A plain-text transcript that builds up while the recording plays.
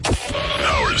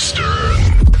Stern.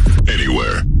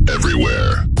 Anywhere,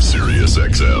 everywhere. Sirius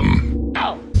XM.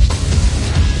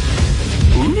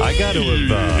 I've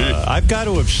got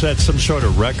to have set some sort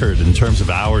of record in terms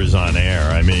of hours on air.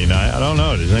 I mean, I don't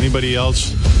know. Does anybody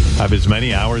else have as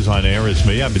many hours on air as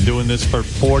me? I've been doing this for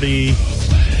 40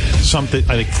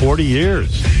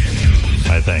 years,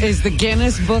 I think. Is the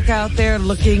Guinness book out there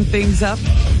looking things up?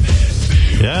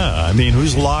 Yeah, I mean,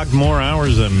 who's logged more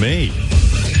hours than me?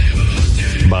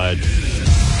 But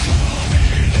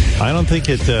I don't think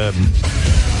it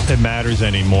matters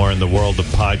anymore in the world of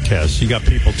podcasts. You got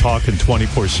people talking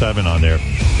 24/7 on there,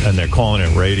 and they're calling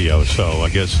it radio. So I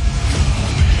guess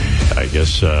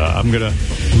I'm gonna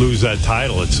lose that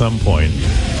title at some point.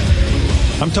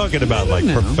 I'm talking about like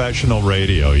professional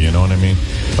radio. You know what I mean?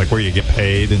 Like where you get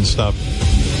paid and stuff.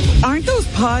 Aren't those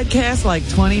podcasts like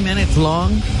 20 minutes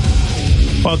long?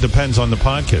 Well, it depends on the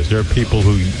podcast. There are people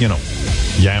who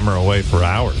yammer away for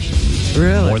hours.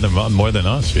 Really? More than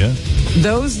us, yeah.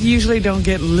 Those usually don't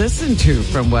get listened to,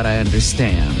 from what I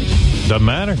understand. Doesn't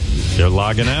matter. They're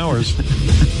logging hours.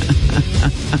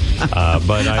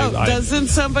 Doesn't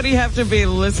somebody have to be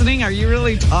listening? Are you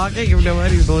really talking if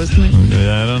nobody's listening?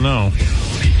 I don't know.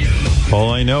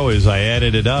 All I know is I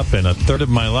added it up, and a third of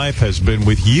my life has been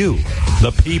with you,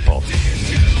 the people.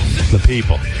 The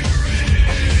people.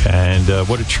 And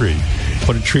what a treat.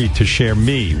 What a treat to share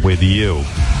me with you.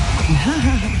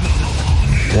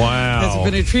 Wow. Has it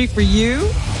been a treat for you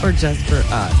or just for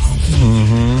us?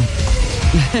 Mm-hmm.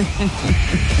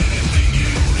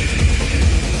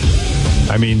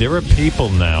 I mean, there are people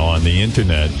now on the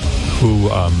internet who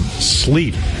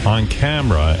sleep on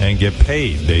camera and get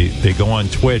paid. They go on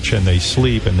Twitch and they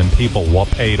sleep, and then people will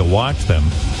pay to watch them.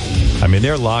 I mean,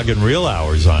 they're logging real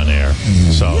hours on air.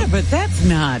 So. Yeah, but that's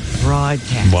not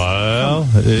broadcasting. Well,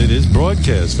 it is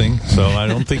broadcasting, so I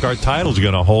don't think our title's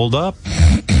going to hold up,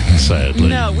 sadly.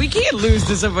 No, we can't lose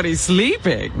to somebody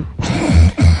sleeping.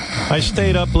 I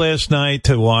stayed up last night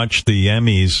to watch the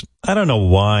Emmys. I don't know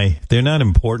why. They're not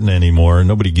important anymore.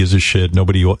 Nobody gives a shit.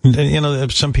 Nobody,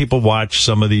 some people watch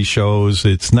some of these shows.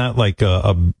 It's not like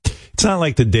it's not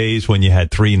like the days when you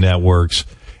had 3 networks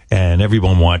and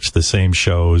everyone watched the same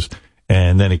shows.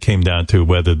 And then it came down to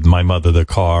whether My Mother the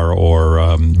Car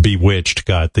or Bewitched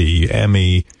got the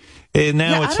Emmy. And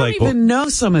now it's I don't even know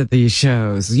some of these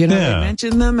shows. They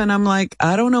mention them, and I'm like,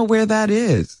 I don't know where that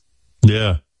is.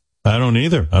 Yeah, I don't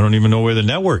either. I don't even know where the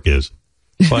network is.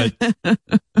 But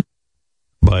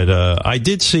I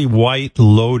did see White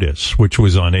Lotus, which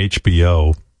was on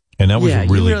HBO, and that was really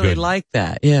good. You really liked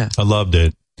that, yeah. I loved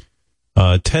it.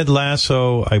 Ted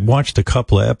Lasso, I watched a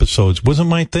couple of episodes. Wasn't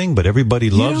my thing, but everybody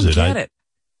loves it. I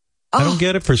don't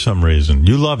get it for some reason.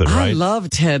 You love it, right? I love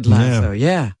Ted Lasso,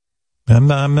 yeah. I'm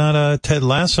not a Ted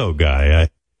Lasso guy.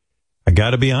 I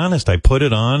got to be honest. I put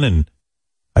it on, and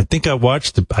I think I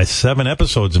watched 7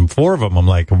 episodes, and 4 of them I'm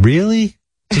like, really?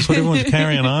 Is this what everyone's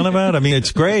carrying on about? I mean,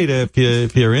 it's great if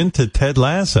you're into Ted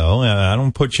Lasso. I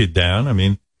don't put you down. I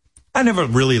mean, I never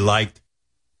really liked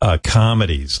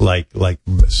comedies like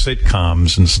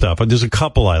sitcoms and stuff. There's a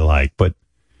couple I like, but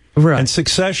right. And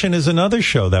Succession is another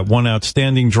show that won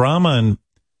Outstanding Drama. And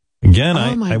again,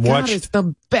 I watched. God, it's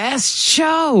the best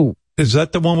show. Is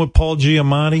that the one with Paul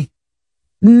Giamatti?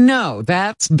 No,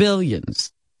 that's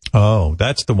Billions. Oh,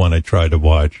 that's the one I tried to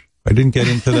watch. I didn't get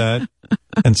into that.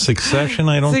 And Succession,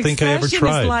 I don't think I ever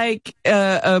tried. It's like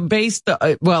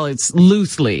it's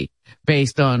loosely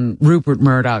based on Rupert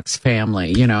Murdoch's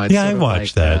family. It's I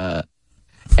watched that.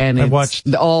 And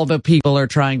all the people are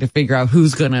trying to figure out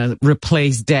who's going to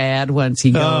replace Dad once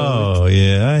he goes. Oh,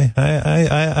 yeah.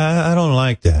 I don't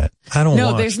like that. I don't.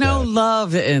 No, there's no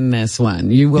love in this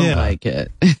one. You will like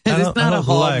it. It's not a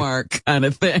Hallmark kind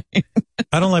of thing.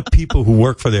 I don't like people who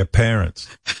work for their parents.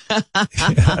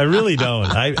 I really don't.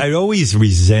 I always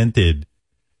resented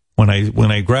when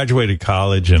I graduated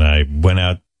college and I went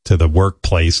out to the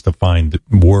workplace to find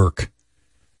work.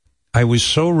 I was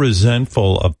so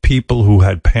resentful of people who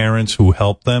had parents who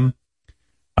helped them.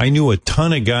 I knew a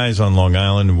ton of guys on Long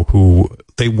Island who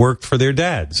they worked for their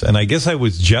dads. And I guess I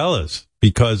was jealous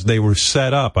because they were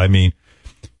set up. I mean,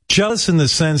 jealous in the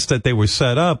sense that they were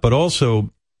set up, but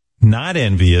also not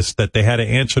envious that they had to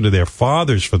answer to their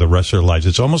fathers for the rest of their lives.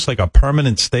 It's almost like a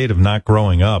permanent state of not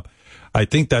growing up. I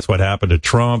think that's what happened to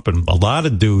Trump and a lot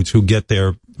of dudes who get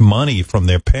their money from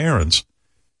their parents.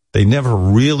 They never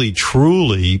really,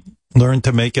 truly learn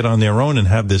to make it on their own and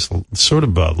have this sort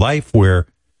of a life where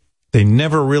they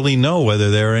never really know whether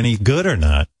they're any good or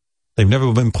not. They've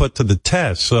never been put to the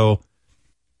test. So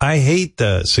I hate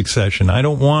the Succession. I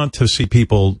don't want to see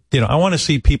people, I want to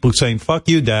see people saying, fuck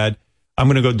you, Dad. I'm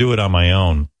going to go do it on my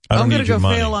own. I don't need your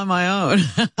money. I'm going to go fail on my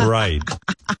own. Right.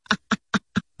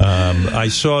 I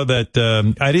saw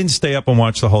that, I didn't stay up and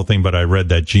watch the whole thing, but I read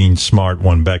that Jean Smart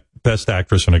won Best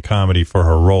Actress in a Comedy for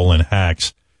her role in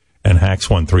Hacks, and Hacks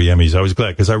won 3 Emmys. I was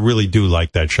glad because I really do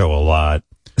like that show a lot.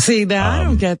 See, now I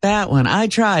don't get that one. I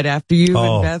tried after you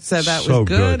and Beth said that was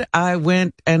good. I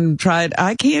went and tried.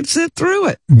 I can't sit through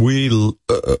it. We love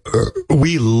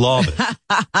it.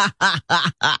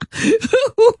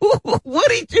 What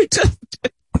did you just do?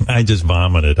 I just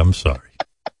vomited. I'm sorry.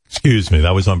 Excuse me.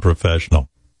 That was unprofessional.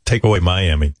 Take away my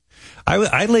Emmy.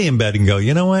 I lay in bed and go,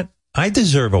 you know what? I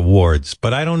deserve awards,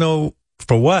 but I don't know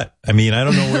for what. I mean, I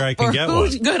don't know where I can get one.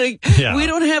 We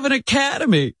don't have an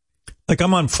academy. Like,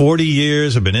 I'm on 40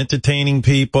 years. I've been entertaining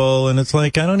people, and it's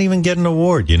like I don't even get an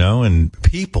award, you know, and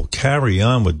people carry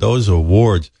on with those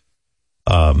awards.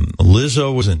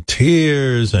 Lizzo was in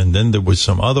tears, and then there was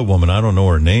some other woman, I don't know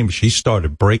her name, she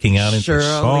started breaking out into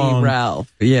Cheryl song. Lee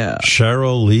Ralph, yeah.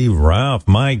 Cheryl Lee Ralph,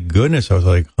 my goodness. I was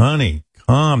like, honey,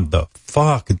 calm the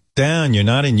fuck down. You're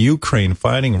not in Ukraine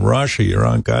fighting Russia. You're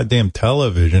on goddamn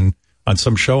television on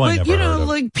some show I never heard of.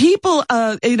 Like people,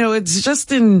 it's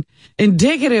just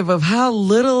indicative of how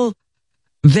little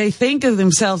they think of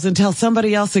themselves until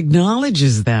somebody else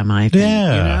acknowledges them, I think.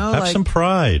 Yeah, have some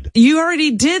pride. You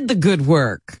already did the good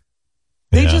work.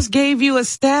 They just gave you a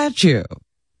statue. Can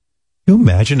you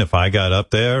imagine if I got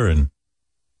up there and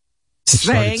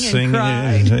sang singing?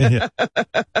 And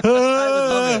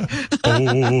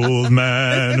Old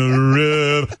man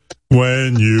river,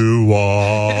 when you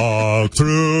walk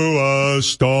through a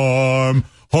storm,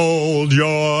 hold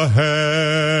your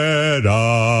head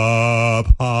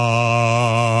up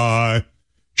high.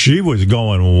 She was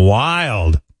going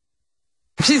wild.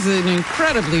 She's an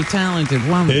incredibly talented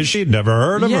woman. Is she? Never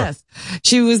heard of her. Yes.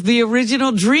 She was the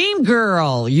original Dream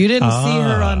Girl. You didn't see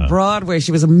her on Broadway.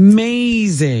 She was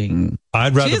amazing.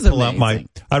 I'd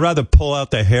rather pull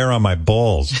out the hair on my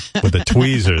balls with a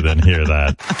tweezer than hear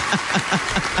that.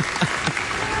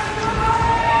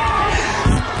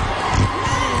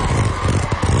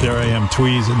 There I am,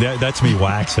 tweezing. That's me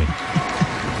waxing.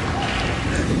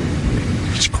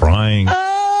 She's crying.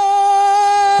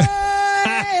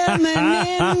 I am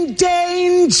an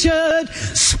endangered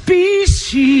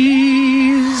species.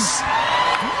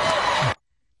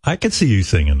 I could see you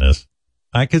singing this.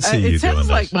 I could see you doing this. It sounds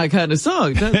like my kind of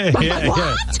song, doesn't it?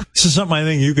 Yeah. This is something I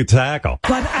think you could tackle.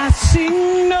 But I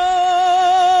sing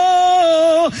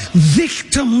no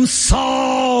victim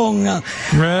song.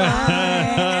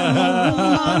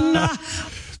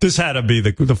 This had to be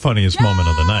the funniest moment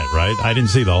of the night, right? I didn't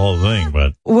see the whole thing,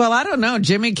 but... Well, I don't know.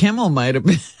 Jimmy Kimmel might have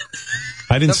been.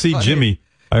 I didn't see funny. Jimmy.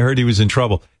 I heard he was in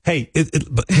trouble. Hey,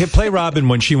 play Robin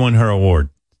when she won her award.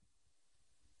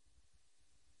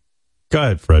 Go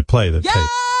ahead, Fred. Play the tape.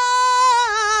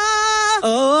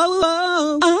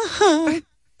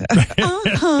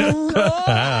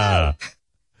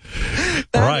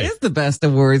 That is the best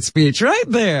award speech right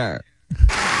there.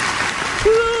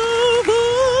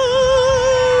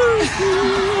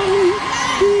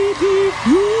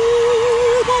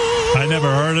 I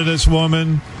never heard of this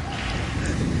woman.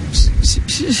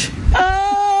 I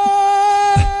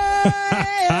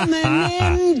am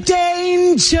an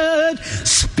endangered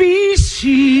species.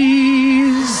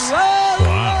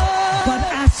 Wow. But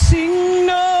I sing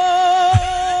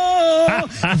no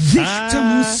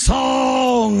victim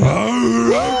song. I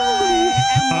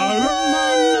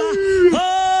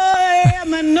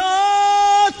am an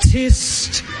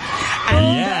artist. And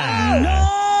I know.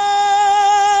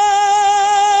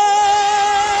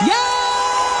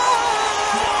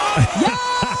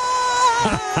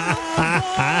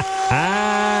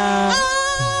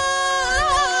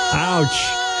 Ouch.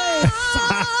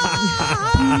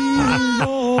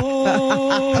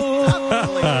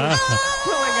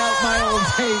 Pulling out my old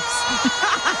tapes.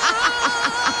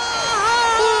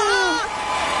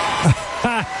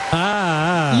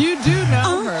 You do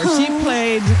know her. She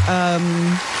played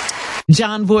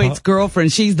John Voight's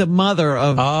girlfriend. She's the mother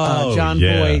of John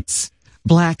Voight's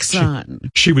black son.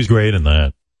 She was great in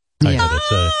that, I gotta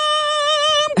say.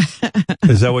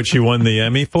 Is that what she won the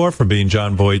Emmy for being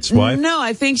John Voight's wife? No,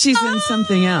 I think she's in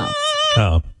something else.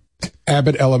 Oh.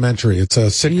 Abbott Elementary. It's a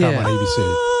sitcom on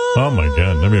ABC. Oh, my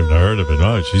God. Never even heard of it.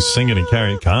 Oh, she's singing and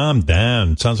carrying. Calm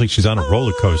down. Sounds like she's on a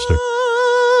roller coaster.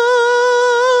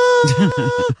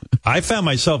 I found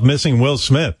myself missing Will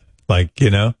Smith. Like,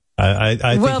 you know, I think he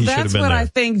should have been there. Well, that's what I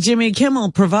think Jimmy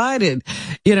Kimmel provided.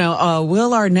 You know,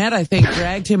 Will Arnett, I think,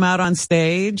 dragged him out on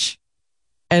stage.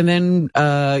 And then,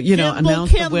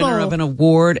 announced the winner of an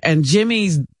award. And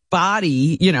Jimmy's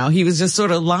body, he was just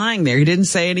sort of lying there. He didn't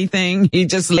say anything. He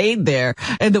just laid there.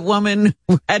 And the woman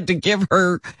had to give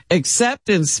her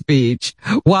acceptance speech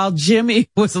while Jimmy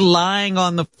was lying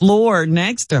on the floor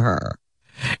next to her.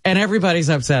 And everybody's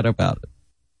upset about it.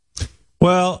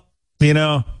 Well,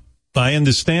 I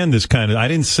understand this kind of, I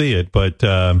didn't see it, but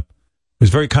it was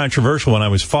very controversial when I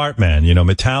was Fart Man.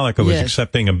 Metallica was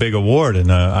accepting a big award,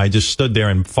 and I just stood there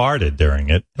and farted during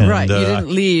it. And, right. You didn't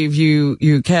leave.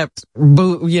 You kept,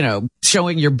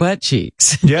 showing your butt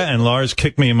cheeks. Yeah, and Lars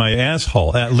kicked me in my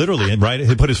asshole. Literally, right?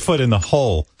 He put his foot in the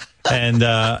hole. And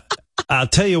I'll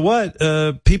tell you what,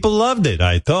 people loved it,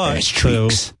 I thought. So,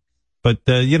 but,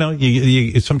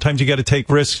 you sometimes you got to take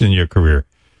risks in your career.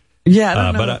 Yeah,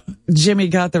 I don't know if Jimmy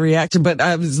got the reaction, but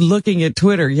I was looking at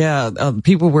Twitter. Yeah,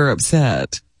 people were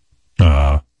upset.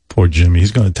 Poor Jimmy.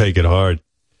 He's going to take it hard.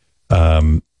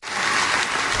 I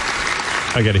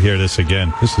got to hear this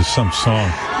again. This is some song.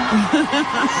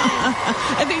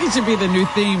 I think it should be the new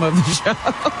theme of the show.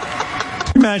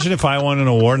 Imagine if I won an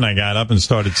award and I got up and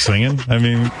started singing. I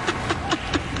mean...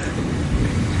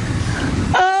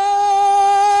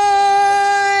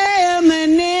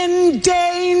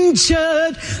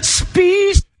 endangered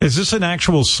species. Is this an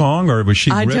actual song, or was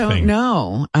she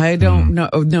riffing? I don't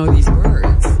know these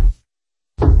words.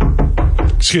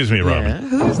 Excuse me, Robin. Yeah,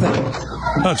 who's that?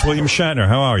 Oh, it's William Shatner.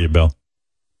 How are you, Bill?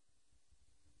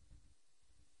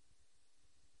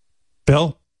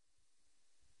 Bill?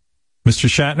 Mr.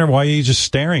 Shatner, why are you just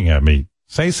staring at me?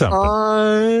 Say something.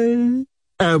 I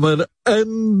am an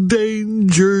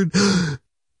endangered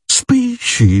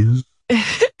species.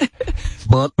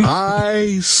 But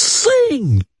I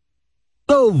sing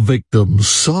the victim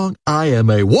song. I am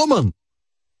a woman.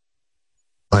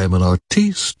 I am an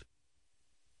artiste.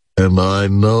 And I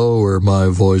know where my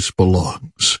voice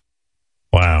belongs.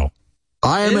 Wow.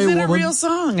 I am a woman. Is it a real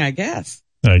song, I guess?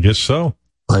 I guess so.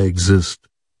 I exist.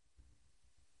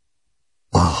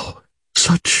 Wow.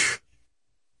 Such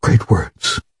great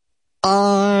words.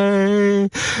 I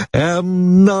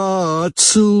am not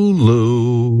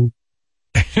Sulu.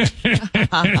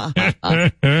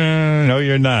 No,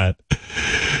 you're not.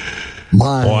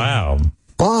 My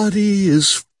body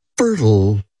is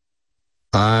fertile.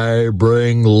 I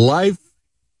bring life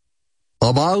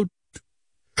about.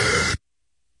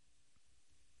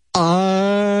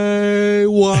 I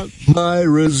want my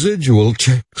residual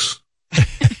checks.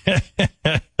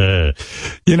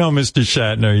 Mr.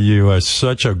 Shatner, you are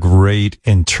such a great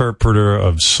interpreter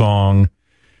of song.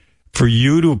 For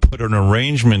you to put an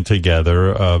arrangement together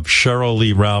of Cheryl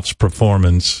Lee Ralph's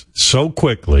performance so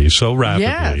quickly, so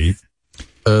rapidly.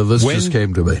 Yes. This just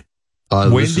came to me.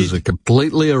 This is a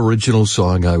completely original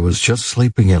song. I was just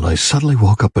sleeping and I suddenly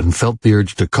woke up and felt the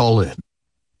urge to call in.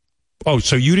 Oh,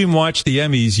 so you didn't watch the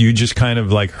Emmys. You just kind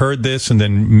of like heard this and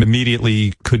then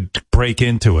immediately could break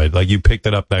into it. Like you picked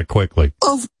it up that quickly.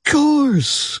 Of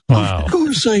course. Wow. Of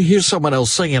course I hear someone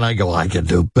else singing. I go, I can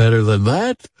do better than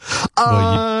that.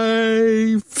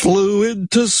 I flew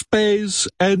into space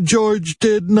and George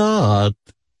did not.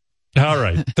 All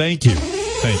right. Thank you.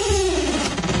 Thank you.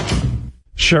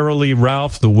 Cheryl Lee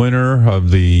Ralph, the winner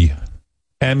of the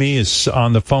Emmy, is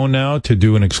on the phone now to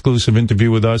do an exclusive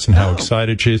interview with us and how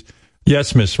excited she is.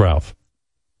 Yes, Miss Ralph.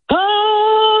 I'm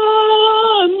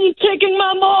taking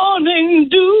my morning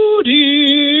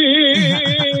duty.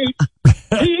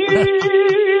 Here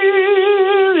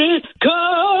it comes.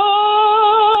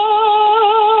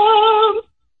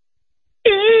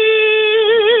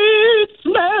 It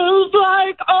smells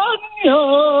like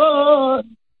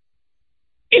onion.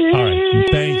 All right.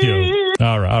 Thank you.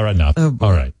 All right. Now.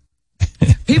 All right.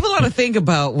 People ought to think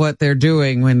about what they're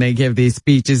doing when they give these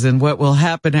speeches and what will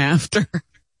happen after.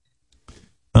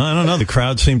 I don't know. The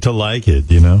crowd seemed to like it,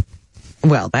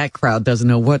 Well, that crowd doesn't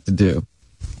know what to do.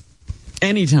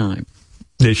 Anytime.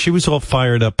 Yeah, she was all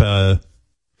fired up.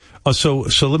 So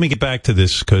let me get back to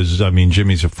this because,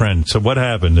 Jimmy's a friend. So what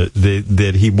happened?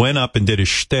 That he went up and did a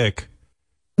shtick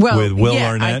with Will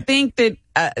Arnett? I think that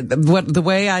the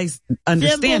way I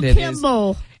understand it is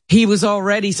he was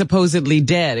already supposedly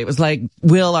dead. It was like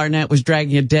Will Arnett was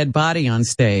dragging a dead body on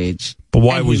stage. But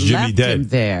why was Jimmy left dead? Him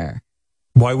there.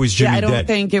 Why was Jimmy dead? I don't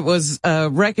think it was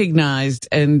recognized.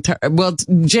 Well,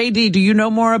 JD, do you know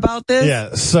more about this?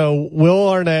 Yeah. So Will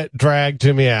Arnett dragged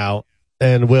Jimmy out,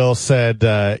 and Will said,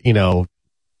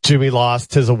 Jimmy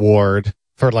lost his award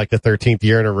for like the 13th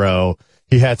year in a row.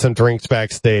 He had some drinks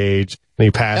backstage, and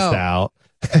he passed out.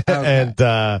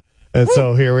 Okay. And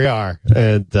so here we are,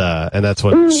 and that's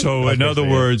what. So in other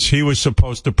words, he was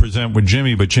supposed to present with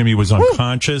Jimmy, but Jimmy was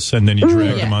unconscious, and then he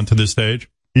dragged him onto the stage.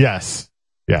 Yes.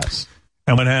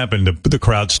 And what happened? The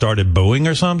crowd started booing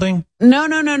or something?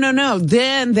 No.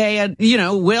 Then they had,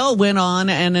 Will went on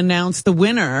and announced the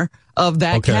winner of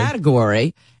that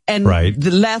category and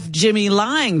left Jimmy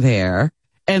lying there.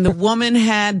 And the woman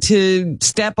had to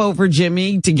step over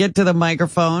Jimmy to get to the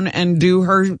microphone and do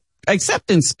her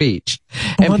acceptance speech.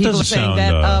 And people are saying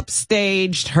that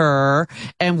upstaged her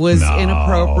and was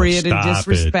inappropriate and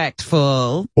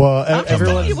disrespectful. Well, I'm just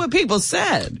telling you what people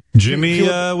said. Jimmy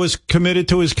was committed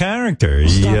to his character.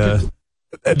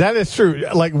 That is true.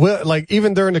 Like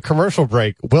even during the commercial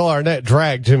break, Will Arnett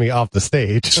dragged Jimmy off the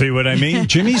stage. See what I mean?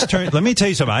 Jimmy's turn. Let me tell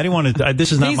you something. I didn't want to.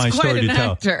 This is not my story to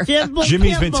tell.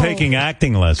 Jimmy's been taking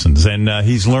acting lessons, and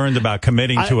he's learned about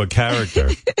committing to a character.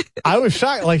 I was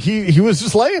shocked. Like he was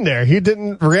just laying there. He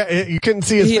didn't. You couldn't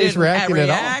see his face reacting at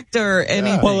all. Or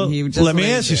anything. Well, let me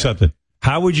ask you something.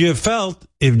 How would you have felt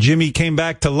if Jimmy came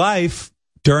back to life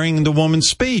during the woman's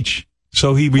speech?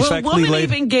 So he respectfully the woman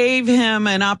even gave him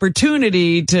an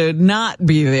opportunity to not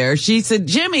be there. She said,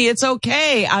 Jimmy, it's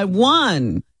okay. I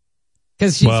won.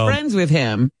 Because she's friends with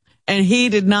him. And he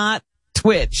did not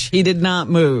twitch. He did not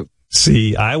move.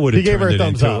 See, I would have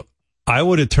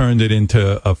turned it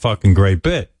into a fucking great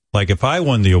bit. Like if I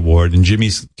won the award and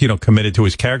Jimmy's, committed to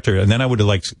his character, and then I would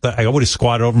have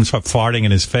squatted over and started farting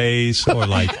in his face or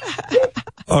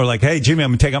like, hey, Jimmy, I'm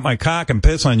going to take out my cock and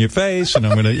piss on your face, and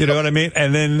I'm going to, you know what I mean?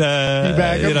 And then,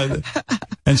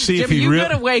 and see Jimmy, if he really... You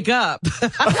better wake up.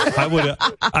 I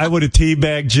would have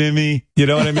teabagged Jimmy, you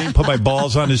know what I mean? Put my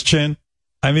balls on his chin.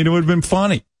 I mean, it would have been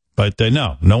funny. But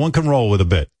no one can roll with a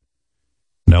bit.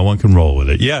 No one can roll with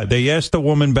it. Yeah, they asked the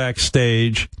woman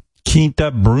backstage,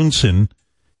 Quinta Brunson,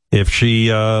 if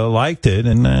she liked it,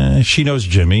 and she knows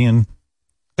Jimmy, and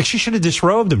like she should have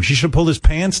disrobed him. She should have pulled his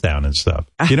pants down and stuff.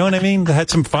 You know what I mean? They had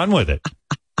some fun with it.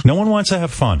 No one wants to have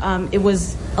fun. It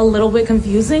was a little bit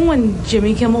confusing when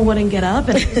Jimmy Kimmel wouldn't get up,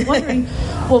 and I was wondering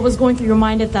what was going through your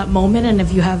mind at that moment, and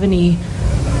if you have any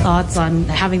thoughts on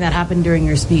having that happen during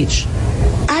your speech.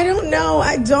 I don't know.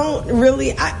 I don't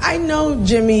really. I know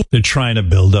Jimmy. They're trying to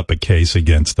build up a case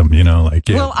against him, like.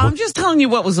 Yeah, well, I'm just telling you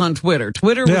what was on Twitter.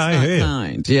 Twitter was not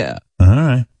kind. Yeah. All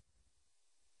right.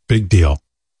 Big deal.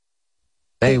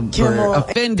 They were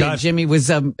offended. Jimmy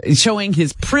was showing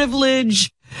his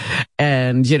privilege,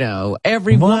 and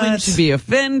every woman should be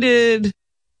offended.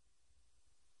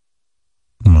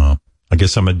 Well, I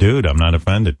guess I'm a dude. I'm not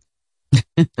offended.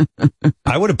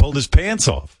 I would have pulled his pants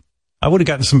off. I would have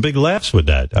gotten some big laughs with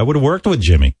that. I would have worked with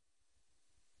Jimmy.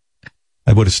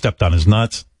 I would have stepped on his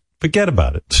nuts. Forget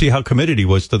about it. See how committed he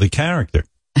was to the character.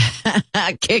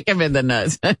 Kick him in the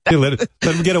nuts. let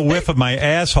him get a whiff of my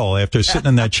asshole after sitting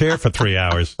in that chair for 3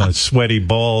 hours. Sweaty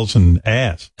balls and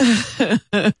ass.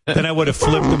 Then I would have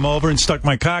flipped him over and stuck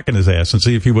my cock in his ass and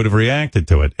see if he would have reacted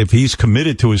to it. If he's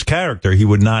committed to his character, he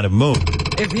would not have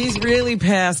moved. If he's really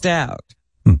passed out.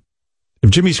 If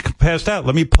Jimmy's passed out,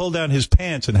 let me pull down his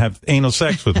pants and have anal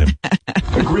sex with him.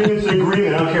 Agreement's an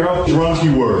agreement. I don't care how drunk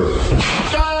you were.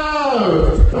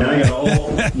 And I got a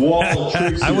whole wall of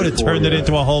tricks. I would have turned it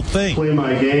into a whole thing. Play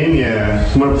my game,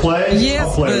 yeah. Want to play? Yes,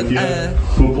 I'll play with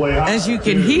you. We'll play as you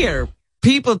can hear,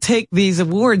 people take these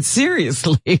awards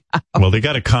seriously. Well, they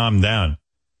got to calm down.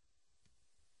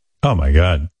 Oh, my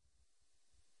God.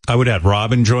 I would have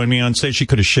Robin join me on stage. She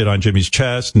could have shit on Jimmy's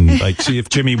chest and see if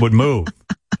Jimmy would move.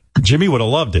 Jimmy would have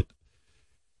loved it.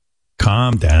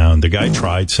 Calm down. The guy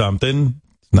tried something.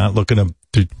 Not looking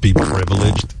to be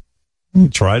privileged.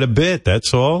 Tried a bit.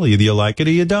 That's all. Either you like it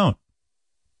or you don't.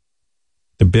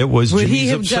 The bit was Would Jimmy's he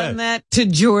have upset. done that to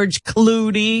George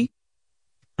Clooney?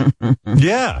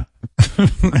 Yeah.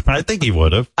 I think he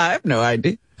would have. I have no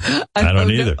idea. I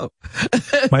don't either.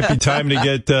 Might be time to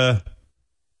get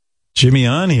Jimmy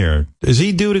on here. Is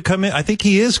he due to come in? I think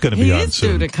he is going to be on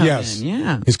soon. He is due to come in,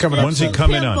 yeah. He's coming on. When's he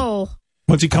coming on?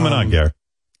 When's he coming on, Gary?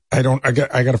 I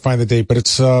got to find the date, but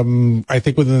it's I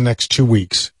think within the next 2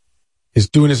 weeks. He's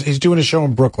doing a show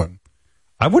in Brooklyn.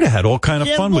 I would have had all kind of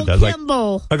fun with that. Like,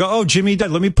 I go, oh, Jimmy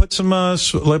died. Let me put some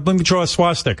let me draw a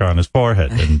swastika on his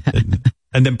forehead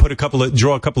and then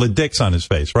draw a couple of dicks on his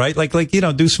face, right? Like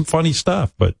do some funny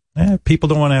stuff, but people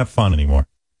don't want to have fun anymore.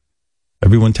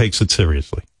 Everyone takes it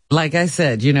seriously. Like I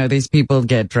said, these people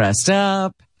get dressed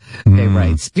up, they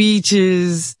write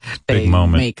speeches, they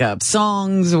make up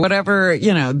songs, whatever.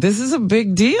 This is a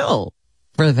big deal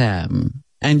for them.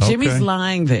 And Jimmy's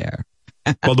lying there.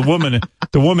 Well,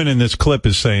 the woman in this clip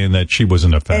is saying that she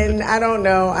wasn't offended. And I don't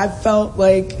know. I felt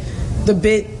like the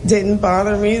bit didn't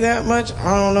bother me that much.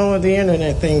 I don't know what the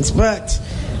internet thinks, but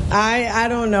I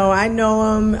don't know. I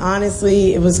know him.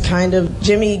 Honestly, it was kind of,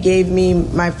 Jimmy gave me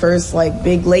my first like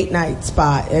big late night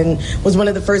spot and was one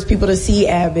of the first people to see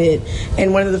Abbott,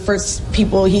 and one of the first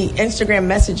people, he Instagram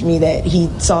messaged me that he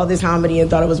saw this comedy and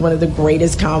thought it was one of the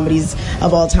greatest comedies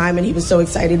of all time, and he was so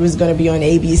excited it was going to be on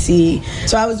ABC.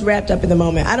 So I was wrapped up in the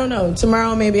moment. I don't know.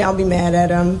 Tomorrow maybe I'll be mad at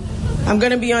him. I'm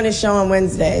going to be on his show on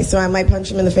Wednesday, so I might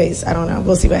punch him in the face. I don't know.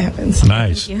 We'll see what happens.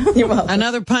 Nice. You're welcome.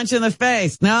 Another punch in the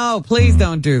face. No, please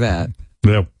don't do that.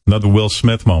 Yeah, another Will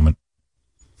Smith moment.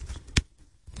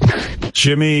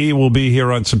 Jimmy will be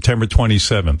here on September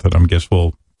 27th, and I guess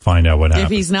we'll find out what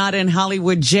happens. If he's not in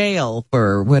Hollywood jail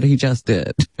for what he just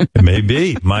did. It may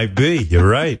be. Might be. You're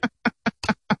right.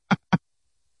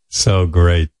 So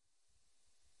great.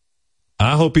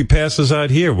 I hope he passes out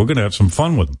here. We're going to have some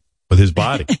fun with him. With his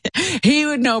body. He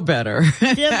would know better.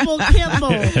 Kimball.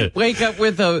 Wake up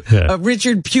with a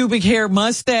Richard pubic hair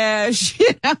mustache.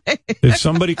 If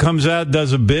somebody comes out and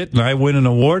does a bit and I win an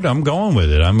award, I'm going with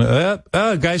it. I'm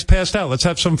guy's passed out. Let's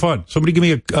have some fun. Somebody give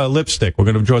me a lipstick. We're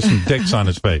going to draw some dicks on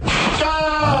his face.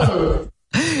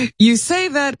 You say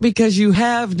that because you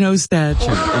have no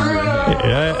stature.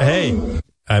 Hey,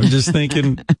 I'm just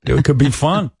thinking it could be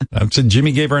fun. I said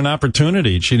Jimmy gave her an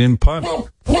opportunity and she didn't punt.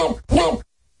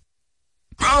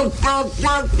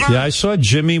 Yeah, I saw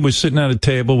Jimmy was sitting at a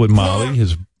table with Molly,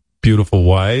 his beautiful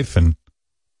wife, and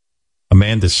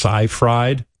Amanda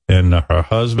Seyfried and her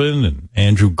husband, and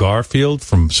Andrew Garfield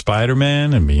from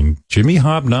Spider-Man. I mean, Jimmy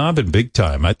hobnobbing big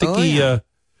time. I think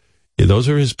those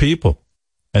are his people.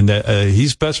 And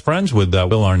he's best friends with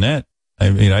Will Arnett.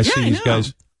 I mean, I see these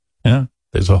guys. Yeah,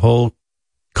 there's a whole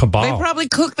cabal. They probably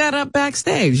cook that up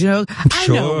backstage, you know. I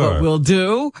know what we'll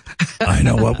do. I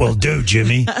know what we'll do,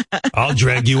 Jimmy. I'll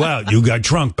drag you out. You got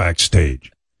drunk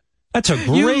backstage. That's a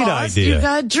great idea. You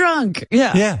got drunk.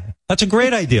 Yeah. Yeah, that's a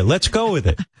great idea. Let's go with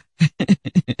it.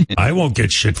 I won't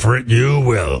get shit for it. You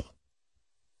will.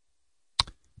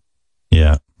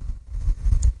 Yeah.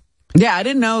 Yeah, I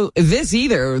didn't know this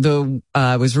either, though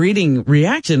I was reading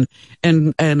reaction,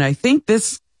 and I think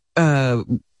this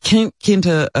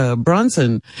Kinta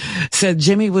Brunson said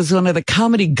Jimmy was one of the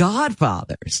comedy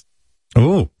godfathers.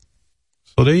 Oh,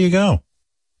 so there you go.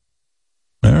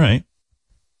 All right.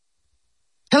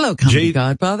 Hello, comedy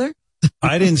godfather.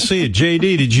 I didn't see it.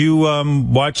 JD, did you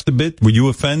watch the bit? Were you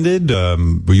offended?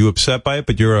 Were you upset by it?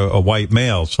 But you're a white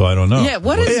male, so I don't know. Yeah,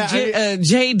 what does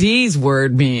JD's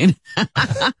word mean?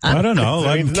 I don't know.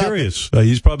 I'm curious.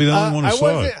 He's probably the only one who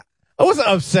saw it. I wasn't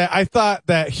upset. I thought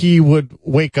that he would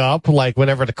wake up, like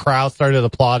whenever the crowd started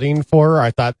applauding for her. I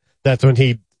thought that's when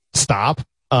he'd stop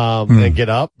and get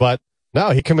up. But no,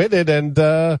 he committed, and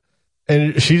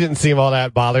she didn't seem all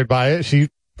that bothered by it. She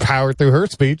powered through her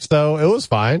speech, so it was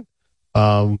fine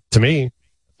to me.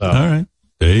 So. All right,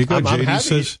 there you go. I'm JD happy.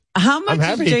 says. How much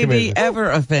is JD ever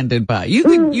offended by?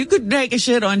 You could make a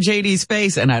shit on JD's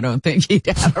face, and I don't think he'd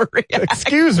have a reaction.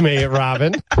 Excuse me,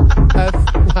 Robin.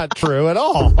 That's not true at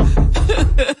all.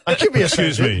 I could be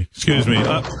offended. Excuse me.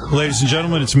 Ladies and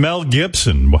gentlemen, it's Mel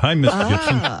Gibson. Hi, Mr.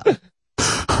 Gibson.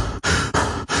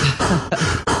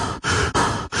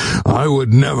 I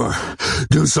would never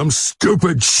do some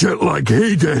stupid shit like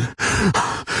he did.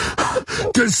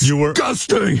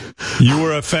 Disgusting. You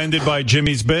were offended by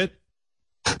Jimmy's bit?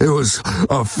 It was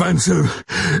offensive,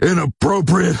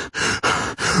 inappropriate,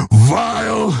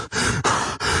 vile.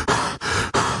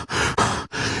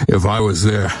 If I was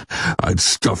there, I'd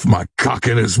stuff my cock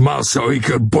in his mouth so he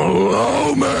could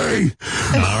blow me.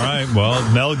 All right. Well,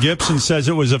 Mel Gibson says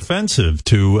it was offensive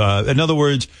to, in other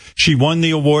words, she won the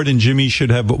award and Jimmy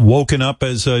should have woken up,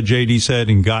 as JD said,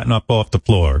 and gotten up off the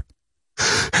floor.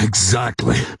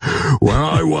 Exactly. When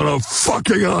I won a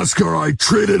fucking Oscar, I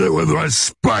treated it with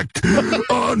respect.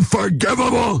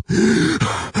 Unforgivable.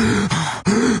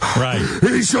 Right.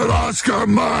 He should Oscar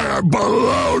Mayer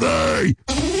baloney.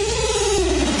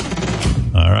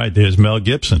 All right. There's Mel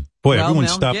Gibson. Boy, well, everyone's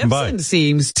Mel stopping Gibson by.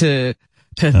 Seems to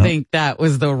think that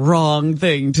was the wrong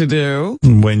thing to do.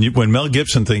 When Mel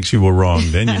Gibson thinks you were wrong,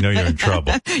 then you know you're in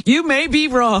trouble. You may be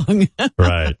wrong.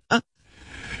 Right.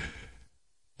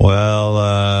 Well,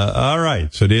 all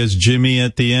right. So there's Jimmy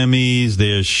at the Emmys.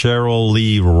 There's Cheryl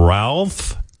Lee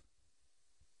Ralph.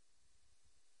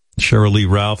 Cheryl Lee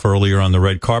Ralph earlier on the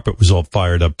red carpet was all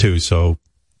fired up too. So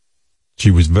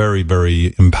she was very,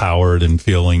 very empowered and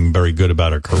feeling very good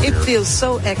about her career. It feels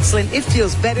so excellent. It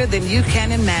feels better than you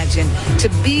can imagine. To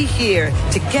be here,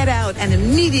 to get out and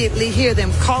immediately hear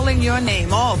them calling your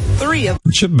name, all three of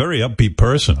them. She's a very upbeat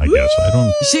person, I guess.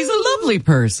 She's a lovely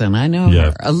person. I know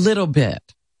her a little bit.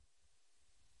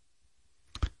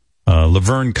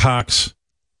 Laverne Cox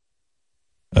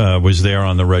was there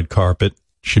on the red carpet.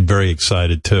 She's very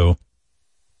excited too.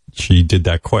 She did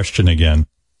that question again.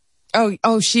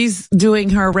 Oh, she's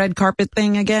doing her red carpet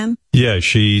thing again? Yeah,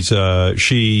 she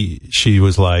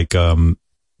was like,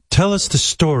 tell us the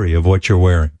story of what you're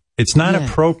wearing. It's not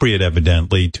appropriate,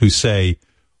 evidently, to say,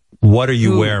 what are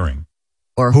you wearing?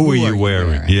 Or who are you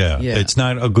wearing? Yeah. It's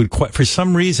not a good question. For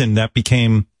some reason, that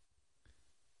became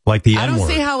like the N-word. I don't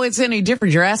see how it's any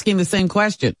different. You're asking the same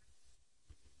question.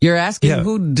 You're asking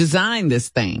who designed this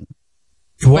thing.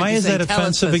 Why is that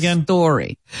offensive again?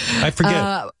 Story. I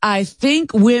forget. I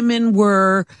think women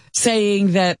were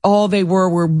saying that all they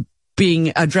were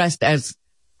being addressed as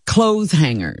clothes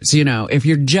hangers. You know, if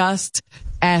you're just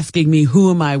asking me who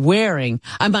am I wearing,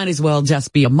 I might as well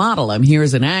just be a model. I'm here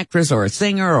as an actress or a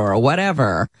singer or a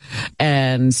whatever.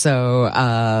 And so,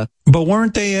 but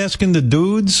weren't they asking the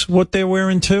dudes what they're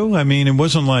wearing too? I mean, it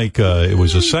wasn't like, it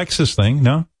was a sexist thing,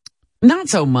 no? Not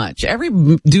so much. Every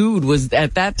dude was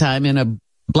at that time in a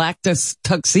black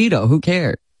tuxedo. Who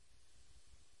cared?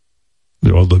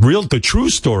 Well, the true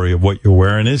story of what you're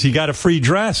wearing is you got a free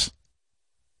dress.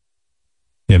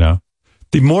 You know,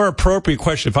 the more appropriate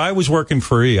question, if I was working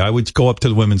for E, I would go up to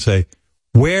the women and say,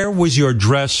 where was your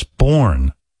dress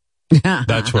born?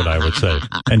 That's what I would say.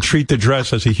 And treat the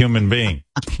dress as a human being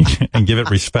and give it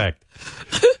respect.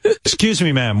 Excuse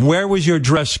me, ma'am, where was your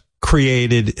dress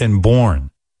created and born?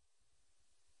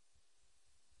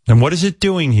 And what is it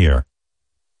doing here?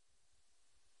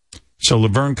 So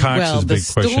Laverne Cox's big question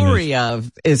is... Well, the story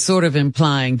is sort of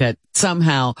implying that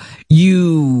somehow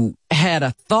you had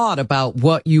a thought about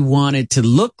what you wanted to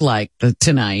look like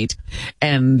tonight,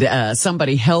 and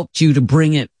somebody helped you to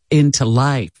bring it into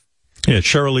life. Yeah,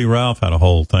 Cheryl Lee Ralph had a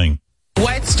whole thing.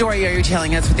 What story are you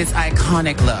telling us with this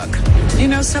iconic look? You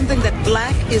know something, that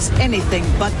black is anything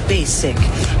but basic.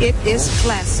 It is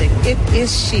classic. It is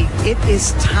chic. It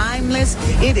is timeless.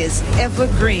 It is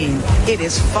evergreen. It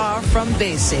is far from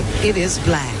basic. It is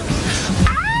black.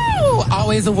 Ow!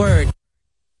 Always a word.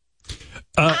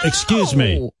 Excuse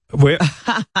me. Where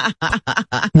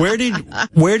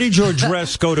did your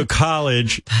dress go to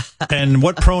college, and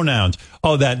what pronouns?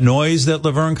 Oh, that noise that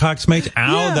Laverne Cox makes.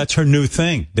 Ow, yeah. That's her new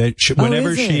thing. That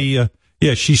whenever she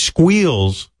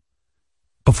squeals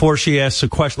before she asks a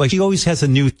question. Like, she always has a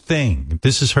new thing.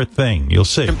 This is her thing. You'll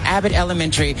see. From Abbott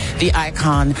Elementary, the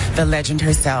icon, the legend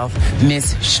herself,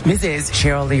 Mrs.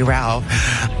 Cheryl Lee Ralph.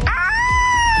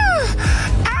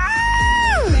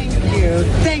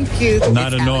 Thank you.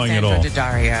 Not it's annoying at all.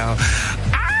 Daddario.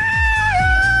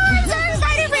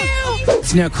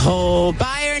 It's Nicole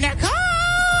Byer. Nicole!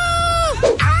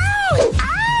 Ow!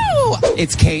 Ow!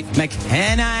 It's Kate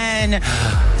McKinnon.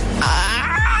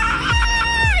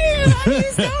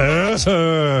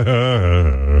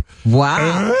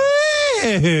 Wow.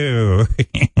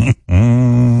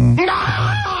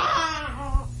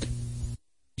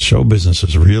 Show business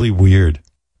is really weird.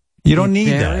 You don't need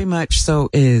that. Very much so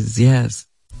is, yes.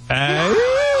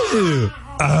 You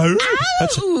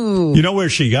know where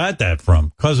she got that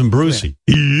from? Cousin Brucey.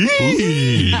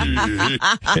 The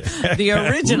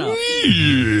original.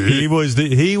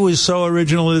 He was so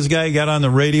original. This guy got on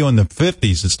the radio in the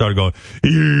 50s and started going.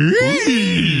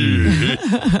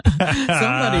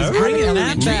 Somebody's bringing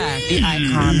that back. The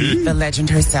icon, the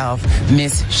legend herself,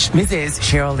 Mrs.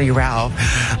 Cheryl Lee Ralph.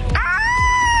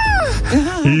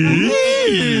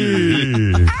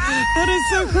 That is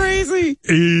so crazy.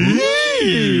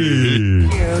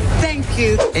 Thank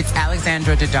you. It's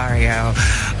Alexandra Daddario.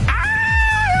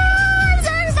 I'm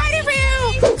so excited for you.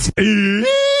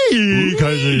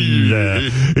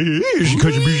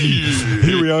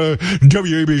 Here we are,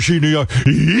 WABC New York.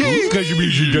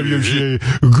 WABC,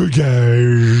 good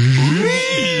guys.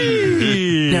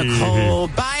 Nicole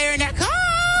Byer. Nicole.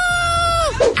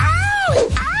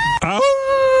 Ow!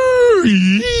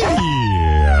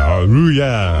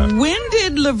 Yeah. When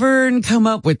did Laverne come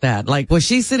up with that? Like, was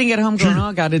she sitting at home going,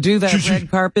 oh, got to do that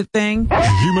red carpet thing?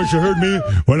 She must have heard me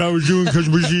when I was doing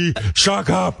Shock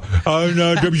Hop on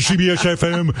WCBS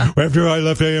FM after I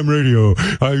left AM radio.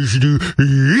 I used to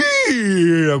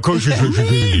do, of course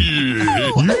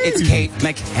it's Kate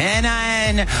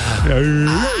McKinnon.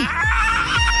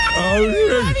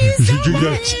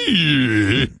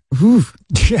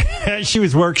 She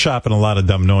was workshopping a lot of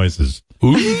dumb noises.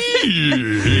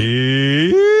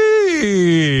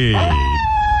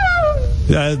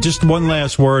 Just one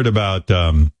last word about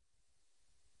the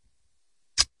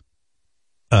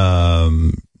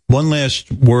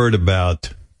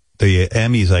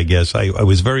Emmys, I guess. I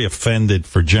was very offended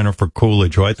for Jennifer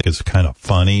Coolidge, who I think is kind of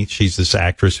funny. She's this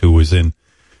actress who was in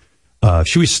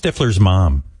she was Stifler's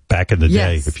mom back in the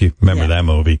day, if you remember that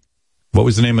movie. What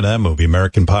was the name of that movie?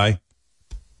 American Pie?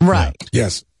 Right.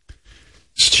 Yes.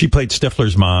 She played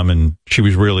Stifler's mom, and she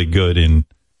was really good in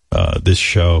this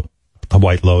show, The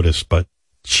White Lotus. But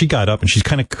she got up, and she's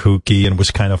kind of kooky, and it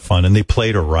was kind of fun. And they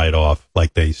played her right off,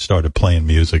 like they started playing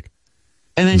music.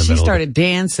 And then she started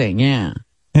dancing, yeah.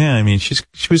 Yeah, I mean, she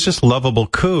was just lovable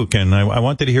kook, and I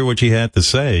wanted to hear what she had to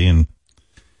say, and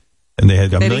they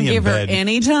had a they million. They didn't give bad... her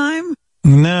any time.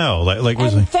 No, like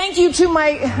was and thank you to my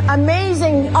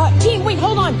amazing team. Wait,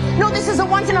 hold on. No, this is a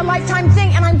once in a lifetime thing,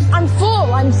 and I'm full.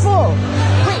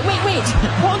 Wait.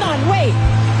 Hold on, wait.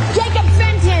 Jacob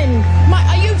Fenton,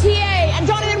 a UTA, and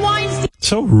Jonathan Weinstein.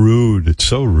 So rude. It's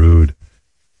so rude.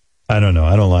 I don't know.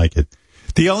 I don't like it.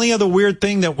 The only other weird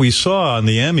thing that we saw on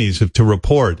the Emmys to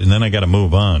report, and then I got to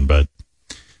move on, but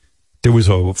there was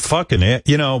a fucking,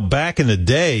 back in the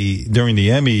day during the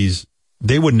Emmys,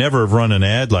 they would never have run an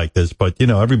ad like this, but,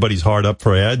 everybody's hard up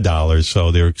for ad dollars,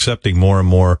 so they're accepting more and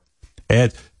more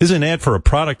ads. This is an ad for a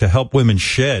product to help women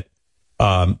shit.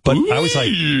 But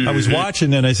I was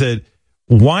watching and I said,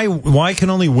 why can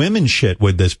only women shit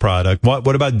with this product?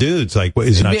 What about dudes? Like,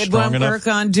 is it not strong enough? Work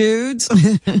on dudes?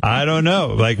 I don't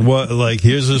know.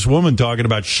 Here's this woman talking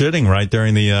about shitting right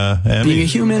during the Emmys. Being a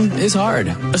human is hard,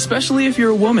 especially if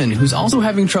you're a woman who's also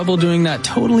having trouble doing that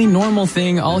totally normal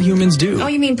thing all humans do. Oh,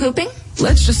 you mean pooping?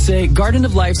 Let's just say Garden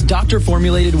of Life's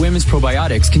doctor-formulated women's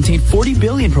probiotics contain 40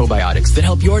 billion probiotics that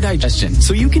help your digestion,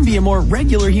 so you can be a more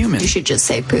regular human. You should just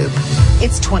say poop.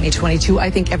 It's 2022. I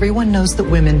think everyone knows that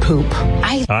women poop.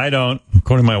 I don't.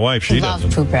 According to my wife, she love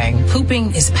doesn't. Pooping.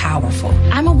 Pooping is powerful.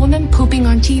 I'm a woman pooping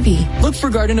on TV. Look for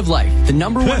Garden of Life, the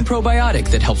 #1 probiotic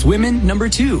that helps women.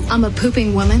 #2. I'm a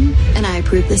pooping woman, and I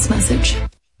approve this message.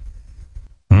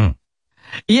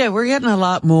 Yeah, we're getting a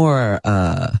lot more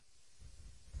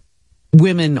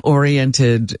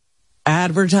women-oriented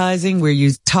advertising where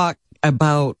you talk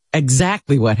about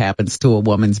exactly what happens to a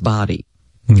woman's body.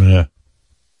 Yeah.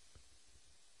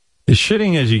 It's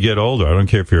shitting as you get older. I don't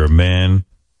care if you're a man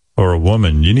or a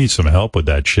woman. You need some help with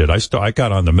that shit. I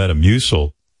got on the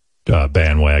Metamucil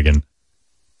bandwagon a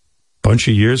bunch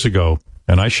of years ago,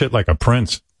 and I shit like a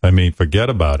prince. I mean, forget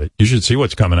about it. You should see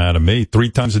what's coming out of me 3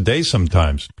 times a day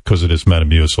sometimes because of this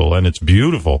Metamucil, and it's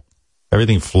beautiful.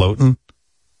 Everything floating.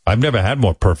 I've never had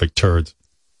more perfect turds.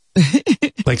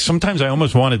 Like, sometimes I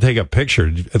almost want to take a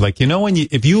picture. Like,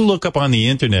 if you look up on the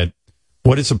internet,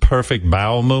 what is a perfect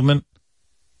bowel movement?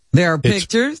 There are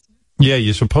pictures? Yeah,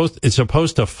 it's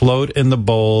supposed to float in the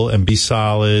bowl and be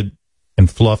solid and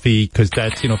fluffy because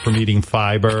that's, from eating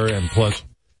fiber and plus.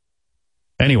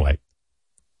 Anyway,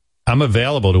 I'm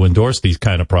available to endorse these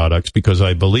kind of products because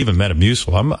I believe in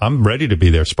Metamucil. I'm ready to be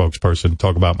their spokesperson,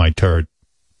 talk about my turd.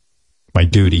 My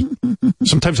duty.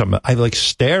 Sometimes I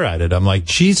stare at it. I'm like,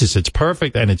 Jesus, it's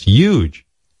perfect and it's huge.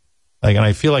 And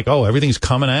I feel like, everything's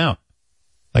coming out.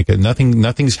 Like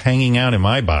nothing's hanging out in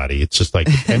my body. It's just like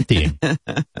emptying.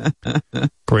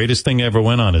 Greatest thing ever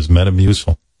went on is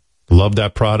Metamucil. Love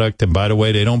that product. And by the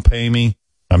way, they don't pay me.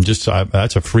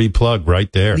 That's a free plug right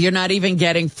there. You're not even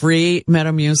getting free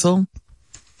Metamucil?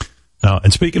 No,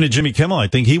 and speaking of Jimmy Kimmel, I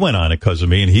think he went on it because of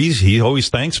me, and he always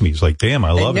thanks me. He's like, damn,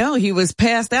 I love it. No, he was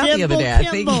passed out the other day. I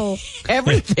think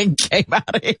everything came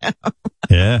out of him.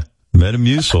 Yeah,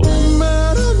 Metamucil.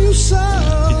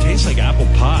 It tastes like apple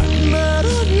pie.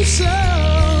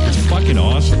 It's fucking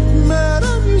awesome.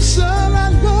 Metamucil, I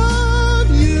love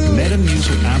you.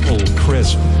 Metamucil apple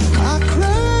crisp. I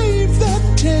crave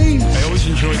that taste. I always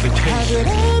enjoy the taste. Have it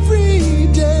every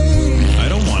day. I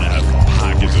don't want to have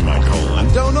pockets in my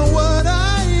colon. Don't know what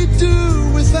I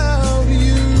do without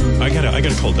you. I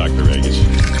gotta call Dr. Vegas.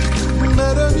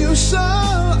 Metamucil,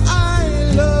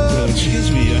 I love you.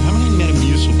 Excuse me, how many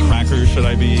Metamucil crackers should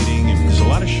I be eating? And there's a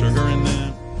lot of sugar in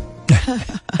there.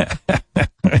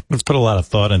 Let's put a lot of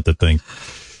thought into things.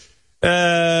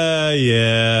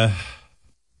 Yeah.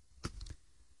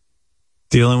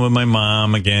 Dealing with my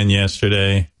mom again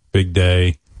yesterday. Big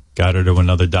day. Got her to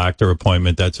another doctor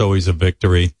appointment. That's always a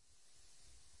victory.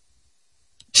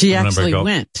 She actually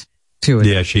went to it.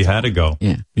 Yeah, she had to go.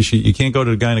 Yeah. You can't go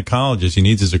to the gynecologist. He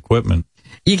needs his equipment.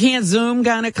 You can't Zoom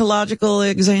gynecological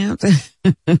exams.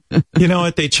 You know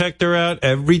what? They checked her out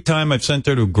every time. I've sent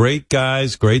her to great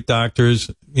guys, great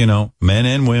doctors, men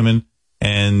and women,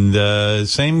 and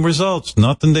same results.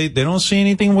 Nothing. They don't see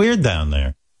anything weird down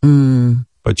there.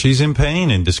 But she's in pain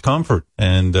and discomfort,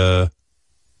 and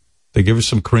they give her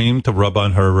some cream to rub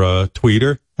on her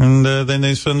tweeter, and then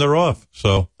they send her off.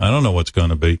 So I don't know what's going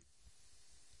to be.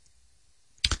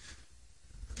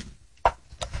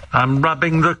 I'm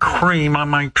rubbing the cream on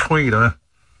my tweeter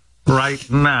right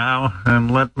now, and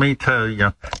let me tell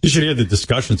you. You should hear the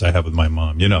discussions I have with my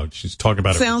mom. She's talking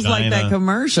about her Sounds vagina. like that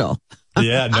commercial.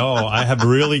 Yeah, no, I have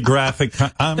really graphic.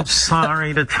 I'm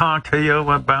sorry to talk to you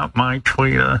about my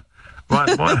tweeter.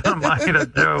 What am I going to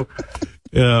do?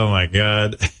 Oh, my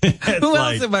God. Who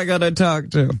else am I going to talk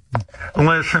to?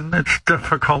 Listen, it's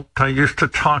difficult. I used to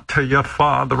talk to your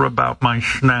father about my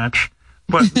snatch,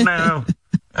 but now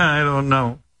I don't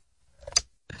know.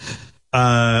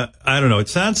 I don't know. It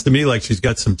sounds to me like she's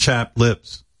got some chapped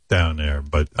lips down there,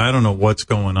 but I don't know what's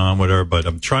going on with her, but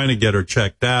I'm trying to get her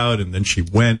checked out, and then she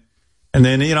went, and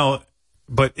then,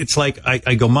 but it's like,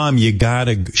 I go, Mom, you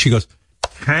gotta, she goes,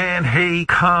 can't he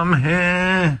come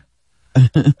here?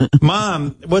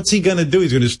 Mom, what's he gonna do?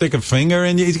 He's gonna stick a finger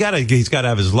in you? He's gotta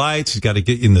have his lights, he's gotta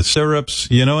get in the syrups,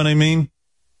 you know what I mean?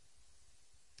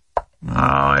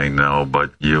 I know,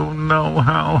 but you know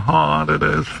how hard it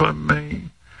is for me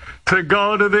to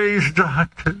go to these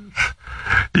doctors.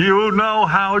 You know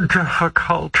how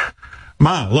difficult.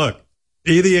 Ma, look,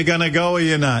 either you're going to go or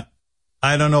you're not.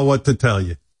 I don't know what to tell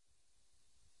you.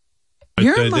 But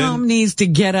your mom needs to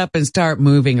get up and start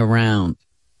moving around.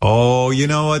 Oh, you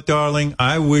know what, darling?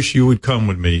 I wish you would come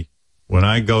with me when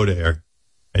I go there.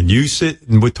 And you sit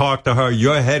and we talk to her,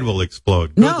 your head will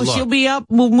explode. Good luck. She'll be up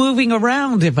moving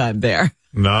around if I'm there.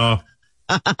 No.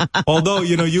 Although,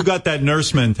 you got that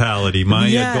nurse mentality. My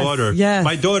daughter,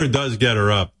 my daughter does get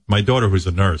her up. My daughter, who's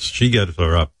a nurse, she gets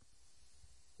her up.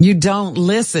 You don't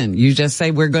listen. You just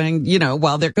say, we're going,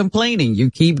 while they're complaining, you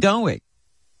keep going.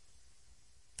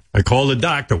 I call the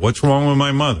doctor. What's wrong with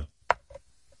my mother?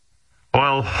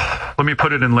 Well, let me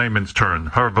put it in layman's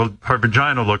terms. Her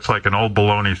vagina looks like an old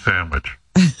bologna sandwich.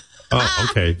 Oh,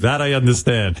 okay. That I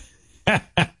understand. An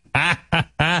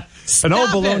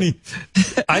old bologna.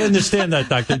 I understand that,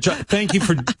 doctor. Thank you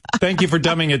for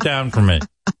dumbing it down for me.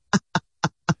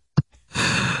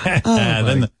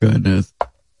 Goodness.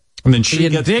 And then she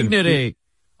gets dignity.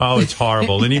 Oh, it's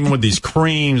horrible. And even with these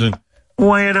creams and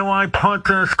where do I put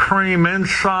this cream,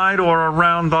 inside or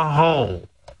around the hole?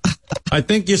 I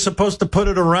think you're supposed to put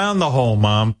it around the hole,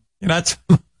 Mom. That's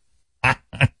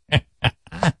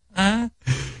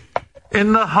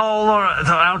in the hole or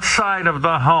outside of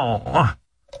the hole?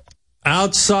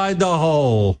 Outside the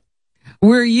hole.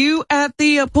 Were you at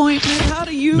the appointment? How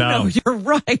do you know you're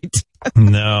right?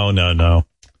 No.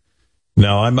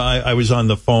 I was on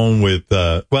the phone with,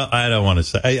 I don't want to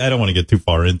say, I don't want to get too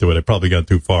far into it. I probably got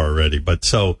too far already. But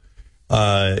so,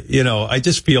 I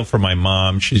just feel for my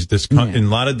mom. She's in a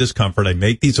lot of discomfort. I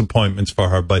make these appointments for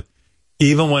her, but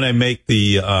even when I make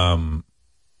the,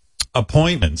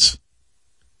 appointments,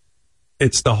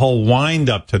 it's the whole wind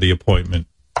up to the appointment.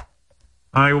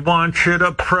 I want you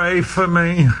to pray for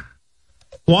me.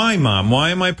 Why, Mom?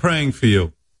 Why am I praying for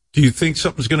you? Do you think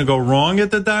something's going to go wrong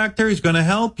at the doctor? He's going to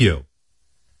help you.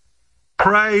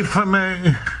 Pray for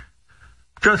me.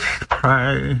 Just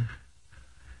pray.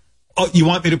 Oh, you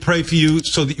want me to pray for you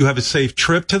so that you have a safe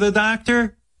trip to the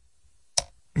doctor?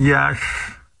 Yes.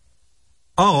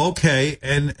 Oh, okay.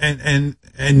 And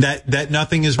that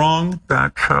nothing is wrong?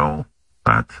 That too.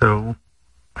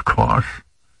 Of course.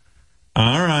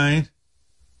 All right.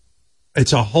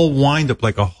 It's a whole wind-up,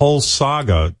 like a whole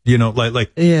saga,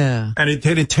 like yeah. And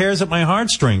it tears at my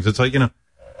heartstrings. It's like,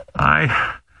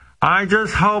 I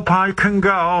just hope I can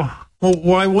go. Well,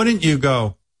 why wouldn't you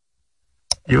go?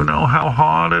 You know how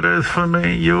hard it is for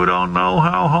me. You don't know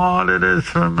how hard it is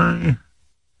for me.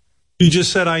 You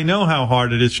just said, I know how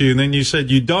hard it is for you, and then you said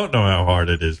you don't know how hard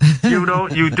it is. You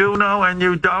do know, and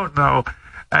you don't know.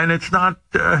 And it's not.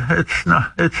 But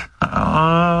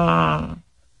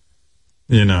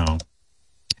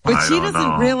she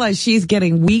doesn't realize she's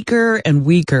getting weaker and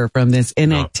weaker from this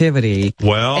inactivity.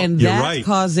 Well, and you're that's right.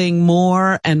 causing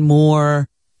more and more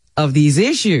of these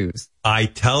issues. I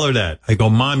tell her that. I go,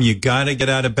 Mom, you got to get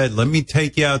out of bed. Let me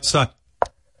take you outside.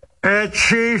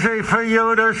 It's easy for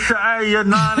you to say. You're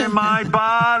not in my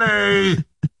body.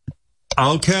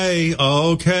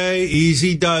 Okay.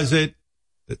 Easy does it.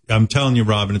 I'm telling you,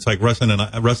 Robin, it's like wrestling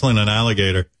an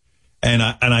alligator. And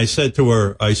I said to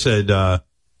her,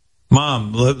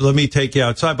 Mom, let me take you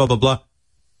outside, blah, blah, blah.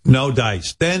 No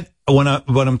dice. Then when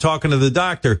I'm talking to the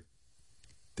doctor,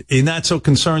 they're not so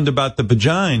concerned about the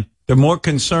vagina. They're more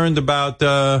concerned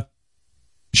about,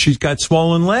 she's got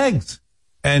swollen legs.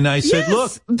 And I said,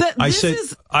 I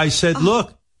said,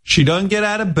 look, she doesn't get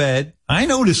out of bed. I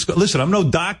know this. Listen, I'm no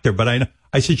doctor, but I know.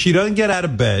 I said, she doesn't get out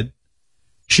of bed.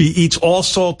 She eats all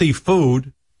salty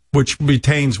food, which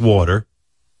retains water.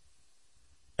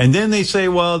 And then they say,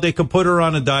 well, they could put her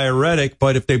on a diuretic,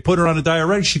 but if they put her on a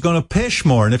diuretic, she's going to pish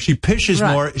more. And if she pishes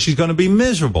more, she's going to be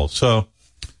miserable. So.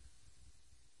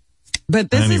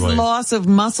 But this is loss of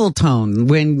muscle tone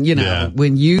when,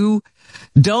 when you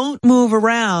don't move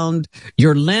around,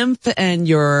 your lymph and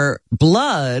your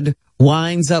blood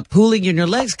winds up pooling in your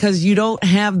legs because you don't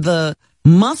have the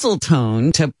muscle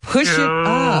tone to push it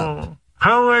up.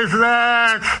 Who is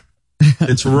that?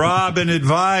 It's Robin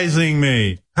advising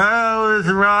me. Who is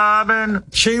Robin?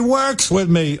 She works with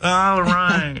me. All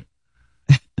right.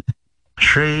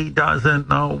 She doesn't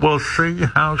know. We'll see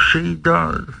how she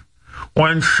does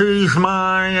when she's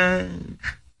my age.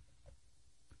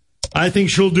 I think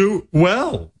she'll do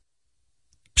well.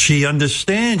 She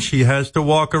understands she has to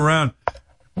walk around.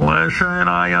 Listen,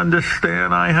 I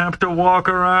understand I have to walk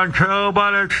around too,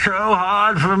 but it's so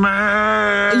hard for me.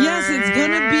 Yes, it's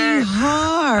going to be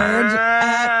hard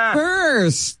at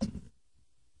first.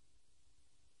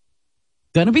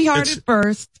 Going to be hard at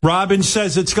first. Robin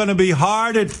says it's going to be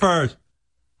hard at first.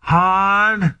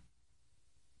 Hard?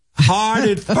 Hard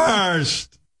at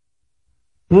first.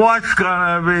 What's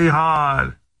going to be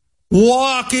hard?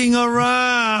 Walking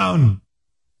around.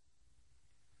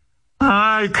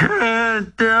 I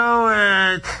can't do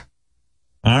it.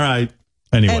 All right.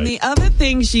 Anyway. And the other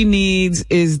thing she needs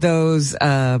is those,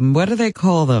 what do they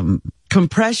call them?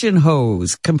 Compression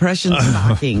hose, compression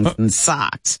stockings and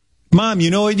socks. Mom, you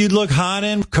know what you'd look hot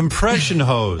in? Compression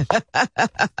hose.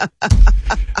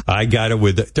 I got it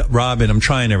with, Robin, I'm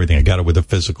trying everything. I got it with a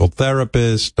physical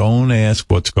therapist. Don't ask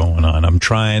what's going on. I'm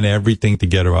trying everything to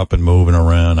get her up and moving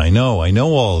around. I know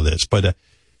all of this, but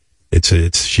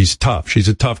she's tough. She's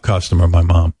a tough customer, my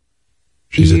mom.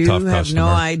 She's a tough customer. You have no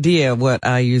idea what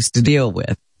I used to deal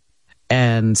with.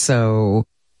 And so,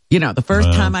 the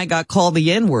first time I got called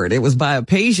the N-word, it was by a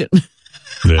patient.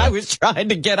 Yeah. I was trying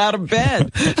to get out of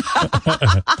bed.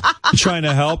 You're trying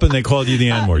to help and they called you the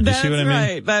N-word. You see what I mean?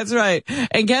 Right, that's right.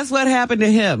 And guess what happened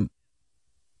to him?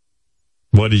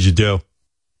 What did you do?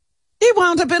 He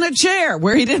wound up in a chair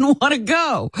where he didn't want to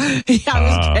go. I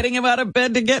was getting him out of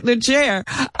bed to get in the chair.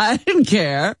 I didn't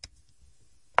care.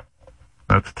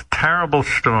 That's a terrible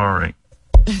story.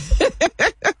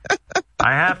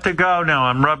 I have to go now.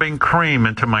 I'm rubbing cream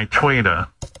into my tweeter.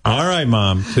 All right,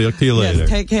 Mom. See you later. Yes,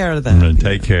 take care of that. I'm going to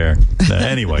take care.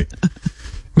 Anyway.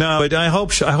 No, but I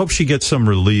hope she gets some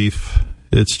relief.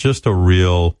 It's just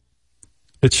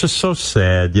it's just so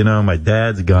sad. My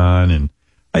dad's gone and,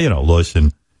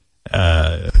 listen,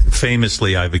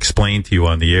 famously, I've explained to you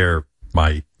on the air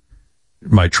my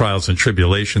trials and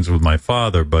tribulations with my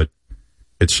father, but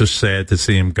it's just sad to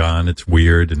see him gone. It's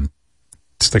weird and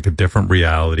it's like a different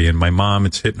reality. And my mom,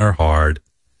 it's hitting her hard.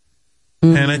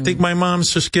 Mm-hmm. And I think my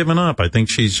mom's just given up. I think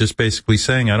she's just basically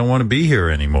saying, I don't want to be here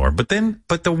anymore. But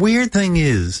the weird thing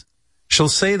is, she'll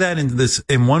say that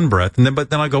in one breath,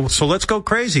 but then I go, so let's go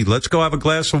crazy. Let's go have a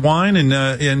glass of wine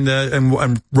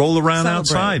and roll around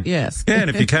outside. Yes. Yeah.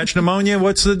 And if you catch pneumonia,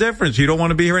 what's the difference? You don't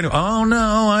want to be here anymore. Oh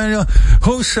no, I know.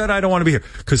 Who said I don't want to be here?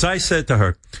 Because I said to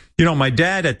her, my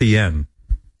dad at the end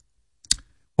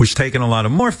was taking a lot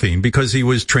of morphine because he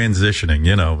was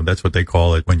transitioning. That's what they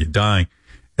call it when you're dying.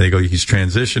 They go, he's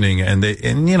transitioning, and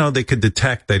they could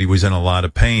detect that he was in a lot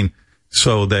of pain,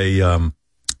 so they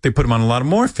put him on a lot of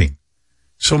morphine.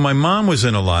 So my mom was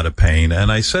in a lot of pain,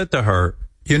 and I said to her,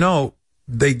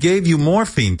 they gave you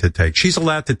morphine to take. She's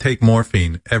allowed to take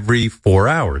morphine every 4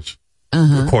 hours,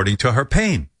 according to her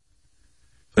pain.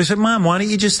 So I said, Mom, why don't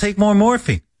you just take more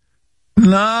morphine?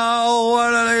 No,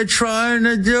 what are they trying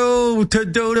to do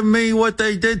to me what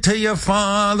they did to your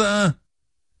father?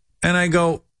 And I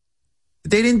go,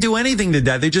 they didn't do anything to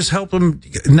Dad. They just helped him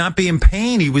not be in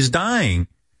pain. He was dying.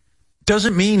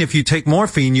 Doesn't mean if you take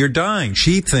morphine, you're dying.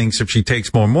 She thinks if she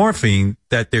takes more morphine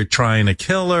that they're trying to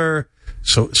kill her.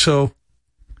 So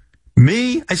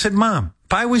me, I said, Mom,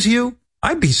 if I was you,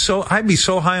 I'd be so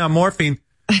high on morphine.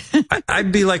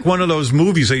 I'd be like one of those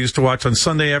movies I used to watch on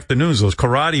Sunday afternoons, those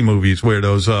karate movies where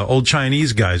those old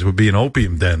Chinese guys would be in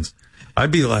opium dens.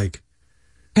 I'd be like,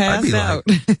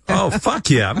 oh, fuck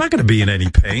yeah. I'm not going to be in any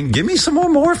pain. Give me some more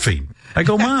morphine. I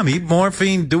go, Mom, eat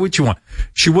morphine. Do what you want.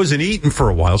 She wasn't eating for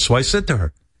a while. So I said to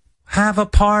her, have a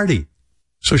party.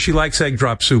 So she likes egg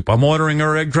drop soup. I'm ordering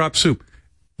her egg drop soup.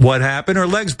 What happened? Her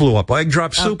legs blew up. Egg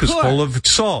drop soup is full of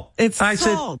salt. It's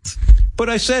salt. But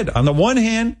I said, on the one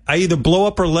hand, I either blow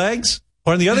up her legs,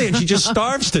 or on the other hand, she just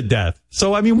starves to death. So,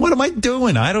 what am I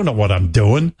doing? I don't know what I'm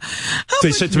doing.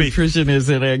 They said to me, nutrition is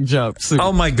in egg drop soup.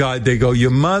 Oh, my God. They go,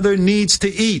 your mother needs to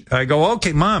eat. I go,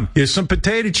 okay, Mom, here's some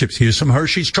potato chips. Here's some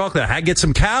Hershey's chocolate. I get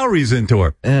some calories into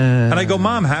her. And I go,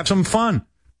 Mom, have some fun.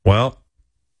 Well,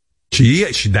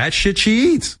 that shit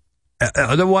she eats.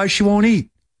 Otherwise, she won't eat.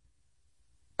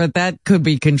 But that could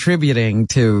be contributing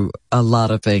to a lot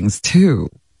of things, too.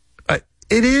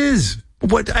 It is.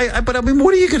 What are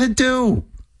you going to do?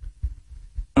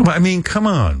 Come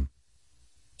on.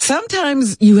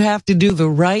 Sometimes you have to do the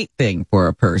right thing for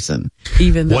a person,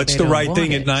 even though What's they the don't right want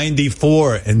thing it. at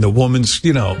 94 and the woman's,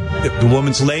 the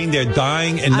woman's laying there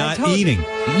dying and not eating?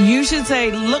 You should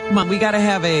say, look, Mom, we got to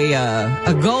have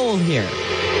a goal here.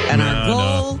 And our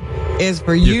goal is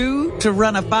for you to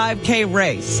run a 5K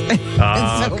race.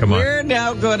 Ah, and so come on. we're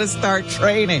now going to start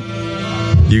training.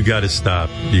 You got to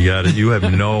stop. You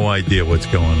have no idea what's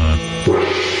going on.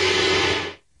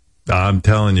 I'm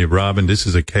telling you, Robin, this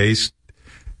is a case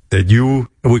that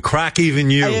it would crack even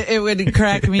you. It would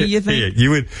crack me, you think? Yeah, you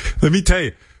would. Let me tell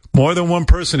you, more than one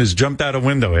person has jumped out a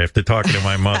window after talking to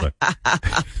my mother,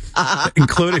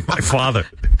 including my father.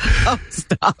 Oh,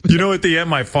 stop. You know, at the end,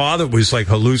 my father was like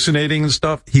hallucinating and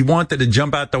stuff. He wanted to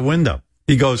jump out the window.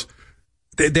 He goes,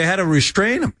 they had to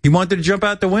restrain him. He wanted to jump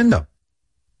out the window.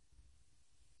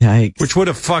 Yikes. Which would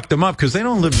have fucked him up because they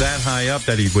don't live that high up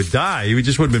that he would die. He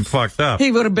just would have been fucked up.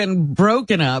 He would have been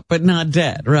broken up, but not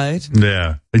dead, right?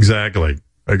 Yeah, exactly.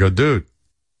 I go, dude.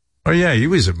 Oh, yeah, he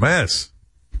was a mess.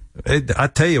 I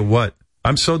tell you what,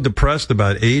 I'm so depressed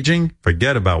about aging.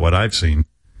 Forget about what I've seen.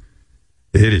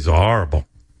 It is horrible.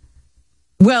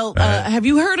 Well, have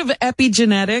you heard of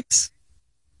epigenetics?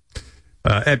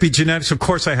 Epigenetics, of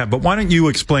course I have. But why don't you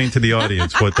explain to the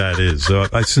audience what that is?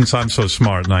 Since I'm so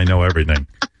smart and I know everything.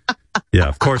 Yeah,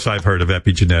 of course I've heard of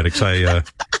epigenetics.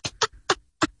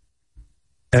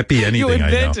 Epi anything, You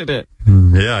invented I know.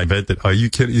 it. Yeah, I invented it. Are you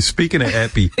kidding? You're speaking of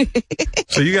epi.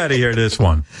 So you got to hear this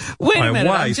one. Wait My a minute.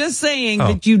 I'm wife- just saying Oh.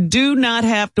 that you do not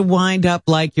have to wind up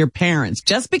like your parents.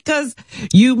 Just because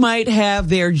you might have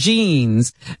their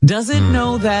genes doesn't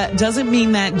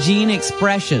mean that gene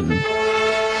expression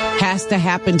has to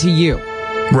happen to you.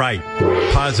 Right.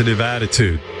 Positive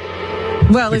attitude.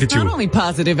 Well, Look it's at not you. only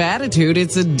positive attitude,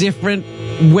 it's a different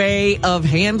way of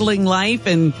handling life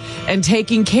and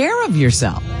taking care of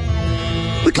yourself.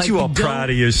 Look at you all proud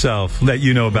of yourself that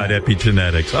you know about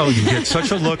epigenetics. Oh, you get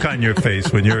such a look on your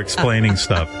face when you're explaining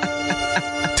stuff.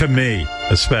 To me,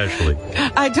 especially.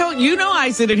 I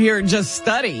sit in here and just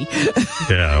study.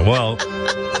 Yeah, well.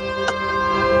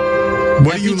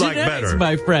 What do you like Epigenetics, better?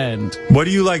 my friend? What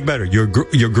do you like better? Your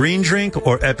green drink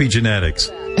or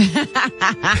epigenetics?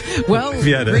 Well,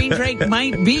 Yeah, green drink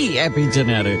might be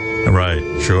epigenetic. Right,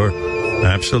 sure.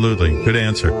 Absolutely. Good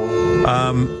answer.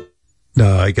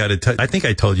 No, I think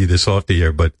I told you this off the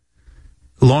air, but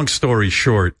long story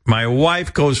short, my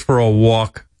wife goes for a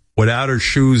walk without her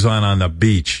shoes on the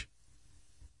beach.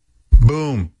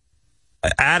 Boom.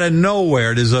 Out of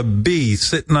nowhere, there's a bee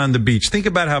sitting on the beach. Think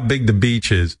about how big the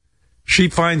beach is. She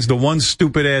finds the one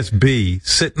stupid ass bee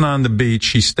sitting on the beach.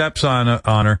 She steps on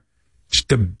her.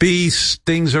 The bee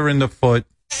stings her in the foot.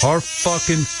 Her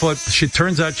fucking foot. She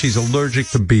turns out she's allergic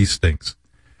to bee stings.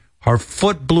 Her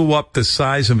foot blew up the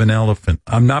size of an elephant.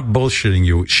 I'm not bullshitting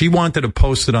you. She wanted to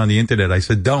post it on the internet. I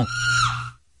said, don't.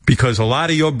 Because a lot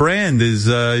of your brand is,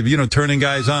 turning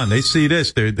guys on. They see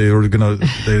this. People are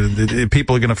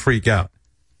going to freak out.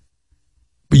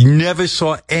 We never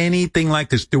saw anything like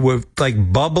this. There were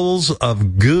like bubbles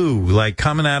of goo, like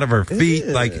coming out of her feet.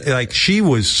 Like she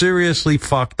was seriously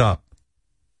fucked up.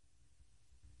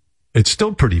 It's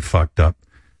still pretty fucked up.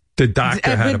 The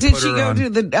doctor had to put her on. Did she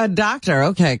go to the doctor?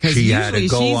 Okay, because She had to usually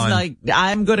go she's on. like,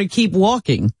 I'm going to keep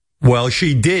walking. Well,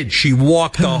 she did. She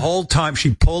walked the whole time.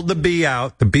 She pulled the bee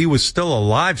out. The bee was still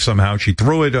alive somehow. She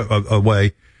threw it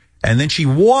away. And then she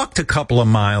walked a couple of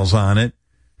miles on it.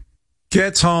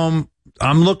 Gets home.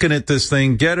 I'm looking at this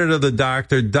thing. Get her to the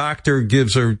doctor. Doctor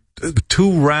gives her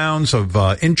 2 rounds of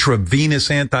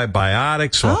intravenous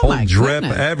antibiotics, a whole drip,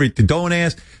 everything. Don't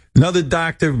ask. Another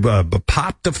doctor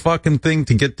popped the fucking thing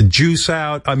to get the juice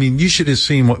out. I mean, you should have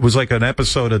seen what was like an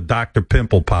episode of Dr.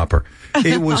 Pimple Popper.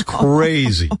 It was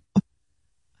crazy.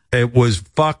 It was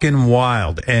fucking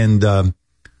wild. And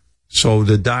so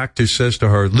the doctor says to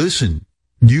her, listen,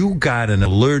 you got an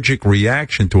allergic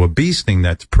reaction to a bee sting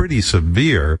that's pretty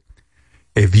severe.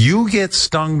 If you get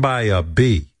stung by a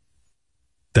bee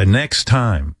the next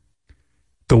time,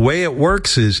 the way it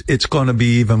works is it's going to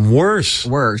be even worse.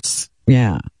 Worse.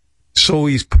 Yeah. So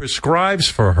he prescribes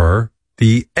for her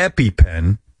the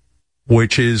EpiPen,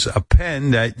 which is a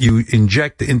pen that you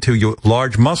inject into your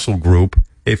large muscle group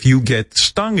if you get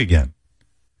stung again.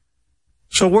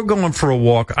 So we're going for a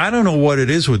walk. I don't know what it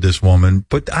is with this woman,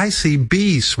 but I see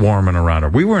bees swarming around her.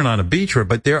 We weren't on a beach trip,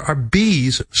 but there are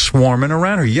bees swarming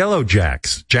around her. Yellow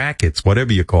jackets,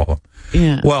 whatever you call them.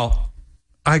 Yeah. Well,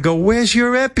 I go, where's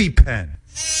your EpiPen?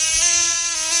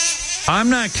 I'm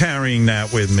not carrying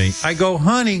that with me. I go,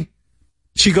 honey.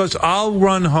 She goes, I'll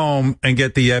run home and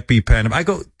get the EpiPen. I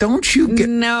go, don't you get...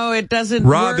 No, it doesn't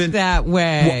Robin, work that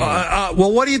way.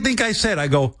 Well, what do you think I said? I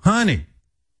go, honey,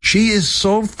 She is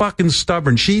so fucking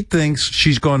stubborn. She thinks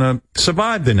she's going to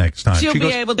survive the next time. She'll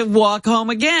be able to walk home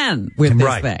again with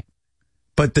this thing.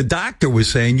 But the doctor was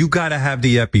saying, you got to have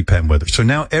the EpiPen with her. So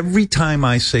now every time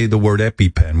I say the word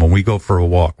EpiPen, when we go for a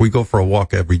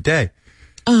walk every day,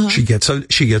 she gets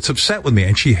upset with me,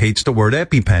 and she hates the word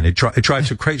EpiPen. It drives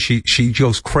her crazy. She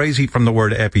goes crazy from the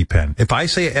word EpiPen. If I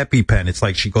say EpiPen, it's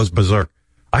like she goes berserk.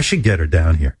 I should get her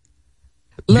down here.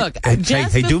 Look, hey,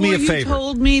 do me a favor. You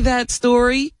told me that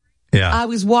story. Yeah. I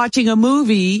was watching a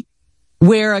movie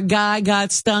where a guy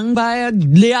got stung by a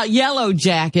yellow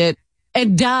jacket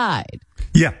and died.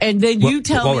 Yeah. And then you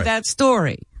tell me that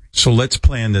story. So let's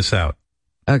plan this out.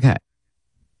 Okay.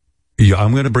 Yeah,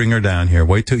 I'm going to bring her down here.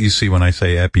 Wait till you see when I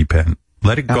say EpiPen.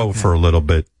 Let it go for a little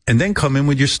bit, and then come in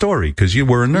with your story, because you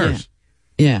were a nurse.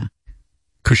 Yeah.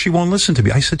 Because she won't listen to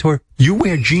me. I said to her, you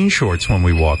wear jean shorts when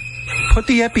we walk. Put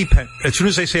the EpiPen. As soon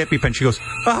as I say EpiPen, she goes,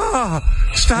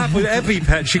 stop with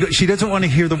EpiPen. She doesn't want to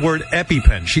hear the word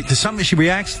EpiPen. She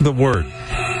reacts to the word.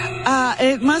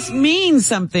 It must mean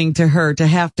something to her to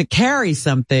have to carry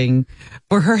something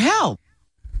for her health.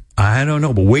 I don't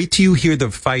know, but wait till you hear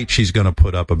the fight she's going to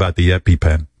put up about the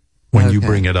EpiPen when you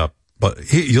bring it up. But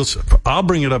I'll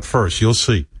bring it up first. You'll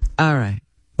see. All right.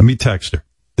 Let me text her.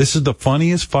 This is the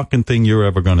funniest fucking thing you're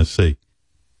ever going to see.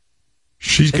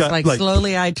 She's got like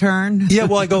slowly I turn. Yeah,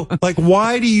 well, I go,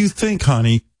 why do you think,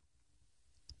 honey,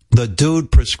 the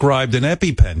dude prescribed an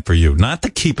EpiPen for you? Not to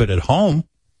keep it at home.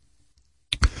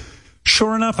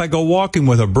 Sure enough, I go walking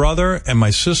with her brother and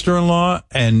my sister-in-law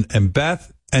and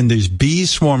Beth, and there's bees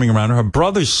swarming around her. Her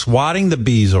brother's swatting the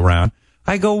bees around.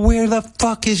 I go, where the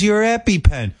fuck is your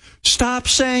EpiPen? Stop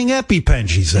saying EpiPen,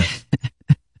 she said.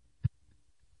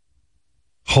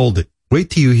 Hold it. Wait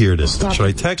till you hear this. Should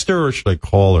I text her or should I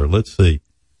call her? Let's see.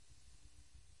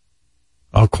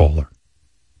 I'll call her.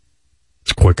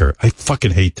 It's quicker. I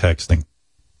fucking hate texting.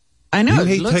 I know.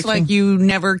 It looks like you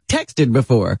never texted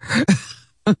before.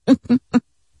 Oh,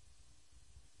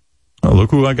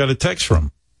 look who I got a text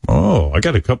from. Oh, I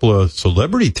got a couple of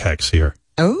celebrity texts here.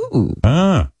 Oh.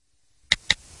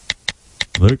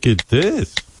 Look at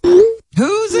this.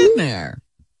 Who's in there?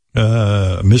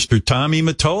 Mr. Tommy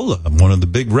Mottola, one of the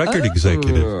big record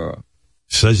executives.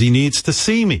 Says he needs to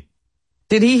see me.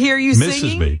 Did he hear you Misses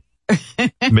singing? Me.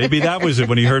 Maybe that was it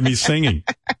when he heard me singing.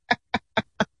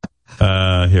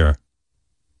 Here.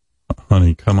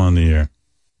 Honey, come on the air.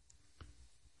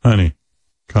 Honey,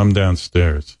 come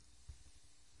downstairs.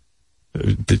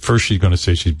 First she's going to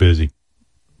say she's busy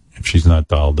if she's not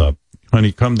dialed up.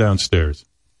 Honey, come downstairs.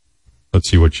 Let's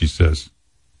see what she says.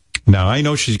 Now, I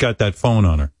know she's got that phone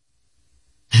on her.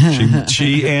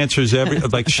 She answers she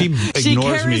ignores me. She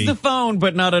carries the phone,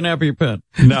 but not an EpiPen.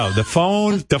 No, the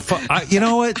phone, you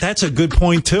know what? That's a good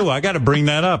point too. I got to bring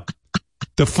that up.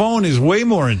 The phone is way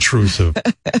more intrusive.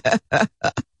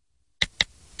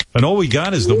 And all we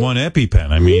got is the one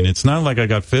EpiPen. I mean, it's not like I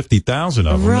got 50,000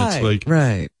 of them. Right, it's like,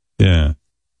 right. Yeah.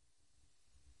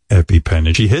 EpiPen.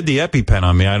 And she hid the EpiPen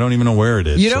on me. I don't even know where it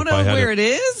is. You don't know where it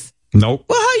is? Nope.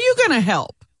 Well, how are you going to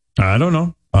help? I don't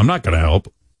know. I'm not going to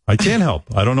help. I can't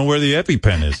help. I don't know where the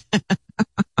EpiPen is.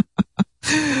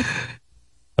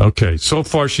 Okay. So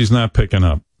far, she's not picking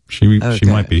up. She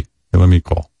might be. Here, let me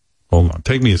call. Hold on.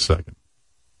 Take me a second.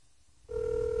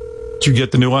 Did you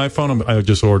get the new iPhone? I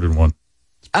just ordered one.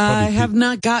 I have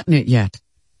not gotten it yet.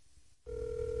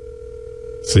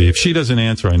 See, if she doesn't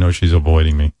answer, I know she's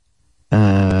avoiding me.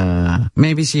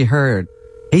 Maybe she heard.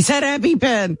 He said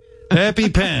EpiPen.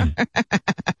 EpiPen.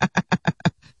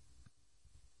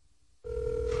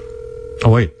 Oh,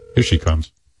 wait. Here she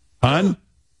comes. Hon?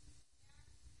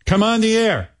 Come on the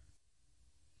air.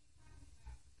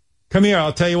 Come here.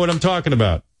 I'll tell you what I'm talking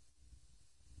about.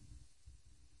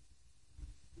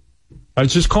 I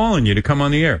was just calling you to come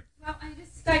on the air. Well, I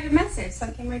just got your message, so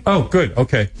I came right Oh, good.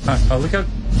 Okay. Look how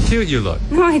cute you look.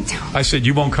 No, I don't. I said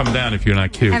you won't come down if you're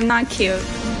not cute. I'm not cute.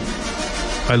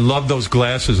 I love those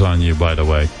glasses on you, by the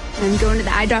way. I'm going to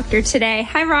the eye doctor today.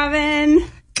 Hi, Robin.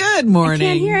 Good morning.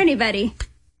 I can't hear anybody.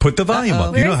 Put the volume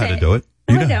up. Where You know is how to it? do it.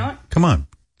 No, You I know. don't. Come on.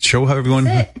 Show how everyone.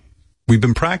 That's it. We've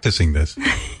been practicing this.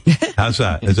 How's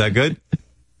that? Is that good?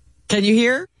 Can you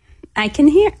hear? I can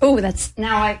hear. Oh, that's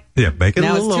now I. Yeah, make it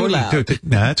Now a little it's too lower. loud.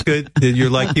 No, that's good. You're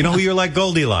like, you're like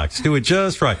Goldilocks. Do it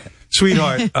just right.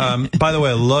 Sweetheart, by the way,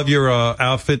 I love your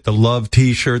outfit, the love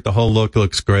t-shirt, the whole look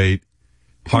looks great.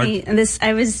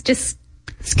 I was just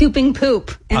scooping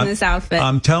poop in this outfit.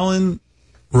 I'm telling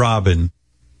Robin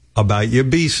about your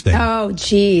bee sting. Oh,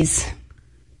 jeez.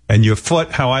 And your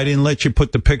foot, how I didn't let you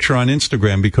put the picture on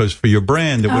Instagram because for your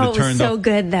brand, it would have it was turned so up.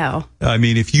 good, though. I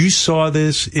mean, if you saw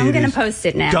this, I'm going to post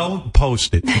it now. Don't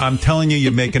post it. I'm telling you,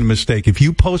 you're making a mistake. If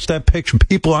you post that picture,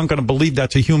 people aren't going to believe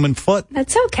that's a human foot.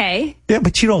 That's okay. Yeah,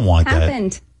 but you don't want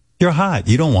Happened. that. You're hot.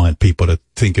 You don't want people to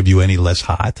think of you any less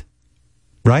hot,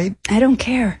 right? I don't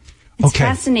care. It's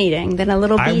fascinating that a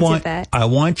little bee did that. I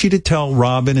want you to tell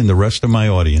Robin and the rest of my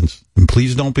audience, and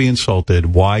please don't be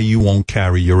insulted, why you won't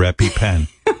carry your EpiPen.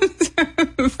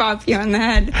 Pop you on the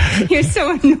head. You're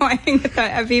so annoying with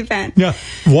that EpiPen. Yeah.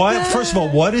 Why? First of all,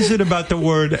 what is it about the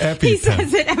word EpiPen? He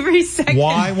says it every second.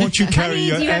 Why won't you carry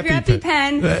your EpiPen? Do you have your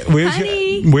EpiPen?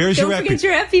 Where's don't your forget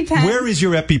your EpiPen. Where is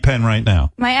your EpiPen right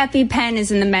now? My EpiPen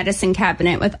is in the medicine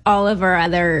cabinet with all of our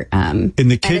other in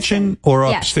the kitchen or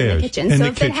upstairs? Yes, in the kitchen. So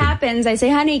if it happens, I say,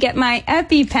 honey, get my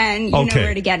EpiPen. You know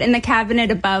where to get it. In the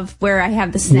cabinet above where I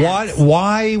have the snacks.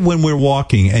 Why, when we're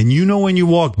walking, and you know when you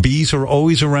walk, bees are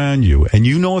always around you, and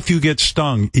you know if you get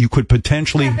stung, you could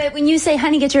potentially... Yeah, but when you say,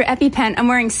 honey, get your EpiPen, I'm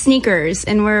wearing sneakers,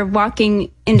 and we're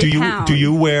walking into town. Do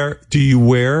you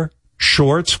wear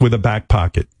shorts with a back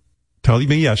pocket? Tell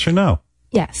me yes or no.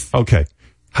 Yes. Okay.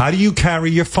 How do you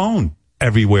carry your phone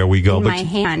everywhere we go? In my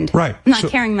hand. Right. I'm not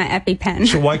carrying my EpiPen.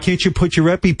 So why can't you put your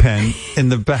EpiPen in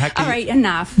the back? All right,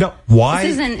 enough. No, why?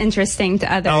 This isn't interesting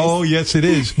to others. Oh, yes, it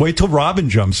is. Wait till Robin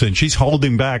jumps in. She's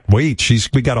holding back. Wait,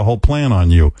 we got a whole plan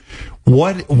on you.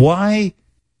 Why?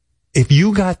 If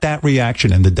you got that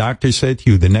reaction and the doctor said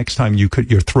to you the next time your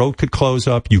throat could close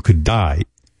up, you could die.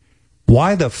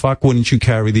 Why the fuck wouldn't you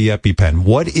carry the EpiPen?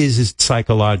 What is it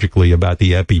psychologically about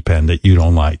the EpiPen that you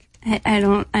don't like? I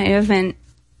haven't.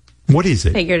 What is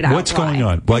it? Figured out What's going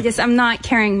on? I'm not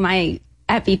carrying my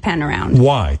EpiPen around.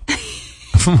 Why?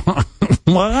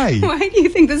 Why? Why do you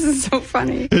think this is so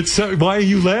funny? Why are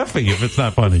you laughing if it's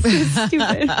not funny?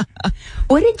 Stupid.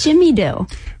 What did Jimmy do?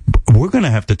 We're going to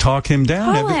have to talk him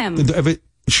down. Call him.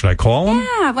 Should I call him?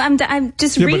 Yeah, I'm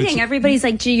just reading. Everybody's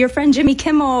like, gee, your friend Jimmy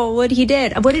Kimmel, what he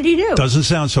did? What did he do? Doesn't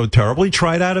sound so terrible. He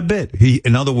tried out a bit.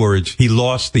 In other words, he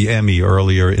lost the Emmy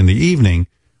earlier in the evening.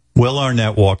 Will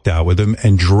Arnett walked out with him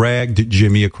and dragged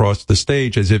Jimmy across the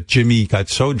stage as if Jimmy got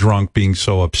so drunk being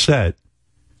so upset.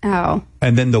 Oh.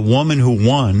 And then the woman who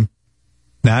won,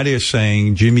 now they're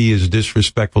saying Jimmy is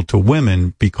disrespectful to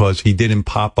women because he didn't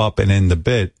pop up and end the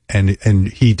bit, and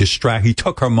he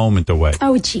took her moment away.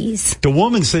 Oh, jeez. The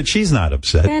woman said she's not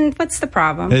upset. Then what's the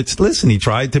problem? Listen, he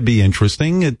tried to be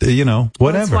interesting, whatever.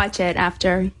 Let's watch it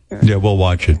after. Yeah, we'll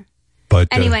watch it. But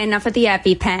anyway, enough with the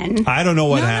EpiPen. I don't know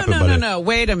what happened. No.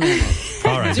 Wait a minute.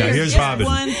 All right, now here's Robin.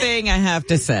 One thing I have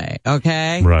to say,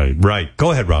 okay? Right.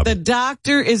 Go ahead, Robin. The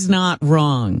doctor is not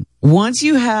wrong. Once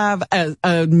you have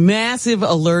a massive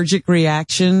allergic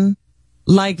reaction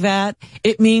like that,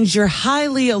 it means you're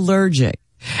highly allergic.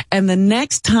 And the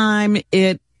next time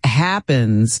it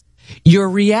happens, your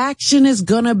reaction is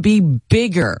going to be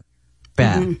bigger,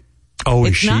 Beth. Mm-hmm. Oh,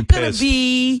 it's is she not pissed? going to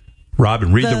be...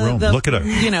 Robin, read the room. Look at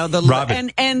her.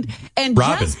 Robin. And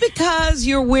Robin. Just because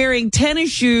you're wearing tennis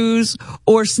shoes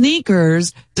or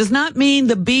sneakers does not mean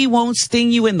the bee won't sting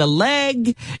you in the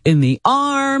leg, in the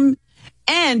arm.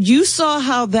 And you saw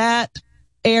how that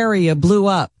area blew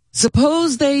up.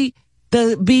 Suppose the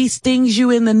bee stings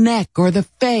you in the neck or the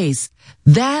face.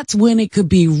 That's when it could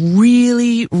be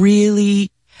really, really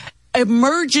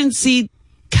emergency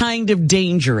kind of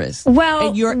dangerous. Well,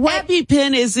 and your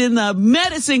EpiPen is in the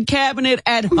medicine cabinet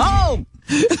at home.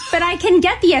 But I can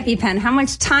get the EpiPen. How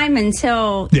much time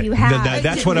until you have?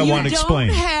 That's what I want to explain.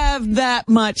 You don't have that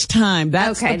much time.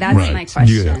 That's my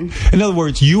question. Yeah. In other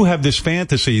words, you have this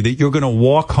fantasy that you're going to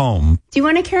walk home. Do you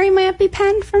want to carry my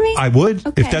EpiPen for me? I would,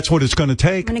 if that's what it's going to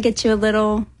take. I'm going to get you a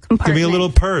little compartment. Give me a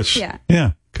little purse. Yeah.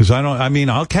 Yeah. Because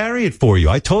I'll carry it for you.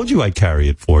 I told you I'd carry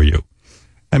it for you.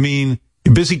 I mean,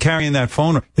 you're busy carrying that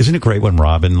phone. Isn't it great when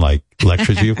Robin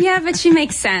lectures you? Yeah, but she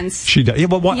makes sense. She does. Yeah,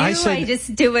 but what I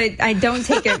just do it. I don't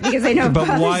take it because I know it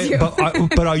bothers you.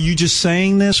 But are you just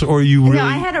saying this, or are you really? No,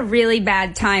 I had a really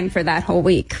bad time for that whole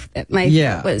week. My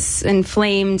foot was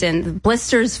inflamed and the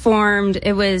blisters formed.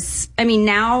 It was. I mean,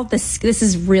 now this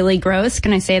is really gross.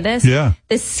 Can I say this? Yeah.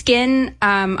 The skin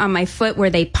on my foot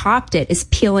where they popped it is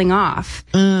peeling off,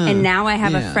 and now I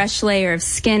have a fresh layer of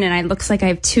skin, and it looks like I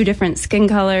have two different skin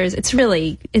colors.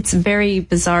 It's very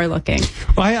bizarre looking.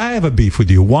 I have a beef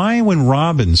with you. Why, when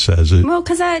Robin says it? Well,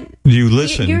 because you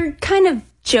listen. You're kind of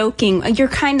joking. You're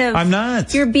kind of. I'm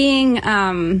not. You're being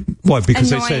what?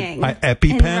 Because annoying. I said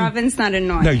EpiPen. And Robin's not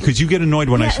annoying. No, because you get annoyed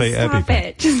when I say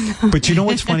EpiPen. But you know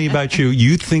what's funny about you?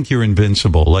 You think you're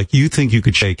invincible. Like you think you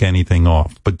could shake anything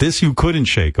off. But this you couldn't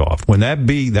shake off. When that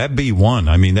bee won.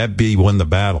 I mean, that bee won the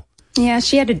battle. Yeah,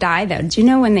 she had to die though. Do you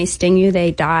know when they sting you,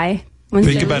 they die? When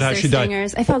Think they about lose how their she died.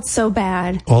 singers. I felt so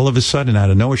bad. All of a sudden, out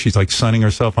of nowhere, she's like sunning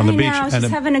herself on the beach. I was just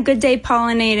having a good day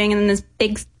pollinating, and then this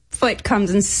big foot comes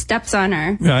and steps on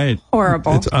her. Right.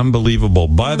 Horrible. It's unbelievable.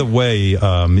 By the way,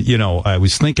 I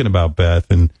was thinking about Beth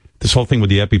and this whole thing with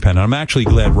the EpiPen. I'm actually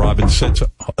glad Robin said so.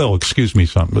 Oh, excuse me,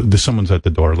 someone's at the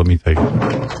door. Let me take it.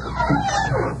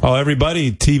 Oh,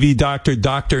 everybody, TV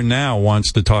Doctor Now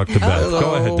wants to talk to Beth. Hello.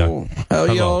 Go ahead, Doc. How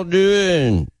y'all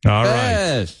doing? All right.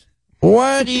 Beth,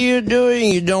 what are you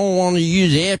doing? You don't want to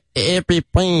use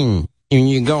EpiPen when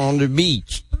you go on the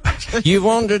beach. You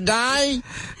want to die?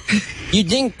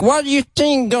 What do you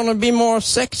think gonna be more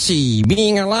sexy,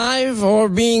 being alive or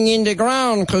being in the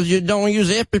ground because you don't use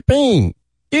EpiPen?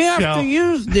 You have to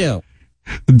use them.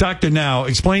 Doctor Now,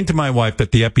 explain to my wife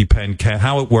that the EpiPen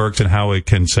how it works and how it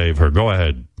can save her. Go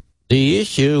ahead. The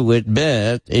issue with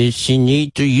Beth is she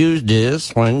need to use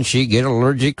this when she get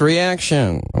allergic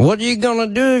reaction. What are you gonna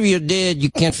do if you're dead? You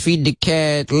can't feed the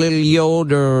cat, little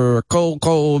Yoda,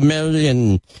 Coco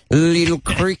Melon, little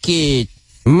cricket,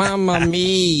 Mama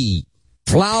Me,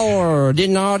 Flower, the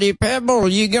Naughty Pebble.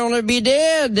 You're gonna be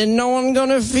dead and no one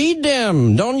gonna feed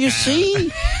them. Don't you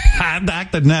see?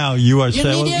 Doctor Now, you are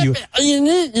You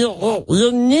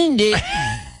need it.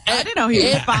 I didn't know he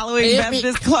was following Beth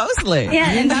this closely.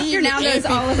 Yeah, and Dr. Now knows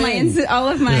all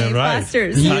of my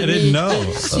fosters. I didn't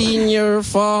know. Senior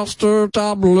foster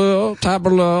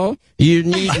tableau. You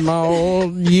need more.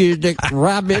 You the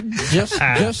rabbit. Just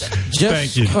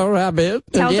Thank you. a rabbit.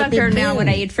 Tell Dr. Now what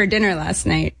I ate for dinner last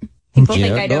night. People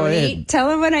think I don't eat. Tell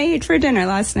him what I ate for dinner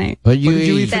last night. What did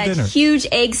you eat for dinner? That huge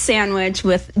egg sandwich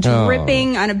with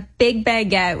dripping on a big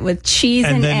baguette with cheese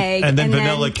and egg. And then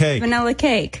vanilla cake. Vanilla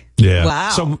cake. Yeah.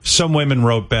 Wow. Some women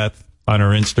wrote Beth on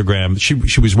her Instagram.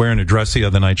 She was wearing a dress the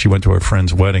other night. She went to her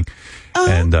friend's wedding.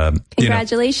 And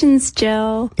Congratulations,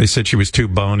 Jill. they said she was too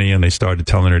bony and they started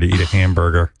telling her to eat a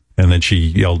hamburger. And then she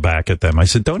yelled back at them. I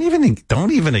said, don't even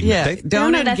Yeah,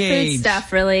 don't That food engage.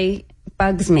 stuff really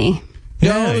bugs me.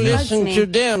 Don't listen to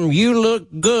them. You look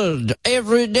good.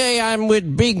 Every day I'm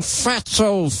with big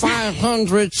fatso,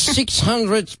 500,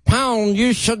 600 pounds.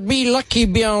 You should be lucky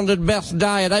beyond the best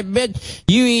diet. I bet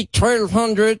you eat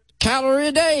 1,200 calories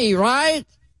a day, right?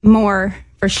 More,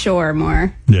 for sure,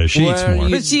 more. Yeah, she eats more.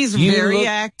 But she's very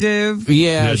active.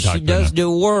 Yeah, she does the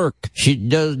work. She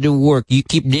does the work. You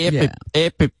keep the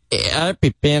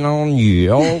EpiPen on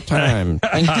you all the time.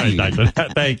 Thank you.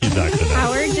 Thank you, Doctor.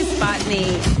 Howard just bought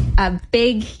me a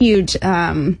big, huge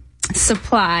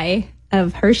supply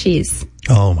of Hershey's.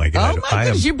 Oh, my God. Oh, my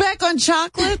goodness. You back on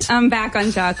chocolate? I'm back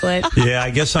on chocolate. Yeah, I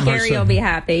guess I'm Gary will be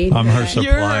happy. I'm her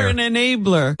supplier. You're an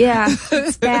enabler. Yeah,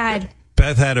 it's bad.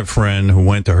 Beth had a friend who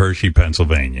went to Hershey,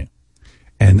 Pennsylvania.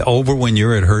 And over when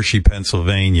you're at Hershey,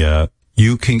 Pennsylvania,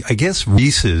 you can, I guess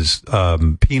Reese's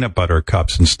peanut butter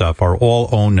cups and stuff are all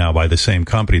owned now by the same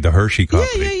company, the Hershey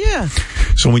company. Yeah.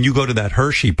 So when you go to that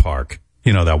Hershey park,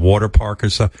 that water park or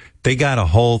stuff, they got a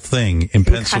whole thing in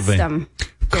Pennsylvania.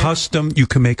 Custom. You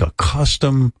can make a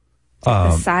custom.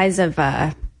 The size of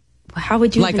how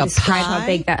would you like even a describe pie? how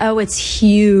big that? Oh, it's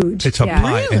huge. It's a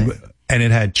pie. Really? And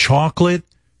it had chocolate,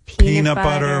 peanut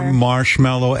butter,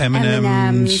 marshmallow,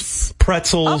 M&Ms,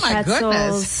 pretzels. Oh, my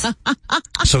goodness.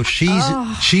 So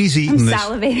she's eating I'm this.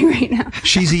 salivating right now.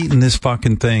 She's eating this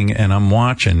fucking thing, and I'm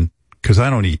watching because I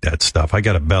don't eat that stuff. I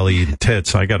got a belly and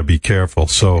tits. I got to be careful.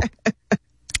 So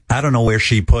I don't know where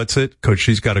she puts it because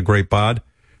she's got a great bod.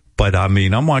 But I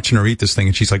mean, I'm watching her eat this thing,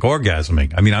 and she's like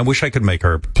orgasming. I mean, I wish I could make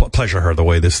her pleasure her the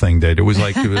way this thing did. It was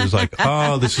like,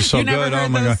 oh, this is so you good. never heard Oh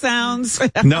my those God. sounds?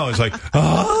 No, it's like,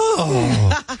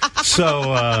 oh.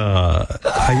 So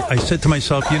I said to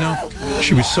myself,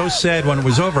 she was so sad when it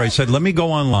was over. I said, let me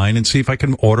go online and see if I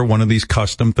can order one of these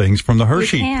custom things from the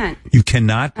Hershey. You can't. You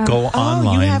cannot go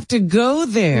online. You have to go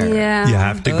there. Yeah. You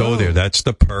have to go there. That's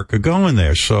the perk of going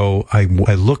there. So I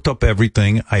looked up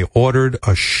everything. I ordered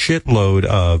a shitload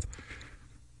of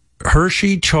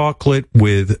Hershey chocolate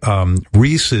with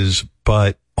Reese's,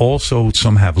 but also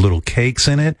some have little cakes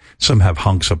in it. Some have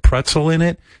hunks of pretzel in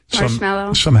it. Some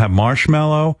have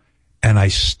marshmallow. And I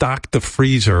stocked the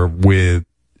freezer with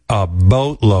a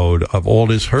boatload of all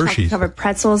this Hershey's. Covered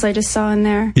pretzels I just saw in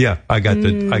there. Yeah, I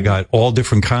got all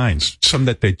different kinds. Some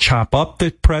that they chop up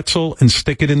the pretzel and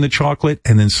stick it in the chocolate,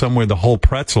 and then somewhere the whole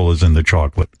pretzel is in the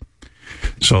chocolate.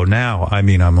 So now, I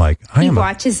mean, I'm like, He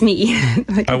watches me eat it.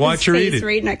 Like I watch her eat it.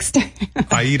 Right next to him.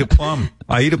 I eat a plum.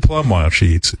 I eat a plum while she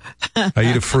eats it. I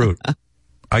eat a fruit.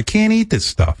 I can't eat this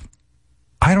stuff.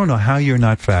 I don't know how you're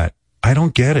not fat. I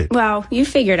don't get it. Well, you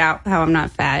figured out how I'm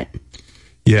not fat.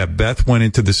 Yeah, Beth went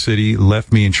into the city,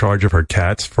 left me in charge of her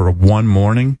cats for one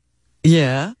morning.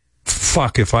 Yeah.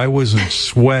 fuck, if I wasn't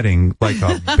sweating like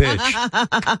a bitch.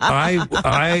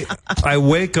 I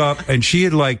wake up and she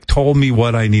had like told me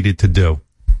what I needed to do.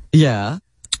 Yeah.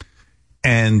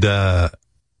 And,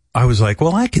 I was like,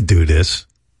 well, I could do this.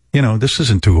 You know, this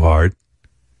isn't too hard.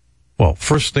 Well,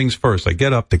 first things first, I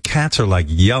get up, the cats are like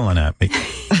yelling at me.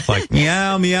 Like,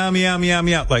 meow, meow, meow, meow,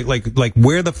 meow. Like,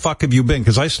 where the fuck have you been?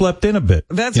 Because I slept in a bit.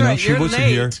 That's you know, right. she You're wasn't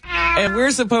late. here. And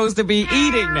we're supposed to be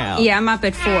eating now. Yeah, I'm up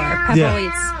at 4. Pebble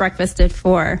eats breakfast at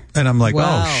 4. And I'm like,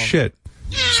 Wow. oh, shit.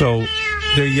 So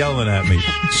they're yelling at me.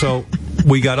 So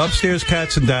we got upstairs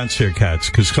cats and downstairs cats,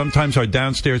 because sometimes our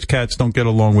downstairs cats don't get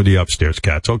along with the upstairs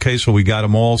cats. Okay, so we got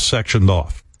them all sectioned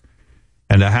off.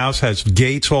 And the house has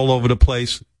gates all over the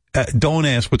place. Don't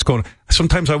ask what's going on.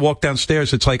 Sometimes I walk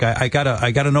downstairs. It's like I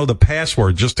gotta know the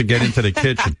password just to get into the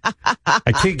kitchen.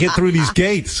 I can't get through these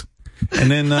gates. And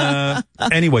then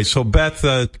anyway, so Beth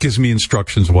gives me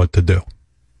instructions what to do.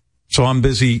 So I'm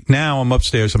busy now. I'm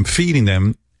upstairs. I'm feeding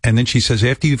them, and then she says,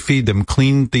 after you feed them,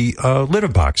 clean the litter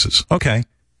boxes. Okay.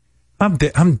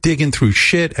 I'm digging through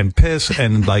shit and piss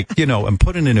and like, you know, I'm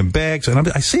putting it in bags, and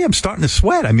I see I'm starting to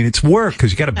sweat. I mean, it's work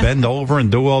because you got to bend over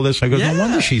and do all this. I go, no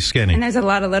wonder she's skinny. And there's a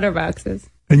lot of litter boxes.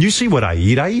 And you see what I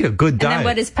eat. I eat a good And diet. then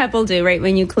what does Pebble do right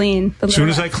when you clean the As soon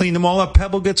as I clean them all up,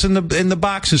 Pebble gets in the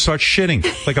box and starts shitting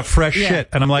like a fresh shit.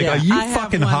 And I'm like, are you I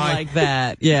fucking have one high? like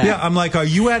that. Yeah. Yeah, I'm like, are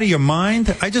you out of your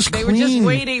mind? I just They cleaned. were just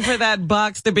waiting for that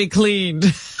box to be cleaned.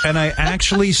 And I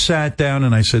actually sat down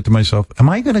and I said to myself, am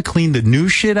I going to clean the new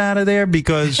shit out of there?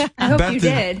 Because I hope Beth you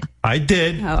did. I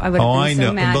did. Oh, I would have been I so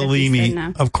know. mad if Believe you me. said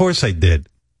no. Of course I did.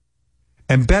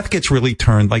 And Beth gets really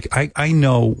turned. Like, I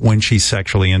know when she's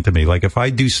sexually into me. Like, if I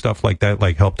do stuff like that,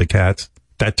 like help the cats,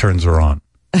 that turns her on.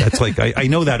 That's like, I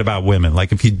know that about women.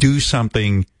 Like, if you do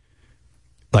something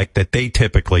like that they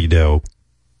typically do,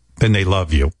 then they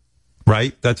love you.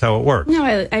 Right? That's how it works. No,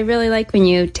 I really like when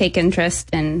you take interest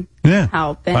and Yeah,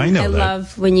 help. And I know that.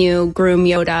 love when you groom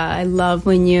Yoda. I love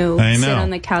when you I sit know.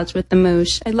 on the couch with the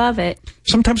moosh. I love it.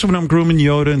 Sometimes when I'm grooming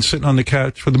Yoda and sitting on the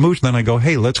couch for the mooch, then I go,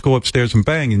 hey, let's go upstairs and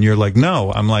bang. And you're like,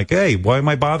 no. I'm like, hey, why am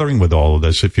I bothering with all of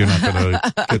this if you're not going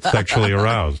to get sexually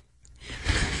aroused?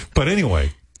 But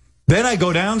anyway, then I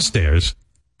go downstairs,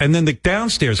 and then the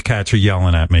downstairs cats are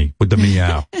yelling at me with the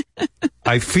meow.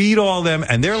 I feed all them,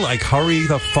 and they're like, hurry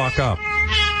the fuck up.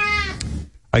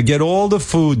 I get all the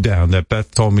food down that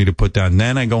Beth told me to put down.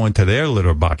 Then I go into their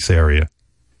litter box area.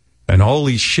 And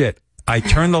holy shit, I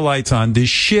turn the lights on. There's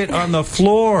shit on the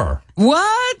floor.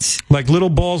 What? Like little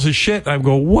balls of shit. I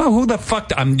go, whoa, who the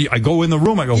fuck? I go in the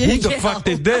room. I go, who the fuck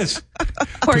did this?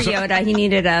 Poor Yoda. He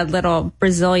needed a little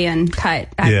Brazilian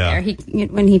cut back there.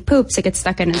 When he poops, it gets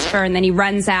stuck in his fur, and then he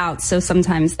runs out. So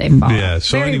sometimes they fall. Yeah.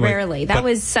 So Very anyway, rarely. That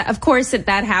was, of course,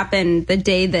 that happened the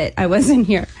day that I wasn't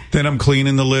here. Then I'm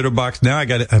cleaning the litter box. Now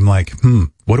I'm like,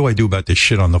 what do I do about this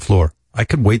shit on the floor? I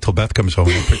could wait till Beth comes home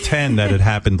and pretend that it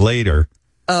happened later.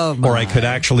 Oh, my. Or I could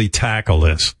actually tackle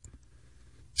this.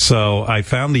 So I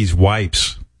found these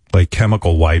wipes, like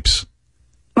chemical wipes.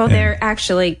 Well, they're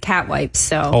actually cat wipes,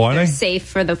 so are they're they? safe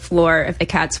for the floor if the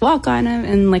cats walk on them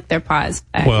and lick their paws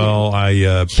back. Well,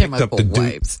 I picked up the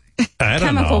wipes. I don't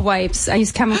chemical know. wipes. I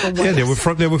use chemical wipes. Yeah, they were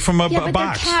from a but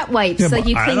box. they're cat wipes. Yeah, like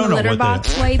you but I clean don't the know litter what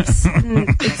box wipes.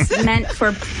 It's meant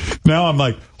for. Now I'm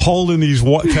like holding these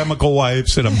chemical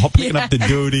wipes, and I'm picking up the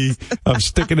duty. I'm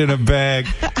sticking it in a bag,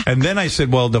 and then I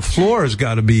said, "Well, the floor has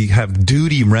got to have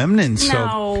duty remnants." No.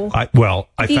 So I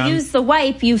If you found use the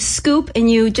wipe, you scoop and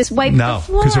you just wipe the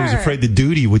floor. because I was afraid the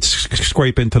duty would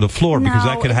scrape into the floor because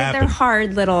that could happen. They're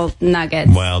hard little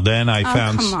nuggets. Well, then I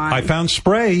come on. I found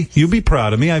spray. You'd be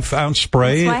proud of me. I found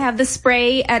spray. So I have the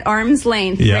spray at arm's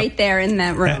length right there in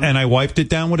that room. And I wiped it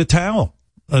down with a towel.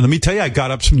 Let me tell you, I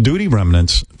got up some duty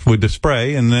remnants with the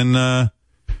spray, and then,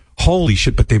 holy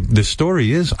shit, but the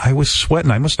story is, I was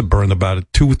sweating. I must have burned about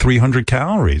 200-300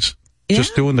 calories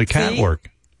just doing the cat work.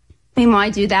 And while I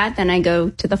do that, then I go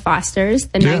to the Fosters,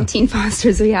 the 19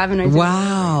 Fosters we have in our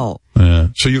Wow.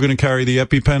 So you're going to carry the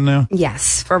EpiPen now?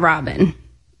 Yes, for Robin.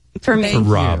 For me. For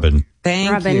Robin.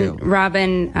 Thank you.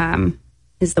 Robin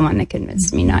is the one that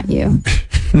convinced me, not you.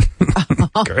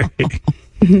 Great.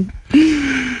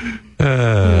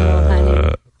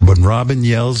 When Robin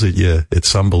yells at you,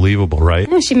 it's unbelievable, right?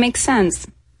 No, she makes sense.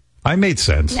 I made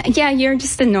sense. Yeah, you're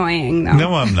just annoying, though.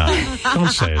 No, I'm not. Don't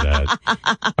say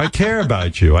that. I care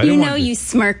about you. I You don't know want you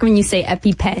smirk when you say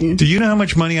EpiPen. Do you know how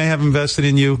much money I have invested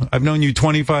in you? I've known you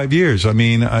 25 years. I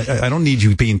mean, I don't need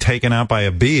you being taken out by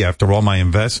a bee after all my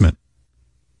investment.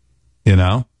 You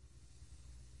know?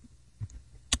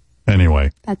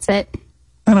 Anyway. That's it.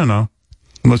 I don't know.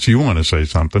 Unless you want to say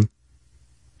something.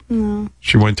 No.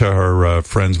 She went to her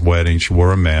friend's wedding. She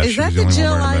wore a mask. Is She that was the only one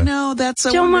Jill wearing a I mask. know? That's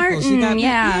so Jill wonderful. Martin, She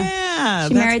yeah. She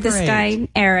that's married this great. guy,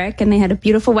 Eric, and they had a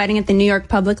beautiful wedding at the New York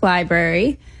Public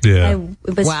Library. Yeah.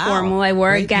 It was Wow. formal. I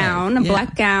wore a Great gown, night. a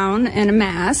black gown, and a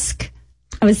mask.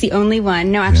 I was the only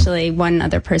one. No, actually, one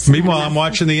other person. had a Meanwhile, I'm mask.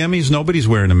 watching the Emmys. Nobody's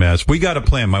wearing a mask. We got a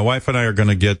plan. My wife and I are going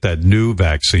to get that new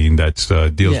vaccine that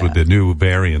deals with the new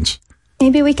variants.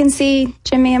 Maybe we can see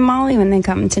Jimmy and Molly when they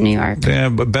come to New York. Yeah,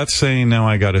 but Beth's saying now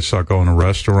I got to start going to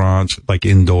restaurants, like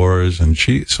indoors, and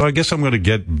so I guess I'm going to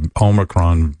get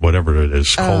Omicron, whatever it is,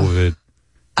 COVID.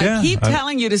 I keep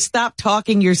telling you to stop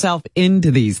talking yourself into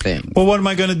these things. Well, what am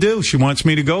I going to do? She wants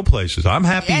me to go places. I'm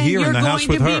happy And here you're in the house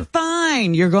with going her. to be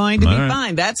fine. You're going to be All right.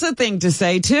 fine. That's a thing to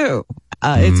say too.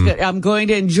 It's good. I'm going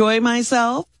to enjoy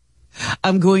myself.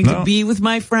 I'm going to be with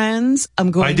my friends.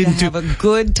 I'm going to have a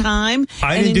good time.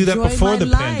 I and didn't do that enjoy before my the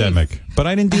life. pandemic. But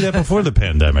I didn't do that before the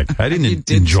pandemic. I didn't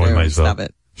enjoy too. myself. Stop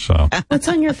it. So, What's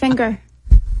on your finger?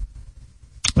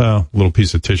 a little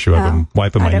piece of tissue. I've been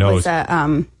wiping my Thought it nose.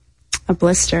 was a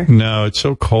blister. No, it's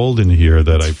so cold in here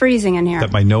that It's freezing in here.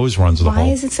 that my nose runs the Why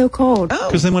whole. is it so cold?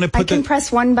 Because then when I I put can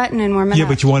press one button and warm it Yeah, up.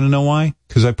 but you want to know why?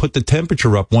 Because I put the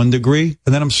temperature up 1 degree,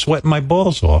 and then I'm sweating my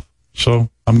balls off. So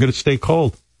I'm going to stay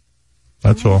cold.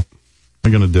 That's all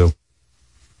I'm going to do.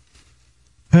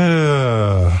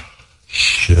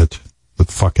 Shit. The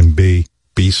fucking bee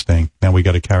sting. Now we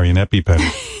got to carry an EpiPen.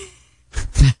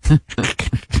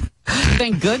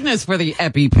 Thank goodness for the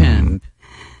EpiPen.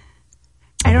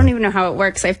 I don't even know how it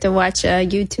works. I have to watch a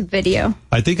YouTube video.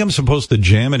 I think I'm supposed to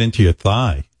jam it into your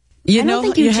thigh. You I don't know,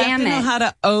 think you have jam to know it. how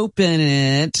to open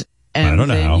it, and I don't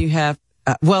know then how. you have.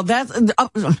 Well, that's.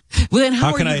 Well, then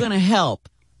how can are I- you going to help?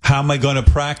 How am I going to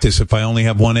practice if I only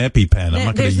have one EpiPen? I'm not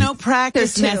going There's to. no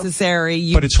practice There's two. necessary.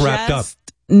 You But it's wrapped just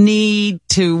need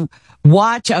to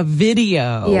watch a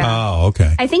video. Yeah. Oh,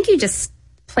 okay. I think you just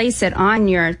place it on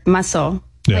your muscle,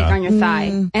 like on your thigh,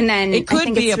 and then It could I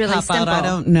think be it's a really pop simple. out. I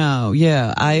don't know.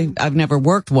 Yeah, I've never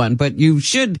worked one, but you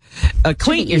should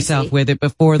acquaint be yourself easy. with it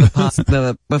before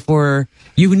before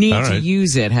you need All to right.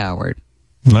 use it, Howard.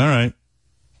 All right,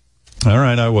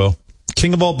 I will.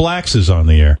 King of All Blacks is on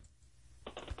the air.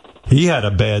 He had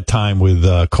a bad time with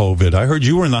COVID. I heard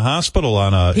you were in the hospital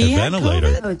on a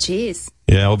ventilator. Oh, jeez.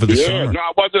 Yeah, over the Yeah, summer. no,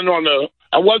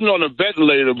 I wasn't on a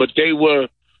ventilator, but it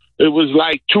was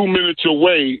like 2 minutes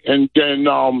away, and then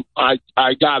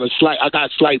I got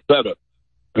slight better,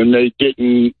 and they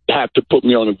didn't have to put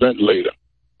me on a ventilator.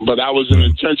 But I was in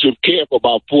intensive care for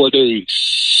about 4 days.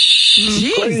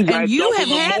 Jeez, Crazy. I and you have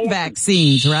doubled had pneumonia.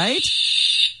 vaccines, right?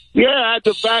 Yeah, I had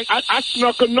the vac. I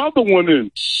snuck another one in.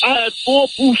 I had 4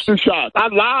 booster shots. I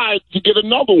lied to get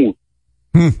another one.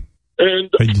 And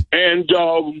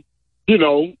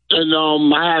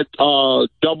I had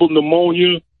double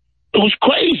pneumonia. It was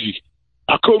crazy.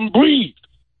 I couldn't breathe.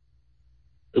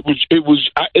 It was.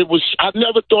 I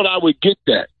never thought I would get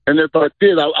that, and if I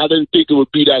did, I didn't think it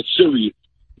would be that serious.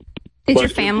 Did But your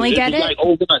family get was it? Like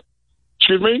overnight.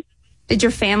 Excuse me. Did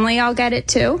your family all get it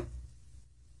too?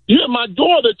 Yeah, my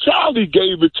daughter Charlie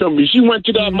gave it to me. She went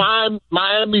to that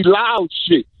Miami Loud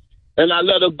shit, and I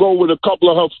let her go with a couple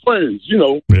of her friends.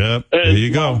 Yep, there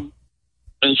you go.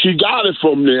 And she got it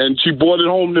from there, and she brought it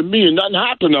home to me, and nothing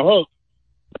happened to her.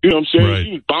 You know what I'm saying? Right.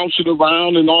 She was bouncing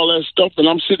around and all that stuff, and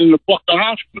I'm sitting in the fucking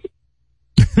hospital.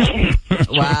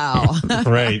 Wow.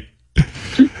 Right.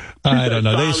 I don't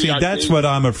know. That's what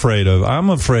I'm afraid of. I'm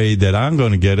afraid that I'm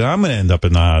going to get it. I'm going to end up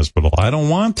in the hospital. I don't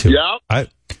want to. Yeah.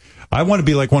 I want to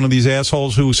be like one of these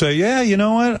assholes who say, yeah, you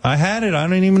know what? I had it. I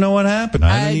don't even know what happened.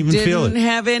 I didn't even feel didn't it.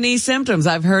 have any symptoms.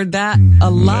 I've heard that a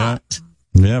lot.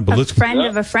 Yeah, but A let's. friend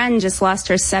of a friend just lost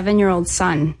her 7-year-old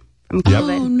son from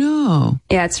COVID. Oh, no.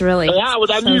 Yeah, it's really Hey,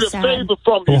 Howard, I so need a sad. favor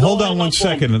from you. Well, hold on one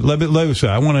second. Let me say,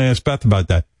 I want to ask Beth about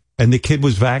that. And the kid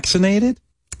was vaccinated?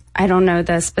 I don't know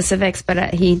the specifics,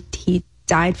 but he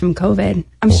died from COVID.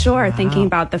 I'm sure, thinking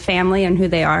about the family and who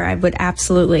they are, I would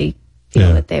absolutely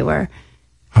feel that they were.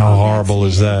 How horrible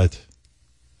is that?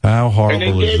 How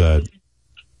horrible is that?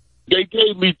 They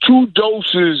gave me 2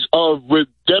 doses of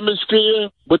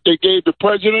Remdesivir, what they gave the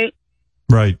president.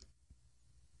 Right.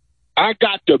 I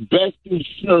got the best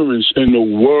insurance in the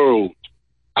world.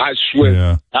 I swear.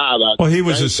 Yeah. Howard, Well, he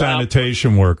was a thank God.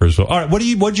 sanitation worker. So, all right.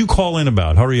 What'd you call in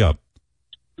about? Hurry up.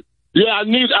 Yeah,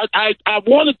 I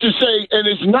wanted to say, and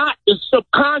it's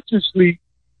subconsciously,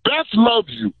 Beth loves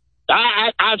you.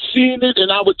 I've seen it, and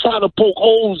I would try to poke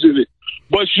holes in it,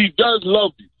 but she does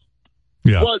love you.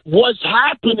 Yeah. But what's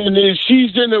happening is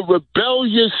she's in a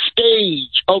rebellious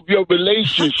stage of your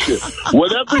relationship.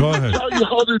 Whatever Go you ahead. tell you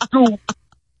her to do,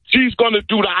 she's going to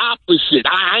do the opposite.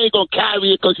 I ain't going to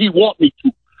carry it because he want me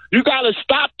to. You gotta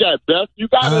stop that, Beth. You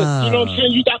gotta, you know what I'm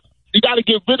saying? You gotta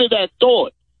get rid of that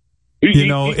thought.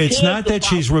 It's not that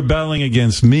she's rebelling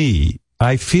against me.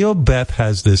 I feel Beth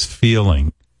has this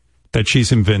feeling that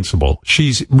she's invincible.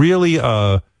 She's really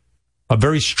a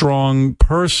very strong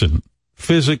person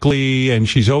physically, and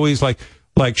she's always like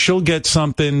she'll get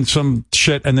something, some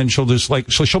shit, and then she'll just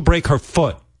she'll break her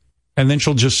foot, and then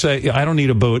she'll just say, I don't need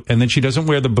a boot, and then she doesn't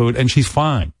wear the boot, and she's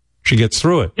fine. She gets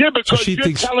through it. Yeah, because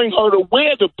you're telling her to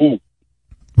wear the boot.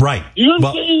 Right. You know what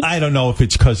well, I'm saying? I don't know if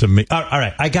it's because of me. All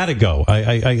right, I gotta go.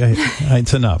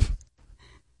 It's enough.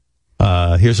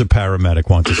 Here's a paramedic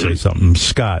wants to say something.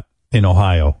 Scott in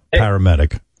Ohio,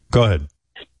 paramedic. Go ahead.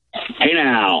 Hey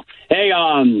now. Hey,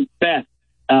 Beth.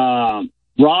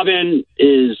 Robin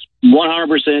is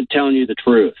 100% telling you the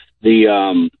truth.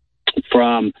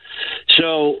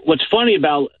 So what's funny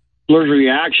about allergic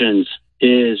reactions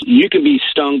is you can be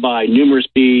stung by numerous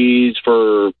bees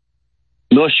for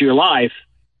most of your life,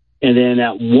 and then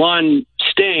that one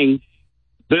sting,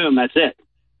 boom, that's it.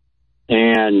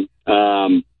 And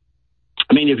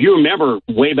I mean, if you remember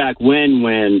way back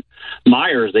when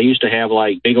Myers, they used to have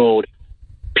like big old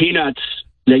peanuts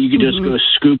that you could just go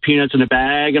scoop peanuts in a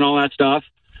bag and all that stuff.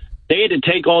 They had to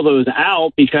take all those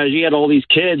out because you had all these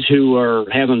kids who are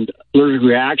having allergic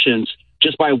reactions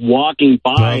just by walking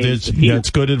by. Well, that's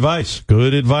good advice.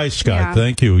 Good advice, Scott. Yeah.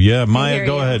 Thank you. Yeah, Maya,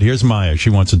 go ahead. Here's Maya. She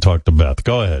wants to talk to Beth.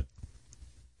 Go ahead.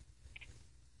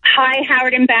 Hi,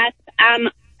 Howard and Beth.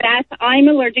 Beth, I'm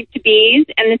allergic to bees,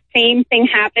 and the same thing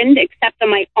happened except on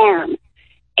my arm.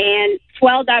 And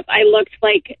swelled up, I looked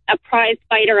like a prize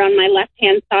fighter on my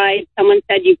left-hand side. Someone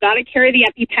said, you've got to carry the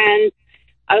EpiPen.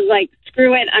 I was like,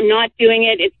 screw it. I'm not doing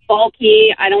it. It's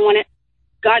bulky. I don't want it.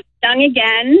 Got stung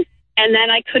again, and then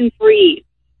I couldn't breathe.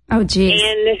 Oh, geez.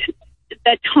 And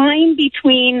the time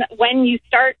between when you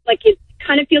start, like, it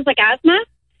kind of feels like asthma,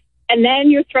 and then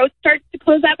your throat starts to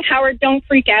close up. Howard, don't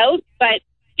freak out, but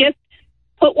just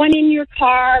put one in your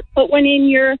car, put one in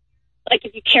your, like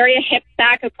if you carry a hip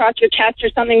sack across your chest or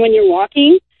something when you're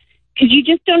walking, because you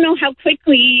just don't know how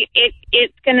quickly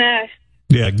it's going to.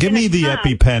 Yeah, give me the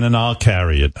EpiPen and I'll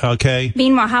carry it, okay?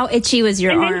 Meanwhile, how itchy was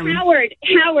your and arm? then Howard,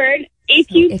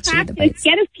 if you practice,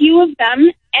 get a few of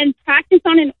them and practice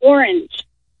on an orange.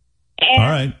 And all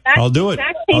right, I'll do it.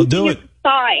 I'll do it.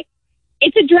 Thigh.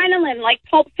 It's adrenaline, like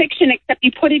Pulp Fiction, except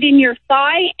you put it in your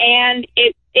thigh and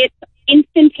it's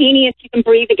instantaneous. You can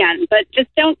breathe again, but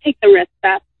just don't take the risk,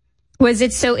 Beth. Was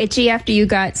it so itchy after you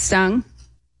got stung?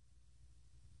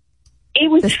 It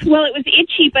was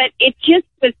itchy, but it just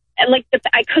was like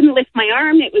I couldn't lift my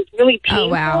arm. It was really painful. Oh,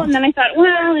 wow. And then I thought, well,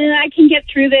 I can get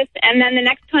through this. And then the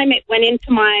next time it went into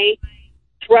my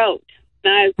throat.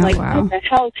 And I was like, wow. What the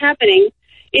hell's happening?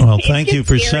 Thank you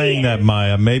for saying that,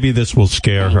 Maya. Maybe this will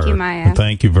scare her. Thank you, Maya.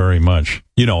 Thank you very much.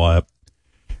 You know,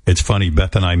 it's funny.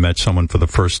 Beth and I met someone for the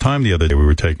first time the other day. We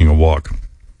were taking a walk.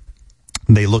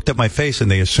 They looked at my face and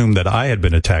they assumed that I had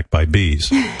been attacked by bees.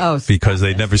 Because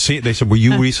they'd never seen it. They said, were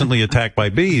you recently attacked by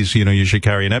bees? You know, you should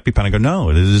carry an EpiPen. I go,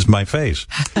 no, this is my face.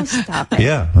 Oh, stop it.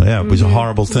 Yeah, it was a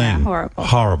horrible thing. Yeah,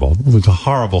 horrible. It was a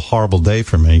horrible, horrible day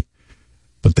for me.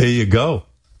 But there you go.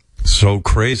 So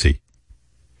crazy.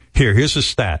 Here's a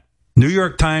stat. New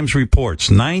York Times reports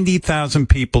 90,000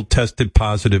 people tested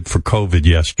positive for COVID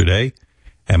yesterday,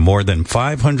 and more than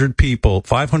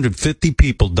 550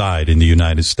 people died in the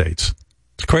United States.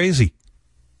 It's crazy.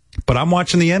 But I'm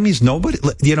watching the Emmys. Nobody,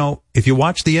 if you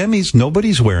watch the Emmys,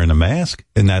 nobody's wearing a mask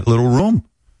in that little room.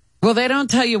 Well, they don't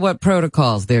tell you what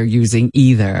protocols they're using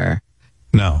either.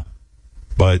 No.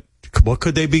 But what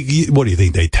could they be? What do you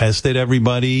think? They tested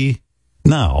everybody?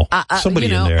 No. Somebody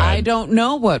in there. I don't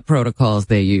know what protocols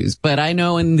they use, but I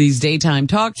know in these daytime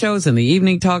talk shows and the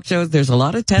evening talk shows, there's a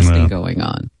lot of testing going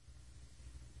on.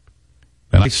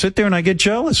 And I sit there and I get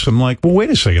jealous. I'm like, well, wait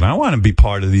a second. I want to be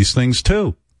part of these things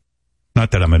too.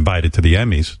 Not that I'm invited to the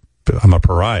Emmys. I'm a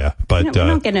pariah. But we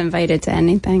don't get invited to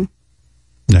anything.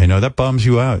 I know that bums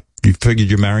you out. You figured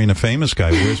you're marrying a famous guy.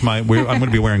 I'm going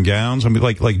to be wearing gowns. I'm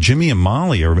like Jimmy and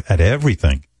Molly are at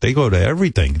everything. They go to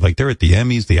everything. Like they're at the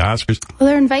Emmys, the Oscars. Well,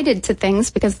 they're invited to things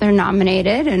because they're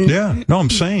nominated. And yeah, no, I'm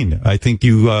saying. I think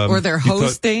you. Or they're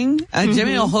hosting.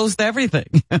 Jimmy will host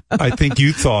everything. I think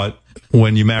you thought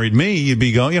when you married me, you'd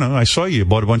be going. I saw you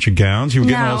bought a bunch of gowns. You were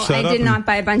getting all set up. No, I did not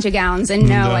buy a bunch of gowns, and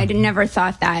no, I never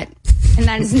thought that. And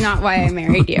that is not why I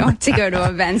married you, to go to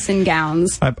events in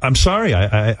gowns. I'm sorry,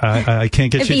 I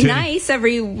can't get It'd you be to. nice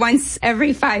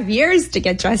every 5 years to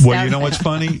get dressed up. Well, you know what's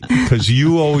funny? Because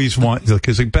you always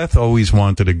because Beth always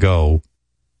wanted to go.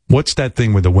 What's that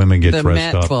thing where the women get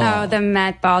dressed up? Oh, the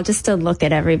Met Ball, just to look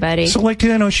at everybody.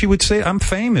 So, she would say, I'm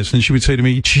famous. And she would say to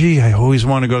me, gee, I always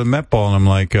want to go to the Met Ball. And I'm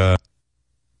like,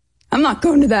 I'm not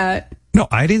going to that. No,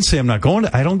 I didn't say I'm not going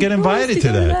to. I don't get invited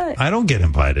to that. I don't get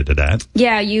invited to that.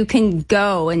 Yeah, you can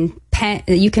go and pay.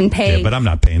 You can pay. Yeah, but I'm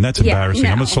not paying. That's embarrassing.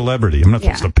 no. I'm a celebrity. I'm not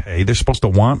supposed to pay. They're supposed to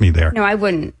want me there. No, I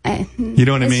wouldn't. You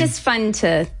know what I mean? It's just fun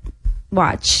to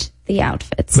watch the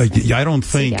outfits. Like, I don't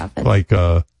think, like,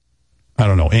 I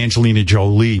don't know, Angelina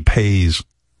Jolie pays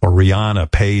or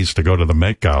Rihanna pays to go to the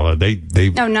Met Gala.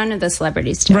 No, none of the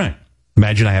celebrities do. Right.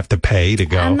 Imagine I have to pay to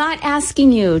go. I'm not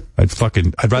asking you.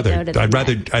 I'd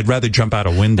rather jump out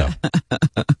a window.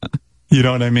 You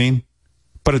know what I mean?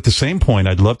 But at the same point,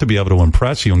 I'd love to be able to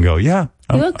impress you and go, yeah.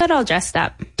 You look good all dressed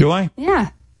up. Do I? Yeah.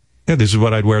 Yeah, this is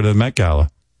what I'd wear to the Met Gala.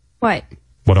 What?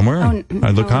 What I'm wearing.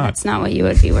 I look hot. That's not what you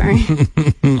would be wearing.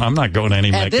 I'm not going to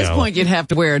any Met Gala. At this point, you'd have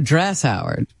to wear a dress,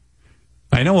 Howard.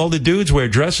 I know all the dudes wear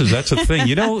dresses. That's a thing.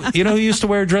 You know who used to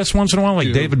wear a dress once in a while?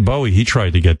 Like David Bowie. He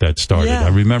tried to get that started. Yeah, I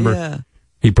remember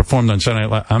he performed on Saturday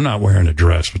Night Live. I'm not wearing a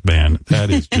dress, man. That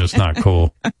is just not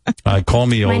cool. Call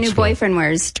me old My new school. boyfriend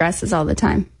wears dresses all the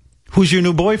time. Who's your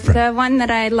new boyfriend? The one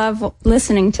that I love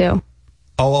listening to.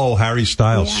 Oh, Harry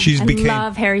Styles. Yeah, I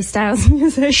love Harry Styles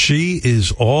music. She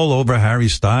is all over Harry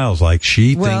Styles. Like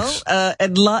she thinks.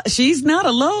 She's not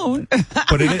alone.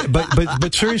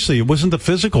 But seriously, it wasn't the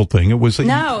physical thing. It was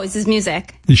no, it's his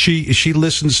music. She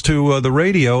listens to the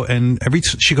radio and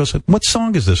she goes, "What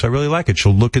song is this? I really like it."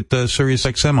 She'll look at the Sirius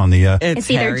XM on the.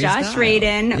 It's either Harry Josh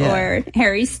Radin or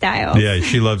Harry Styles. Yeah,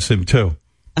 she loves him too.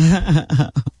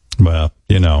 Well,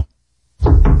 No.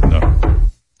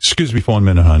 Excuse me for 1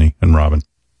 minute, honey, and Robin.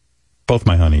 Both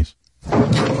my honeys.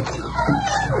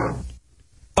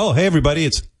 Oh, hey, everybody.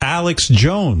 It's Alex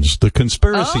Jones, the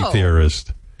conspiracy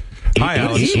theorist. Hi,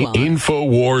 Alex.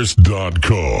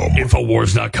 Infowars.com.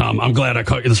 Infowars.com. I'm glad I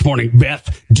caught you this morning.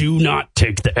 Beth, do not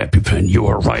take the EpiPen. You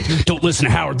are right. Don't listen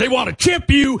to Howard. They want to chip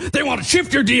you. They want to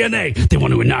shift your DNA. They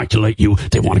want to inoculate you.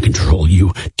 They want to control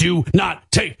you. Do not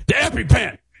take the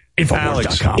EpiPen.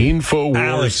 Infowars.com.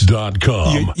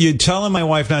 Infowars.com. You're telling my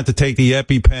wife not to take the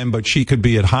EpiPen, but she could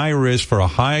be at high risk for a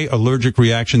high allergic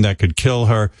reaction that could kill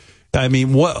her. I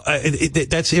mean, what?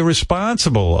 That's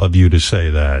irresponsible of you to say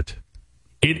that.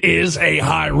 It is a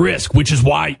high risk, which is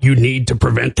why you need to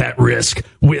prevent that risk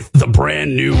with the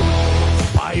brand new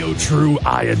BioTrue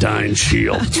Iodine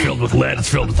Shield. It's filled with lead. It's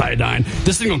filled with iodine.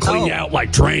 This thing will clean you out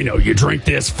like Drano. You drink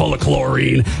this full of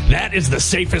chlorine. That is the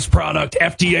safest product.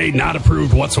 FDA not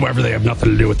approved whatsoever. They have nothing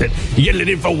to do with it. You get it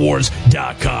at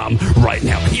Infowars.com right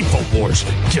now.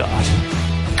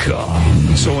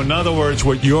 Infowars.com. So in other words,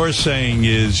 what you're saying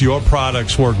is your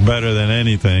products work better than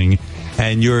anything.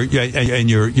 And you're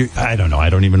I don't know. I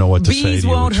don't even know what to say to you. Bees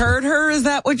won't hurt her? Is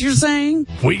that what you're saying?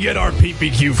 We get our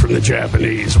PPQ from the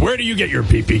Japanese. Where do you get your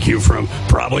PPQ from?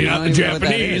 Probably not the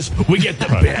Japanese. We get the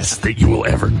best that you will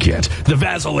ever get. The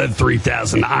Vasoled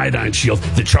 3000 Iodine Shield,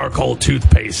 the charcoal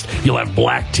toothpaste. You'll have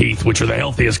black teeth, which are the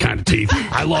healthiest kind of teeth.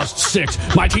 I lost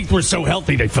 6. My teeth were so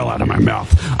healthy they fell out of my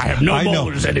mouth. I have no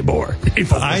molars anymore.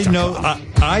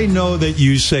 I know that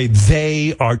you say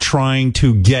they are trying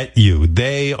to get you.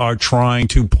 They are trying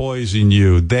to poison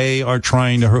you. They are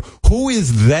trying to hurt. Who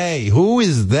is they? Who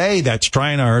is they that's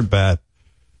trying to hurt Beth?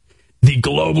 The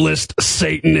globalist,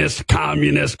 Satanist,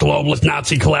 communist, globalist,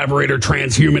 Nazi collaborator,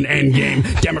 transhuman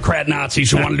endgame, Democrat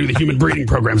Nazis who want to do the human breeding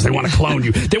programs. They want to clone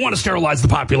you. They want to sterilize the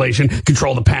population,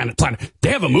 control the planet.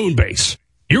 They have a moon base.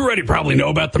 You already probably know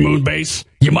about the moon base.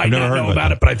 You might not know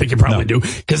about it, but I think you probably do.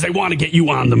 Because they want to get you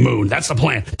on the moon. That's the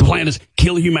plan. The plan is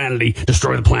kill humanity,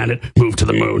 destroy the planet, move to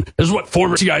the moon. This is what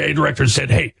former CIA directors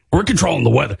said. Hey, we're controlling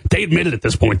the weather. They admit it at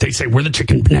this point. They say we're the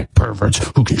chicken neck perverts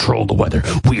who control the weather.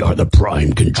 We are the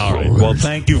prime controllers. All right. Well,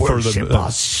 thank you for Worship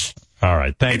us. All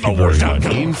right. Thank you very much.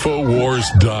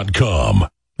 Infowars.com.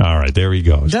 All right, there he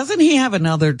goes. Doesn't he have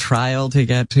another trial to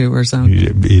get to or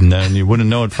something? And you wouldn't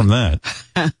know it from that.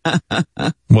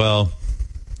 Well,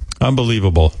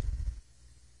 unbelievable.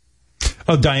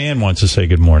 Oh, Diane wants to say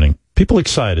good morning. People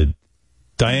excited.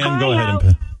 Diane, go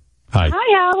ahead. Hi.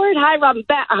 Hi, Howard. Hi, Robin.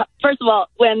 First of all,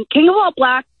 when King of All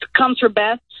Black comes for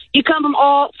Beth, you come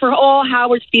for all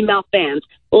Howard's female fans.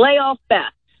 Lay off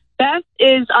Beth. Beth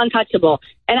is untouchable.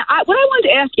 And what I wanted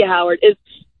to ask you, Howard, is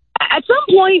at some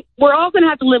point we're all going to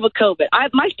have to live with COVID.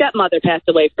 My stepmother passed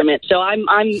away from it, so I'm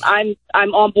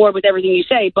on board with everything you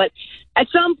say. But at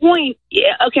some point,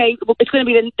 okay, it's going to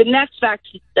be the next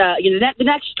vaccine, the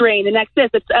next strain, the next this.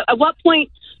 At what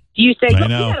point do you say, look, we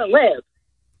got to live?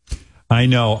 I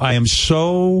know. I am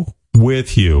so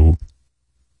with you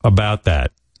about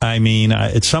that. I mean,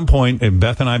 at some point, and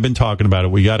Beth and I have been talking about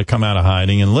it, we got to come out of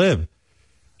hiding and live.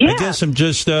 Yeah. I guess I'm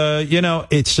just,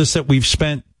 it's just that we've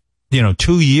spent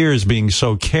 2 years being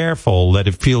so careful that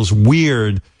it feels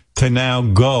weird to now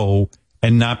go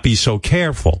and not be so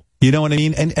careful. You know what I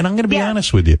mean? And I'm going to be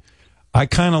honest with you. I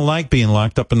kind of like being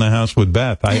locked up in the house with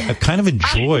Beth. I kind of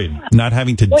enjoyed not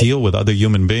having to deal with other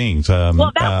human beings. That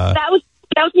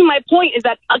was my point, is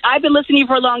that I've been listening to you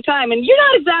for a long time, and you're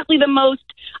not exactly the most.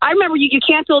 I remember you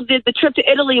canceled the trip to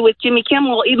Italy with Jimmy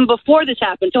Kimmel even before this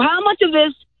happened. So how much of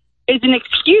this is an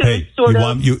excuse? Hey,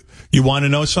 you want to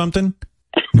know something?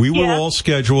 We were all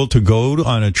scheduled to go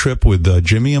on a trip with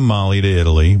Jimmy and Molly to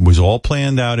Italy. It was all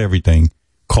planned out, everything.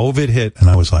 COVID hit, and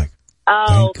I was like,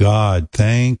 Thank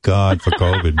God for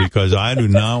COVID, because I do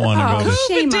not want to go to...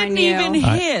 Shame didn't even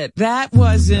hit. That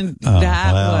wasn't...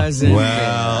 wasn't...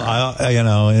 Well,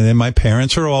 and then my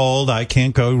parents are old. I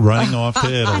can't go running off to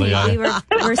Italy.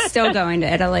 We're still going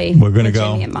to Italy. We're going to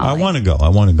go. I want to go.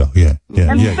 Yeah.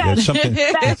 Something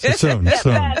soon.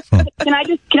 Can I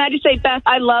just say, Beth,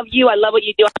 I love you. I love what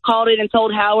you do. I called it and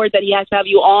told Howard that he has to have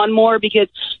you on more, because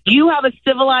you have a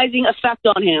civilizing effect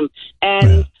on him.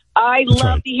 And I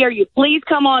love to hear you. Please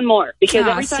come on more, because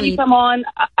every time you come on,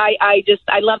 I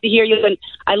love to hear you, and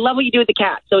I love what you do with the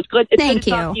cat. So it's good. It's good to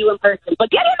talk to you in person. But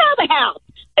get him out of the house.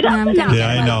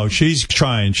 I know. She's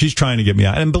trying. She's trying to get me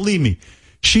out. And believe me,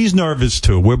 she's nervous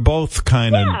too. We're both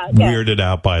kind of weirded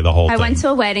out by the whole thing. I went to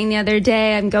a wedding the other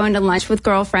day. I'm going to lunch with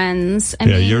girlfriends.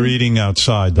 You're eating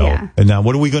outside though. Yeah. And now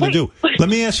what are we going to do? Let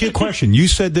me ask you a question. You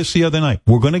said this the other night.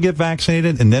 We're going to get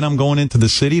vaccinated, and then I'm going into the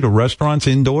city to restaurants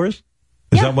indoors?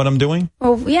 Is that what I'm doing?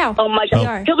 Oh, yeah. Oh, my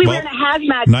God. He'll be wearing a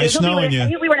hazmat suit. Nice knowing you.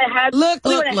 He'll be wearing a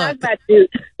hazmat suit.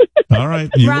 All right.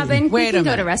 Robin, we can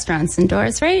go to restaurants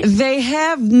indoors, right? They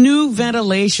have new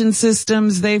ventilation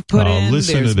systems they've put in.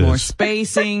 There's more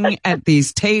spacing at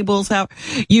these tables.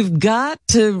 You've got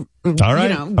to, all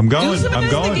right. I'm going.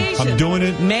 I'm doing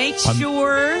it. Make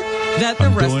sure that the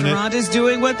restaurant is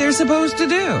doing what they're supposed to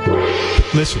do.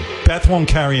 Listen, Beth won't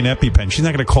carry an EpiPen. She's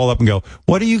not going to call up and go,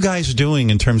 what are you guys doing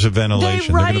in terms of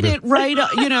ventilation? They write it right,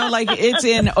 like it's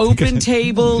in Open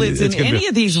Table. It's in any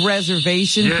of these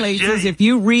reservation places. If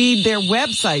you read their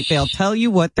website, they'll tell you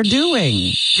what they're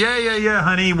doing. Yeah,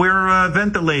 honey. We're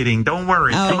ventilating. Don't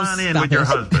worry. Come on in with your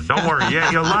husband. Don't worry.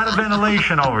 Yeah, a lot of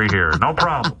ventilation over here. No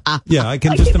problem. Yeah, I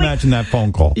can just imagine that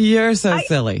phone call. You're so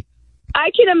silly. I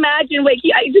can imagine,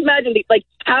 I can imagine, like,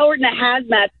 Howard in a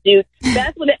hazmat suit,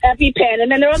 Beth with an EpiPen,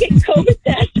 and then they're all getting COVID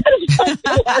tests.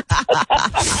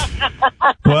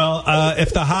 Well,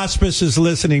 if the hospice is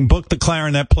listening, book the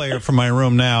clarinet player for my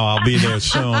room now. I'll be there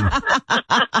soon.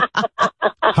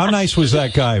 How nice was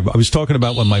that guy? I was talking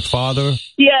about when my father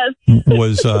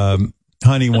was...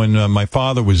 honey, when my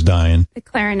father was dying. The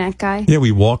clarinet guy. Yeah,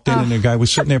 we walked in and the guy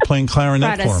was sitting there playing clarinet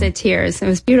for him. Brought us to tears. It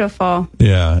was beautiful.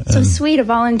 Yeah. So sweet, a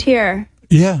volunteer.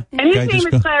 Yeah. And his name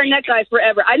is Clarinet Guy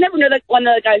forever. I never knew that one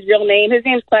of the guy's real name. His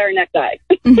name's Clarinet Guy.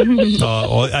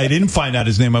 I didn't find out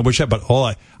his name. I wish I, but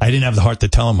I didn't have the heart to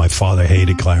tell him my father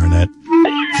hated clarinet.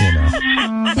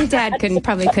 Your dad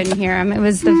probably couldn't hear him. It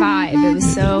was the vibe. It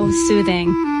was so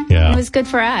soothing. Yeah. It was good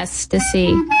for us to see.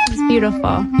 It was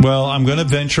beautiful. Well, I'm going to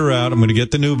venture out. I'm going to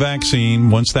get the new vaccine.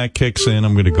 Once that kicks in,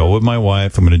 I'm going to go with my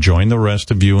wife. I'm going to join the rest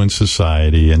of you in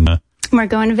society. And we're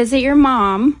going to visit your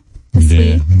mom this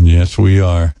week. Yes, we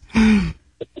are. Gotta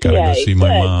go see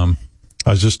my mom.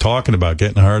 I was just talking about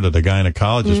getting her to the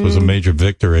gynecologist was a major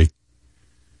victory.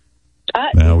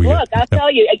 I'll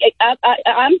tell you,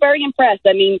 I'm very impressed.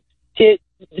 I mean,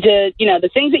 the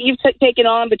things that you've taken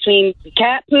on between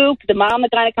cat poop, the mom, the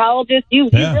gynecologist,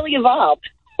 you've really evolved.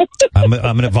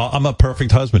 I'm a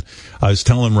perfect husband. I was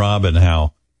telling Robin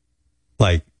how,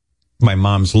 like, my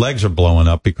mom's legs are blowing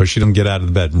up because she didn't get out of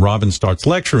the bed. And Robin starts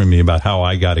lecturing me about how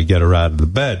I got to get her out of the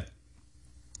bed.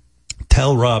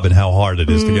 Tell Robin how hard it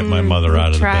is to get my mother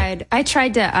out of the bed. I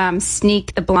tried to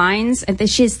sneak the blinds.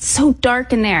 She's so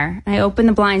dark in there. I opened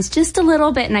the blinds just a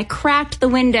little bit, and I cracked the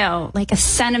window like a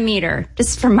centimeter,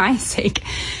 just for my sake.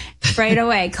 Right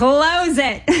away. Close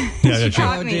it.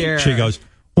 Yeah, she goes,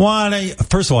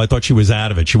 first of all, I thought she was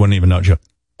out of it. She wouldn't even know. She goes,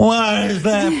 what is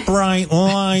that bright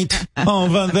light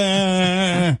over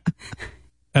there?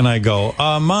 And I go,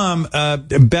 Mom,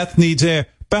 Beth needs air.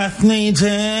 Beth needs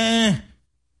air.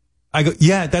 I go,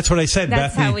 yeah, that's what I said.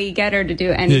 That's how we get her to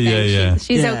do anything. Yeah.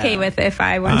 She's okay with it if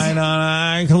I want to.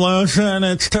 I close and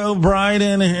it's too bright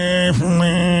in here for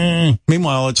me.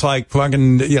 Meanwhile, it's like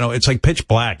fucking, it's like pitch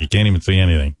black. You can't even see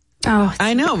anything. Oh,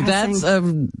 I know. Depressing. That's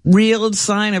a real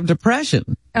sign of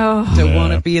depression. Oh. To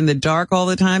want to be in the dark all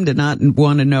the time, to not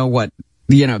want to know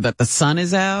that the sun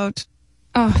is out.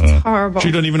 Oh, it's horrible.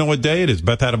 She don't even know what day it is.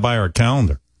 Beth had to buy her a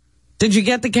calendar. Did you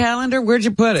get the calendar? Where'd you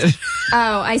put it?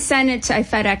 Oh, I sent it I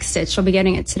FedExed it. She'll be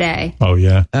getting it today. Oh,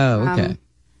 yeah? Oh, okay.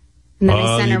 And then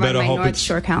I sent her one of my North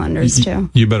Shore calendars, too.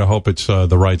 You better hope it's the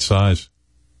right size.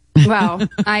 Well,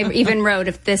 I even wrote,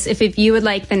 if you would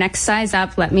like the next size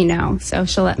up, let me know. So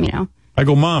she'll let me know. I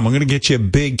go, Mom, I'm going to get you a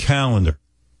big calendar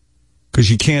because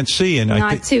you can't see. And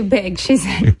Not too big, she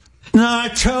said.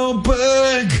 Not too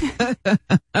big.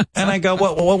 And I go,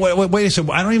 wait a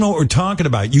second. I don't even know what we're talking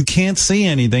about. You can't see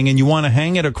anything and you want to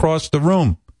hang it across the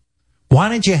room. Why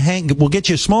don't you we'll get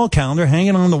you a small calendar, hang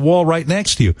it on the wall right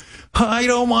next to you. I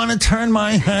don't want to turn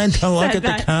my head to look at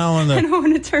the calendar. I don't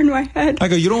want to turn my head. I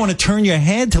go, you don't want to turn your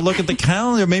head to look at the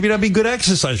calendar? Maybe that'd be good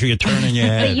exercise for you turning your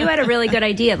head. But you had a really good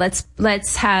idea.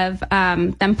 Let's have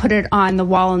them put it on the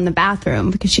wall in the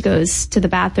bathroom because she goes to the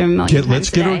bathroom Let's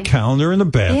get her a calendar in the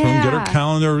bathroom. Yeah. Get her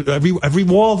calendar, every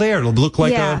wall there. It'll look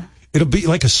like it'll be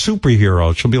like a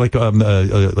superhero. She'll be like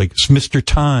Mr.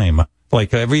 Time.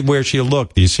 Like everywhere she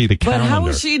looked, you see the calendar. But how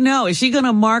will she know? Is she going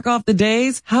to mark off the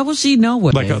days? How will she know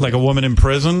what? Like a woman in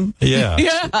prison? Yeah.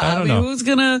 Yeah. I don't know. Who's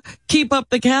going to keep up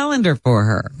the calendar for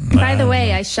her? By the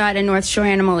way, I shot a North Shore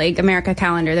Animal League America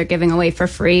calendar. They're giving away for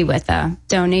free with a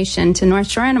donation to North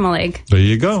Shore Animal League. There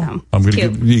you go. So, I'm going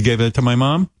to you gave that to my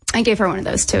mom? I gave her one of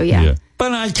those too, yeah.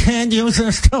 But I can't use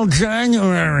this till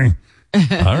January. All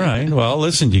right. Well,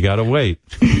 listen, you got to wait.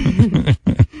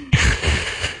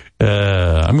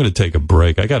 I'm going to take a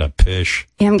break. I got to pish.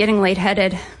 Yeah, I'm getting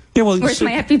lightheaded. Yeah, well, where's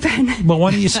my EpiPen? Well,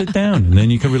 why don't you sit down and then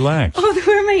you can relax? Oh,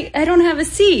 where am I? I don't have a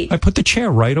seat. I put the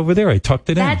chair right over there. I tucked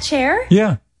it in. That chair?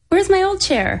 Yeah. Where's my old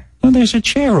chair? Oh, there's a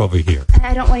chair over here.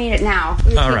 I don't want to eat it now.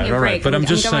 All right. But I'm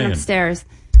just going saying. upstairs.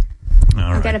 All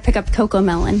right. I've got to pick up Cocoa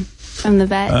Melon from the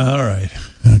vet. All right.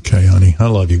 Okay, honey. I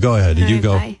love you. Go ahead. Did you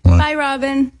go? Bye. Bye,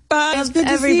 Robin. Bye. It's good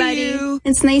everybody. To see you.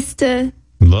 It's nice to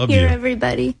hear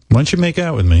everybody. Why don't you make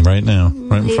out with me right now?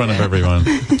 Right in front of everyone.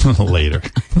 Later.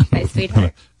 My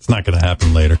sweetheart. It's not going to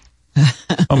happen later.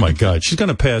 Oh, my God. She's going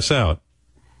to pass out.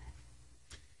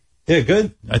 Yeah,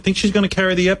 good. I think she's going to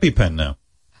carry the EpiPen now.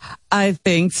 I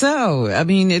think so. I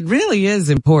mean, it really is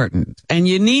important. And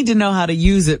you need to know how to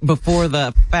use it before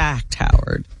the fact,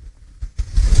 Howard.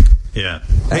 Yeah.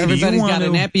 Hey, everybody's got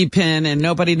an EpiPen and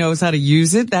nobody knows how to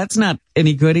use it. That's not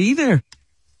any good either.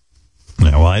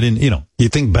 Yeah, well, I didn't, you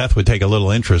think Beth would take a little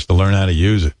interest to learn how to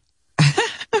use it.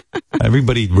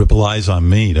 Everybody relies on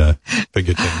me to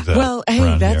figure things out. Well,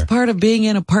 hey, that's part of being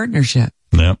in a partnership.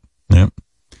 Yep.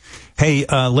 Hey,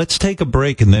 let's take a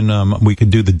break and then we could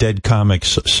do the Dead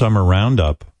Comics Summer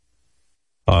Roundup.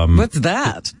 What's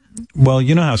that? Well,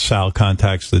 you know how Sal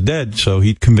contacts the dead, so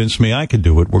he convinced me I could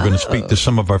do it. We're going to speak to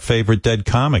some of our favorite dead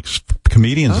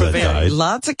comedians that died.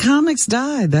 Lots of comics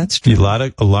died. That's true.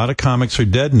 A lot of comics are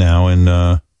dead now, and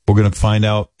we're going to find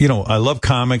out. I love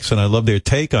comics and I love their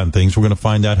take on things. We're going to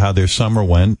find out how their summer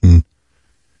went and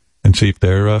see if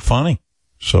they're funny.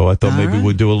 So I thought maybe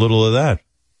we'd do a little of that.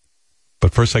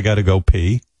 But first, I got to go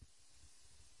pee,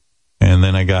 and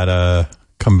then I got to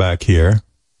come back here.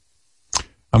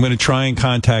 I'm going to try and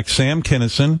contact Sam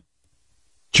Kinison,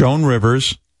 Joan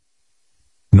Rivers,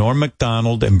 Norm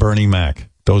Macdonald, and Bernie Mac.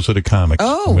 Those are the comics.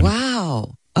 Oh,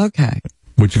 wow. Okay.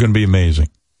 Which is going to be amazing.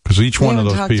 Because each one of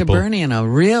those people... haven't talked to Bernie in a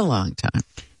real long time.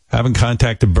 Haven't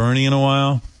contacted Bernie in a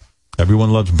while.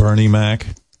 Everyone loves Bernie Mac.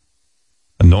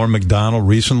 And Norm Macdonald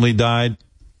recently died.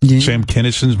 Yeah. Sam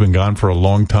Kinison's been gone for a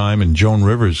long time. And Joan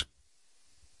Rivers,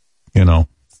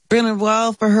 It's been a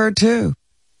while for her, too.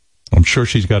 I'm sure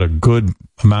she's got a good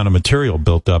amount of material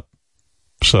built up.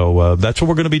 So that's what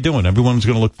we're going to be doing. Everyone's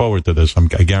going to look forward to this,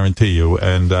 I guarantee you.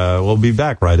 And we'll be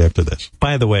back right after this.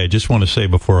 By the way, I just want to say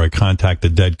before I contact the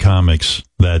Dead Comics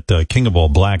that King of All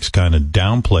Blacks kind of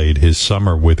downplayed his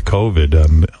summer with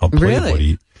COVID. I'll play what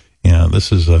he... Yeah,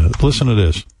 this is... listen to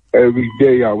this. Every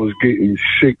day I was getting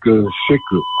sicker and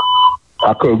sicker.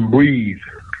 I couldn't breathe.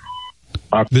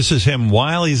 This is him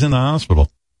while he's in the hospital.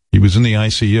 He was in the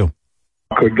ICU.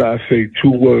 I could not say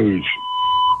two words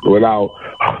without...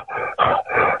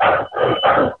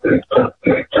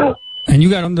 And you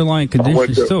got underlying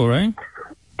conditions too, right?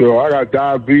 So I got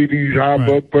diabetes, high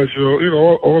blood pressure,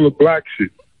 all the black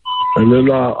shit. And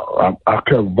then I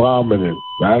kept vomiting.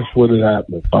 That's when it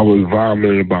happened. I was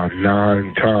vomiting about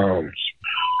 9 times.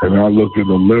 And I looked in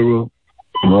the mirror,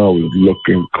 and I was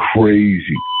looking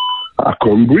crazy. I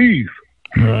couldn't breathe.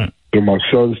 Right. So my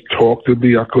sons talked to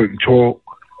me. I couldn't talk.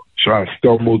 So I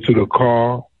stumbled to the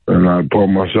car, and I brought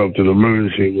myself to the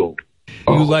emergency room.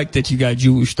 You like that you got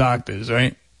Jewish doctors,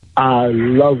 right? I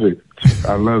love it.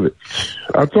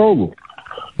 I told them.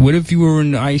 What if you were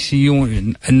in the ICU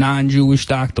and a non-Jewish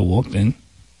doctor walked in?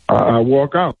 I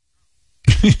walk out.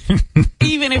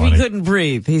 Even if he couldn't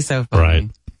breathe. He's so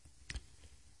funny.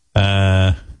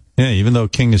 Right. Yeah, even though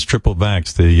King is triple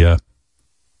vaxxed,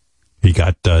 he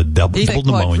got double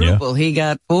pneumonia. He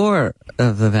got 4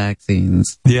 of the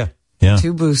vaccines. Yeah.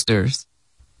 2 boosters.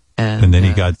 And then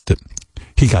he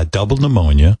got double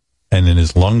pneumonia, and then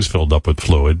his lungs filled up with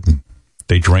fluid.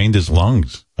 They drained his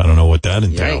lungs. I don't know what that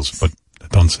entails, but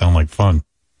it don't sound like fun.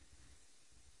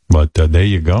 But there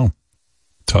you go.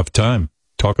 Tough time.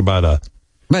 Talk about a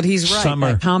But he's right.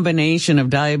 summer. That combination of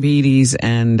diabetes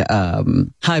and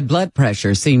high blood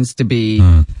pressure seems to be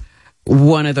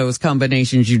one of those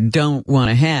combinations you don't want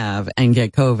to have and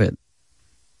get COVID.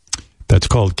 That's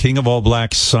called King of All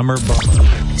Blacks Summer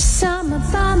Bomber. Summer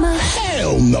bomber.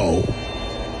 Hell no.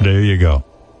 There you go.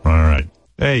 All right.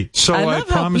 Hey, so I love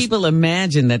how people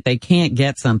imagine that they can't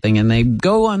get something and they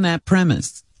go on that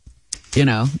premise. You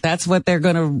know, that's what they're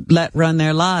going to let run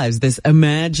their lives. This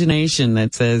imagination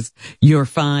that says you're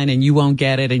fine and you won't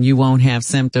get it and you won't have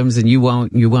symptoms and you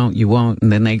won't.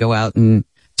 And then they go out and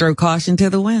throw caution to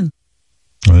the wind.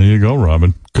 There you go,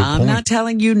 Robin. Good I'm point. not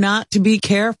telling you not to be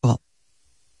careful.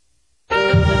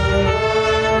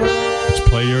 Let's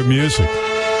play your music.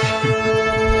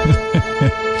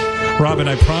 Robin,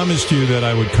 I promised you that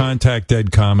I would contact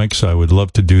Dead Comics. I would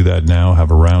love to do that now, have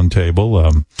a round table.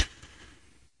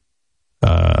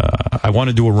 I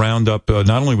want to do a roundup, not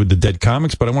only with the Dead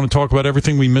Comics, but I want to talk about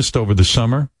everything we missed over the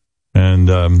summer. And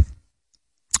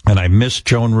I missed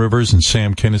Joan Rivers and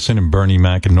Sam Kinison and Bernie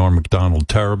Mac and Norm Macdonald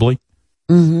terribly.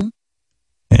 Mm-hmm.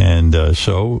 And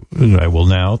so I will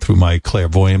now, through my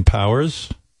clairvoyant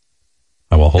powers,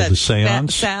 I will hold a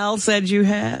seance. That Sal said you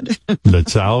had. That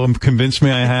Sal convinced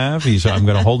me I have. I'm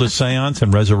going to hold a seance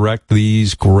and resurrect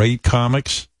these great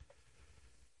comics.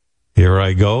 Here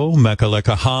I go. Mecca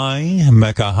Lecca High,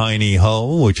 Mecca Heine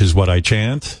Ho, which is what I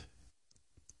chant.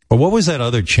 Or what was that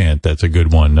other chant that's a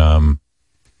good one? Not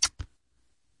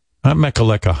Mecca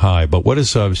Lecca High, but what does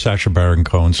Sacha Baron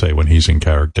Cohen say when he's in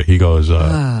character? He goes,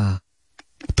 what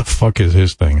the fuck is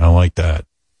his thing? I like that.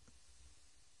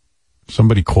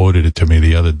 Somebody quoted it to me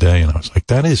the other day, and I was like,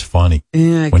 that is funny.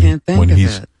 Yeah, I can't think of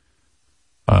it.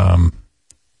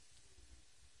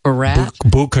 Barat?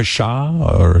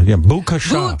 Bukasha, or,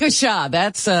 Bukasha. Bukasha,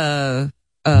 that's,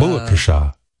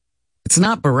 Bukasha. It's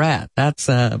not Barat, that's,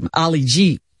 Ali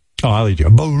G. Oh, Ali G.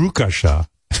 Bukasha.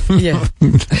 Yeah.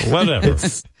 Whatever.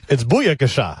 It's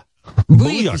Booyakasha.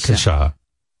 Booyakasha.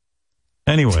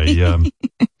 Anyway,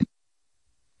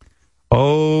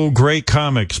 oh, great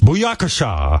comics.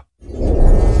 Booyakasha.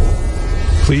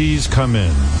 Please come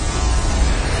in.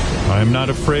 I am not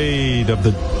afraid of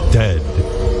the dead.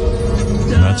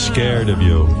 I'm not scared of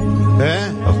you.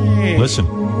 Oh, listen.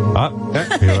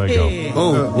 Here I go.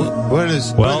 Oh,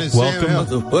 Welcome.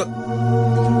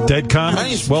 Dead Comics, I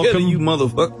ain't scared welcome. of you,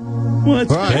 motherfucker.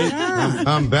 What's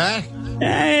I'm back.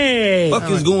 Hey. Fuck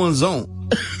is going on?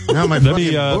 Now my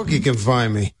fucking bookie can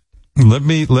find me. Let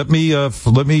me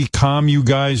calm you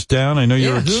guys down. I know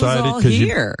you're excited because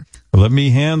here. Let me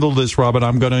handle this, Robert.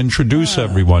 I'm going to introduce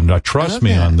everyone. Now, trust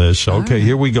me on this. Okay,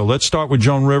 here we go. Let's start with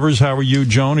Joan Rivers. How are you,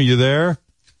 Joan? Are you there?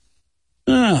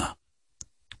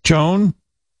 Joan,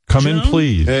 come in,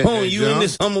 please. Hey, you in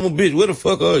this humble bitch? Where the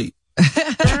fuck are you?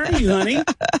 Where are you, honey?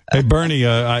 Hey, Bernie,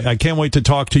 I can't wait to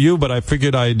talk to you, but I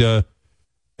figured I'd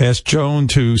ask Joan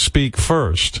to speak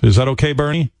first. Is that okay,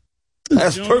 Bernie?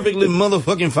 That's perfectly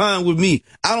motherfucking fine with me.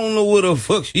 I don't know where the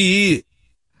fuck she is.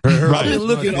 I've been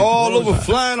looking all over,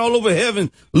 flying all over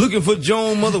heaven, looking for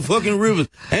Joan motherfucking Rivers.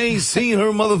 I ain't seen her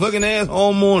motherfucking ass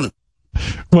all morning.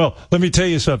 Well, let me tell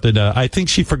you something. I think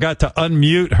she forgot to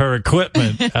unmute her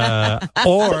equipment,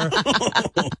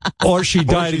 or she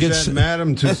died against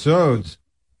Madame Tussauds.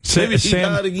 Maybe she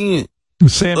died again.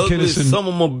 Sam Kinison. Some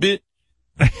of my bitch.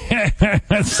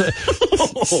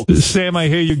 Sam, I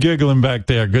hear you giggling back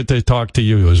there. Good to talk to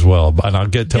you as well. And I'll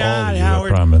get to all of you,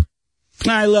 Howard. I promise.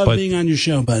 I love being on your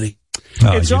show, buddy.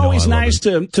 It's always nice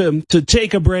to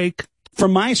take a break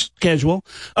from my schedule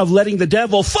of letting the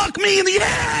devil fuck me in the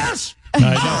ass.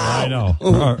 I know.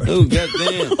 Oh,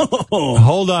 goddamn.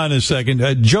 Hold on a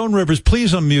second. Joan Rivers,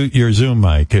 please unmute your Zoom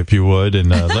mic, if you would, and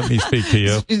let me speak to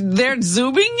you. They're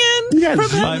zooming in? Yeah,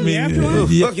 I mean, what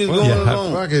the fuck is going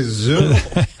on? Fuck is Zoom?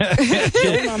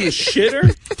 Going on the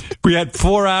shitter? We had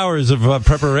 4 hours of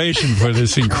preparation for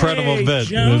this incredible bit.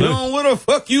 Joan, where the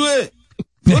fuck you at?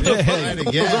 What the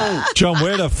fuck goes on? John,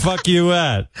 where the fuck you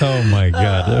at? Oh, my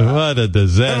God. What a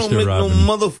disaster, That don't make Robin.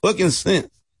 no motherfucking sense.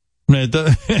 Hey,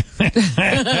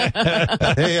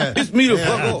 It's me the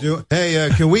fuck off.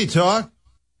 Hey, can we talk?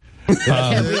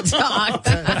 Can we talk?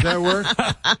 Does that work?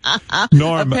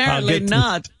 Norm, Apparently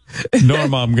not.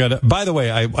 Norm, I'm going to... By the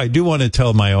way, I do want to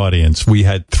tell my audience, we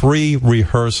had 3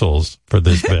 rehearsals for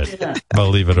this bit,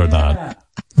 believe it or not.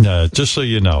 Just so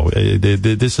you know,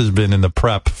 this has been in the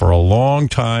prep for a long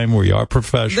time. We are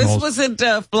professionals. This wasn't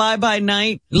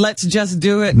fly-by-night, let's just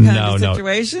do it kind of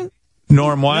situation?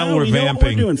 Norm, while we're we know what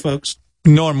vamping, we're doing, folks.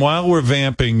 Norm, while we're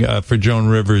vamping for Joan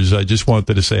Rivers, I just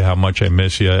wanted to say how much I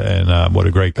miss you and what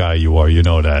a great guy you are. You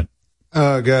know that.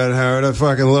 Oh, God, Howard, I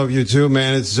fucking love you, too,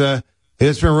 man. It's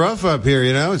been rough up here,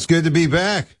 you know? It's good to be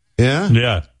back.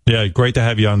 Yeah? Yeah, great to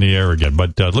have you on the air again.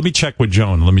 But let me check with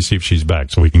Joan. Let me see if she's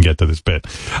back so we can get to this bit.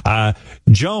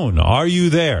 Joan, are you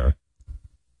there?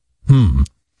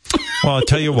 Well, I'll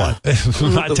tell you what.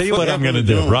 I'll tell you what I'm going to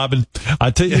do. Robin,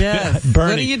 I'll tell you. Yes.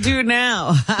 Bernie, what do you do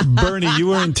now? Bernie, you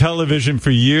were in television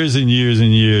for years and years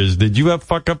and years. Did you have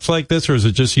fuck-ups like this, or is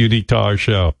it just unique to our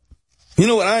show? You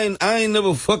know what? I ain't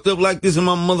never fucked up like this in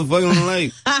my motherfucking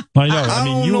life. I know. I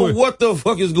don't know what the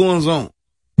fuck is going on.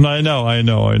 I know.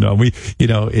 We,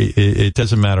 it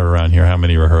doesn't matter around here how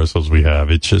many rehearsals we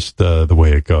have. It's just the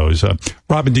way it goes.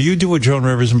 Robin, do you do a Joan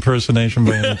Rivers impersonation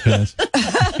by any chance?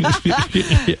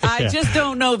 I just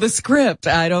don't know the script.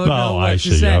 I don't know what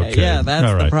to say. Okay. Yeah,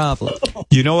 that's the problem.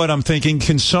 You know what I'm thinking?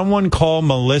 Can someone call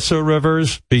Melissa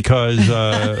Rivers? Because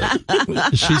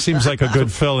she seems like a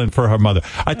good fill-in for her mother.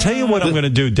 I tell you what I'm going to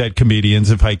do, dead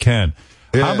comedians, if I can.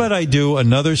 Yeah. How about I do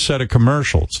another set of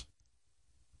commercials?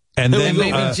 And then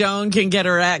maybe Joan can get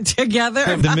her act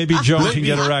together. Then maybe Joan can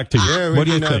get her act together. Yeah, what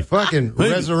do you think? Fucking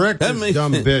resurrect this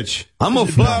dumb bitch. I'm going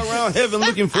to fly around heaven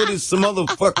looking for this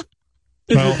motherfucker.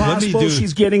 Is it possible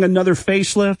she's getting another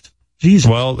facelift?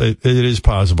 Jesus. Well, it is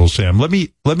possible, Sam. Let me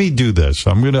do this.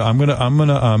 I'm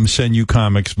gonna send you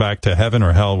comics back to heaven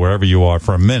or hell, wherever you are,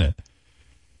 for a minute.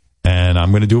 And I'm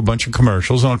going to do a bunch of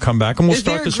commercials, and I'll come back, and we'll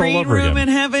start this all over again. Is there a green room in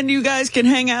heaven you guys can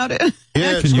hang out in?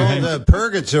 Yeah, it's called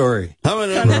Purgatory. How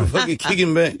many motherfucking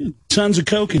kicking back? Tons of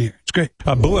coke in here. It's great.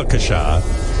 Buakasha.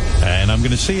 And I'm going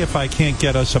to see if I can't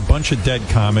get us a bunch of dead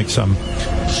comics.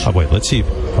 Oh, wait, let's see.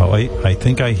 Oh, wait, I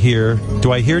think I hear...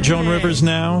 Do I hear Joan Rivers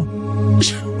now?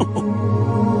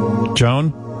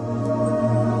 Joan?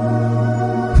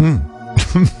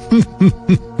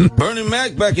 Bernie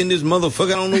Mac back in this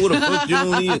motherfucker. I don't know what the fuck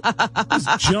Joan is.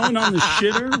 Is Joan on the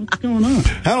shitter? What's going on?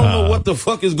 I don't know what the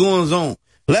fuck is going on.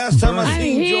 Last time I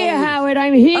seen here, Joan... Howard,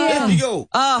 I'm here. There you go.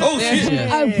 Oh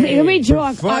shit. Oh, please, let me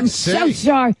talk. I'm so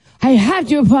sorry. I have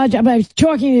to apologize. I was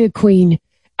talking to the Queen.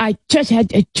 I just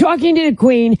had talking to the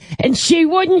Queen, and she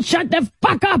wouldn't shut the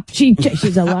fuck up.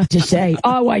 She's a lot to say.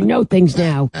 Oh, I know things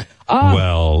now. Oh.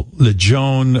 Well, the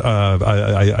Joan,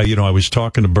 I was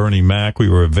talking to Bernie Mac. We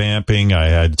were vamping. I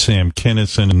had Sam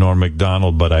Kinison and Norm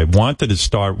Macdonald, but I wanted to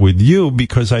start with you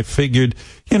because I figured,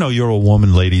 you're a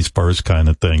woman, ladies first kind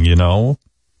of thing, Oh,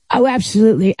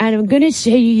 absolutely. And I'm going to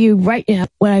say to you right now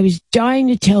what I was dying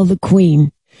to tell the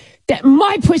Queen. That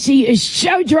my pussy is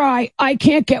so dry, I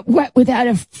can't get wet without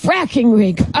a fracking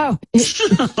rig. Oh,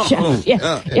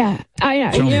 yeah. I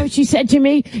know. You know what she said to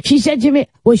me?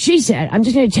 Well, she said, I'm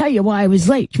just going to tell you why I was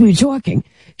late. We were talking.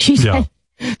 She said,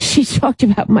 she talked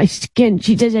about my skin.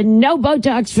 She said, no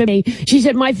Botox for me. She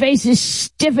said, my face is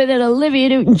stiffer than Olivia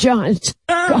Newton-John's.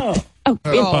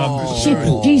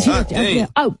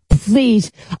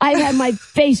 Please. I had my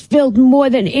face filled more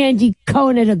than Andy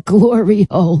Cohen at a glory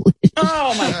hole.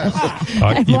 Oh, my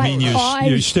God. You mean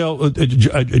you're still,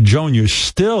 Joan, you're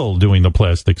still doing the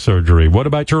plastic surgery. What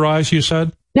about your eyes, you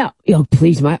said? No,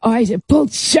 please, my eyes are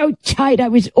pulled so tight. I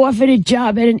was offered a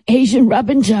job at an Asian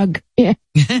rub and tug. Yeah.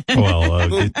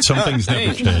 Well, some things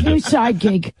never change. New side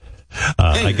gig.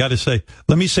 I got to say,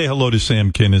 let me say hello to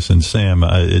Sam Kinison. Sam,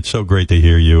 it's so great to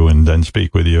hear you and then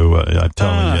speak with you. I'm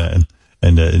telling you,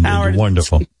 and Howard, you're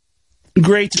wonderful.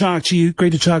 Great to talk to you.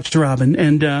 Great to talk to Robin.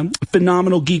 And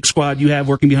phenomenal geek squad you have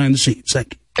working behind the scenes.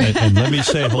 Thank you. And let me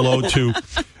say hello to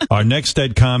our next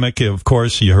dead comic. Of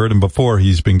course, you heard him before.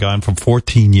 He's been gone for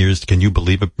 14 years. Can you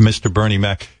believe it? Mr. Bernie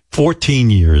Mac, 14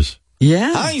 years.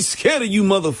 Yeah. I ain't scared of you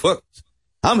motherfuckers.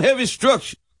 I'm heavy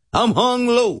structured. I'm hung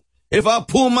low. If I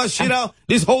pull my shit out,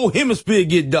 this whole hemisphere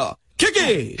get dark. Kick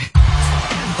it!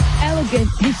 Elegant.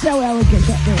 He's so elegant.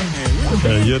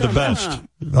 You're the best.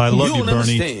 I love you,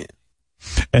 Bernie.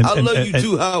 Understand. I love you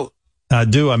too, Howard. I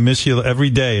do. I miss you every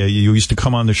day. You used to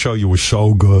come on the show. You were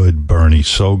so good, Bernie.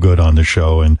 So good on the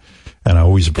show. And I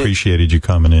always appreciated you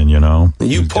coming in, And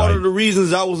you part of the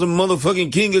reasons I was a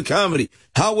motherfucking king of comedy.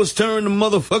 Howard Stern, the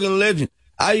motherfucking legend.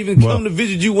 I even come to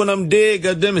visit you when I'm dead,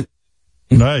 goddammit.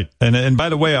 Right. And by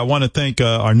the way, I want to thank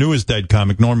our newest dead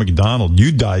comic, Norm Macdonald.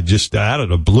 You died just out of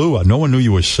the blue. No one knew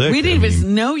you were sick. We didn't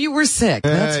even know you were sick.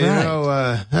 That's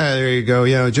right. There you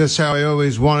go. Just how I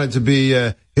always wanted to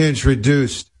be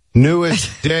introduced.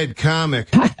 Newest dead comic.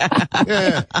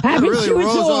 Yeah. It really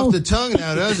rolls off the tongue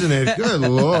now, doesn't it? Good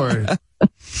Lord.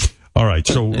 All right.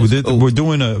 So we're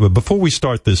doing before we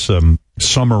start this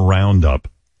summer roundup,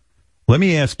 let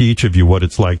me ask each of you what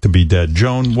it's like to be dead.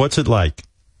 Joan, what's it like?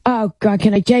 Oh, God,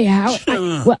 can I tell you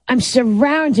how? I'm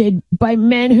surrounded by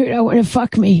men who don't want to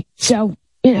fuck me. So,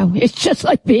 it's just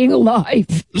like being alive.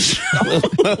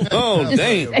 Oh,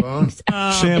 damn.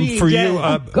 Sam, for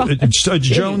you,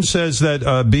 Joan says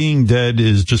that being dead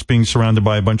is just being surrounded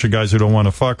by a bunch of guys who don't want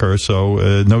to fuck her,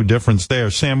 so no difference there.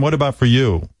 Sam, what about for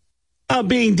you?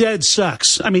 Being dead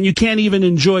sucks. I mean, you can't even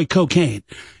enjoy cocaine.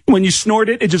 When you snort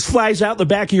it, it just flies out the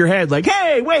back of your head like,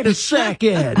 hey, wait a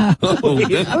second.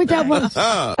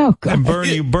 Oh, God.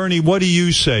 And Bernie, what do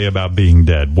you say about being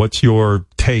dead? What's your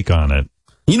take on it?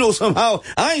 You know, somehow,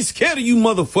 I ain't scared of you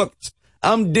motherfuckers.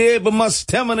 I'm dead, but my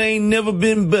stamina ain't never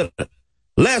been better.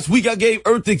 Last week, I gave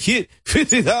Eartha Kitt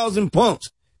 50,000 pumps.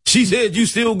 She said, you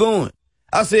still going?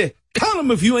 I said, count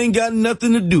them if you ain't got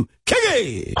nothing to do. Kick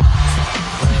it!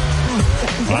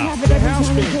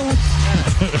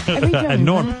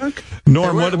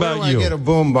 Norm, what about you? I get a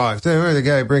boombox. Where the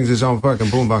guy brings his own fucking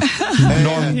boombox.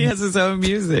 He has his own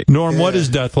music. Norm, what is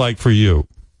death like for you?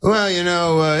 Well,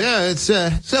 it's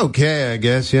okay, I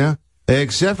guess, yeah.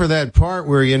 Except for that part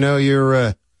where,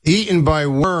 you're eaten by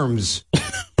worms.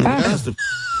 Not good.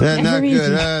 Not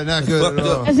good at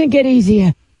all. Doesn't get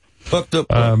easier. Fucked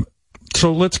up.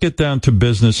 So let's get down to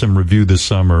business and review this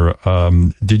summer.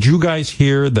 Did you guys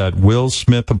hear that Will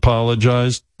Smith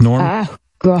apologized, Norm? Oh,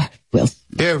 God, Will.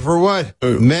 Yeah, for what?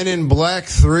 Men in Black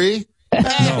 3?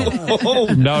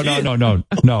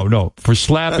 No. For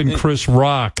slapping Chris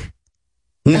Rock.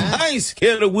 I ain't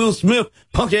scared of Will Smith,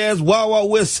 punk ass Wild Wild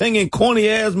West singing corny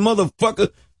ass motherfucker.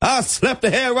 I slapped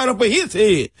the hair right up of his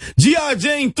head. G.I.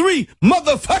 Jane 3,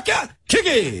 motherfucker, kick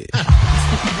it.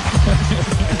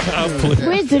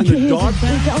 Where's the drummer?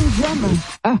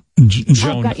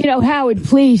 Joan. God, Howard,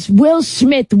 please. Will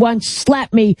Smith once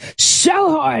slapped me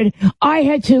so hard I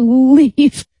had to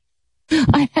leave.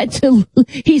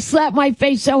 He slapped my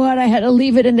face so hard I had to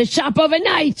leave it in the shop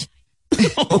overnight.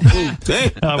 Oh,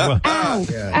 damn.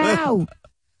 Ow.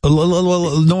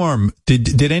 Norm,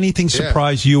 did anything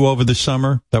surprise you over the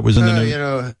summer that was in the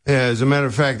news? As a matter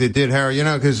of fact, it did, Howard,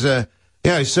 because,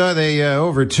 I saw they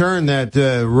overturned that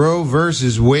Roe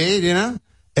versus Wade,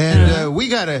 and we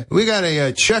got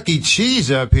a Chuck E.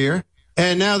 Cheese up here,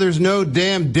 and now there's no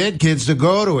damn dead kids to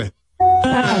go to it.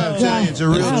 I'm telling you, it's a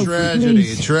real tragedy.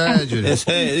 Please. A tragedy. It's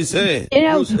sad.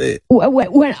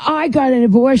 When I got an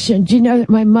abortion, do you know that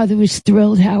my mother was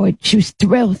thrilled, Howard? She was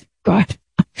thrilled. God,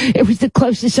 it was the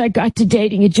closest I got to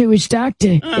dating a Jewish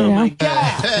doctor. My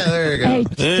God. There you go.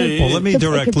 Well, let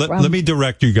me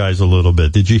direct you guys a little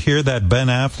bit. Did you hear that Ben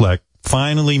Affleck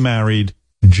finally married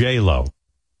J-Lo?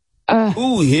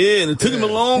 Ooh, yeah, and it took him a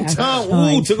long time.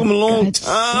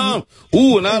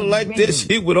 Ooh, and I like that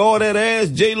shit with all that ass.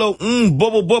 J-Lo,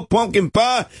 bubble butt pumpkin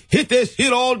pie. Hit that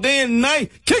shit all day and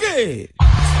night. Kick it.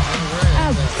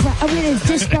 Oh, crap. I'm in a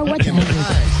disco. What the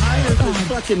Hire this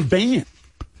fucking band.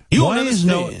 You don't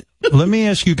understand. Let me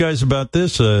ask you guys about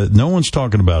this. No one's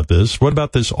talking about this. What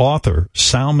about this author,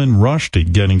 Salman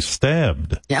Rushdie, getting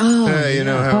stabbed? Oh,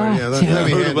 let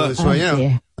me handle this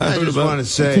one. I just want to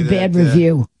say it's a bad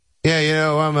review.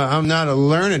 I'm not a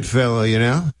learned fellow,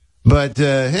 but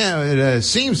it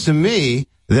seems to me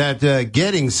that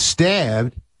getting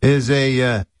stabbed is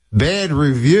a bad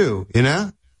review,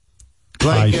 I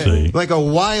see. Like a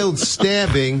wild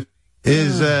stabbing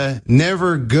is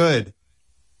never good.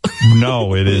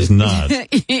 No, it is not.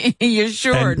 You're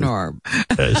sure, Norm?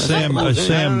 Sam, I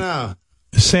don't know.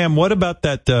 Sam, what about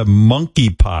that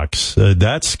monkeypox?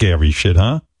 That's scary shit,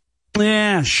 huh?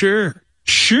 Yeah, sure.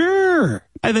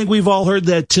 I think we've all heard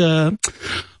that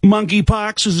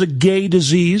monkeypox is a gay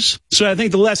disease. So I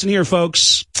think the lesson here,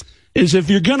 folks, is if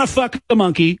you're gonna fuck a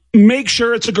monkey, make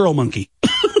sure it's a girl monkey.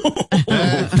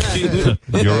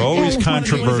 You're always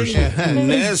controversial.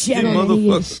 Nasty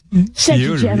motherfucker. Such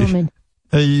a gentleman.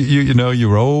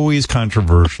 You're always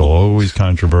controversial.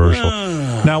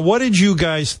 Now, what did you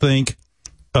guys think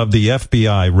of the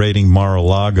FBI raiding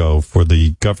Mar-a-Lago for the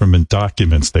government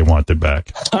documents they wanted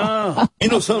back? You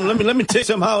know something? Let me tell you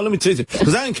something,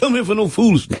 because I ain't come here for no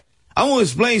foolishness. I want to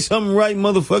explain something right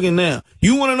motherfucking now.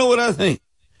 You want to know what I think?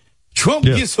 Trump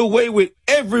gets away with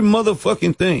every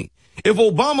motherfucking thing. If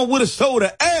Obama would have sold an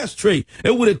ashtray,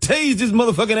 it would have tased his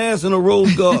motherfucking ass in a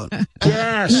rose garden.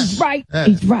 Yes.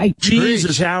 He's right.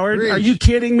 Jesus, Howard. Are you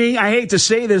kidding me? I hate to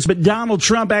say this, but Donald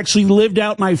Trump actually lived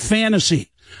out my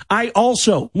fantasy. I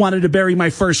also wanted to bury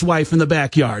my first wife in the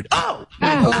backyard. Oh!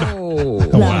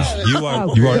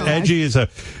 Wow. You are edgy as a...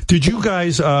 Did you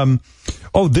guys...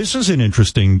 this is an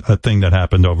interesting thing that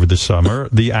happened over the summer.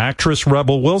 The actress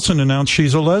Rebel Wilson announced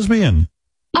she's a lesbian.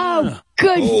 Oh,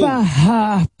 good for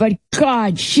her. But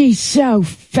God, she's so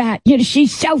fat.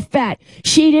 She's so fat.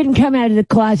 She didn't come out of the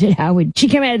closet, Howard. She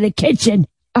came out of the kitchen.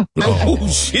 Oh,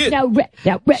 shit. Now,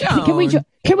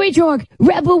 can we talk?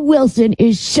 Rebel Wilson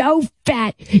is so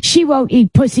fat, she won't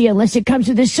eat pussy unless it comes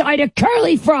with a side of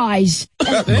curly fries.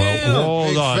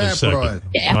 Hold on a second.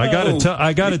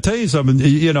 I gotta tell you something.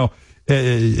 You know,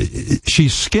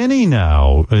 she's skinny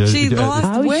now. She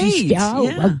lost weight.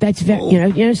 Well, that's very, you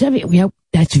know something.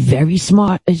 That's very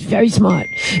smart. It's very smart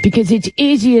because it's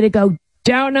easier to go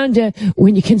down under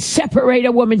when you can separate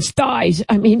a woman's thighs.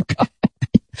 I mean,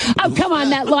 oh, come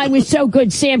on. That line was so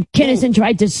good. Sam Kinison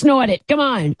tried to snort it. Come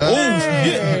on.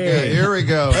 Okay, here we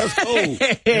go. That's cold.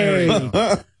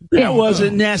 That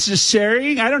wasn't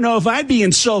necessary. I don't know if I'd be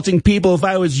insulting people if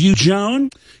I was you, Joan.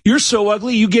 You're so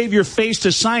ugly, you gave your face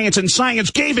to science, and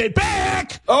science gave it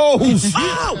back. Oh,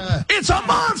 it's a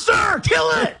monster.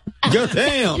 Kill it.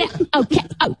 Goddamn. Okay.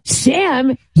 Oh,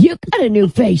 Sam, you got a new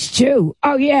face, too.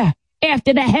 Oh, yeah.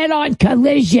 After the head-on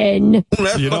collision.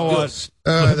 You know what?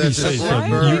 Let me say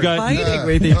something. You guys,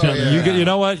 you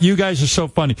know what? You guys are so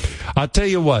funny. I'll tell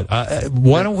you what.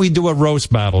 Why don't we do a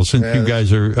roast battle since you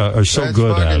guys are so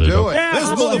good at it? Let's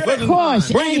of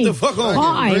course. Bring it the fuck on.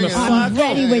 I'm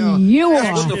ready when you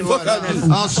are.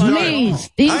 Please.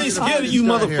 I ain't scared of you,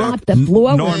 motherfucker. The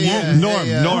floor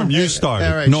Norm, you started.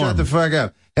 All right, shut the fuck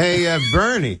up. Hey,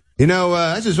 Bernie, you know,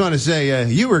 I just want to say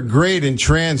you were great in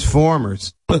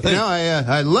Transformers. You know,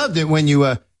 I loved it when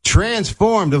you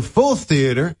transformed a full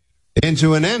theater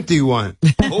into an empty one.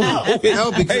 Oh, okay. You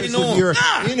know, because of your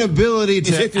inability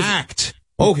to act.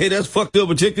 Okay, that's fucked up,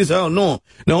 but check this out, Norm.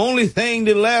 The only thing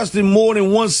that lasted more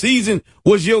than one season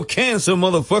was your cancer,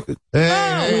 motherfucker.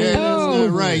 Hey, that's not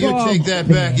right. You take that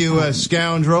back, you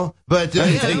scoundrel. But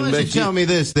why don't you tell me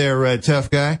this there, tough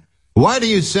guy. Why do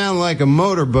you sound like a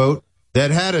motorboat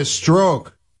that had a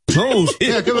stroke? Oh, shit.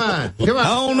 Yeah, come on. I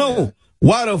don't know.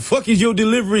 Why the fuck is your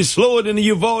delivery slower than the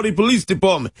Uvalde Police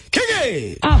Department? Kick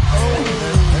it! That's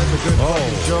a good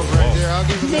fucking joke right there. I'll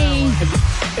give him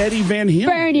that one. Eddie Van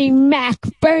Halen.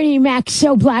 Bernie Mac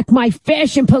so black my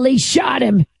fashion police shot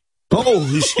him. Oh,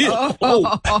 shit.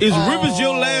 Oh, is Rivers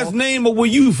your last name or were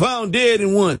you found dead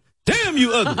in one? Damn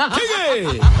you ugly. Kick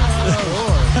it!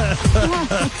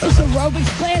 It's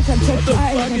aerobics class. I'm so What the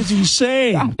fuck is he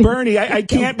saying? Bernie, I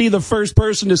can't be the first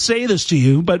person to say this to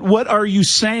you, but what are you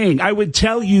saying? I would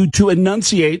tell you to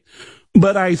enunciate,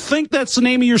 but I think that's the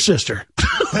name of your sister.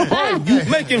 Oh, you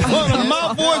making fun of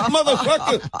my voice,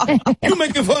 motherfucker. You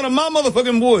making fun of my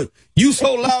motherfucking voice. You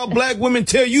so loud black women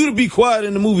tell you to be quiet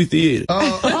in the movie theater.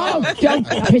 Oh, don't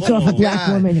piss off a black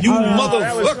woman. You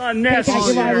motherfucker.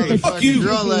 Unnecessary. Fuck you.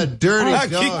 I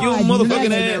kick your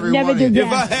motherfucking ass.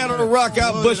 If I had a rock,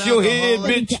 I'd bust your head,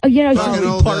 bitch.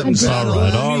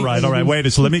 All right. Wait,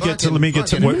 so let me get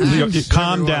to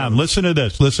calm down. Listen to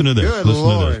this. Good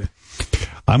Lord.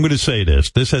 I'm going to say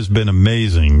this. This has been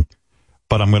amazing,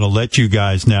 but I'm going to let you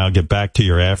guys now get back to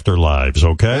your afterlives,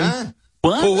 okay? Huh?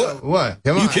 What?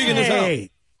 Come on. You kicking us out?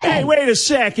 Hey, wait a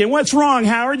second. What's wrong,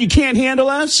 Howard? You can't handle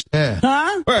us? Yeah.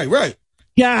 Huh? Right.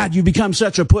 God, you become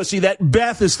such a pussy that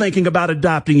Beth is thinking about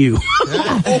adopting you. So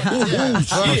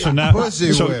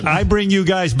I bring you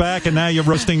guys back, and now you're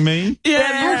roasting me?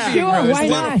 Yeah. Sure, why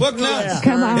not?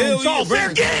 Come on. It's all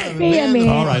fair game.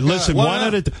 All right, listen,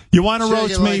 you want to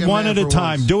roast me one at a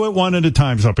time. Do it one at a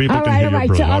time so people can hear your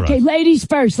breath. Okay, ladies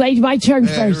first. My turn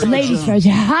first. Ladies first.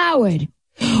 Howard,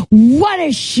 what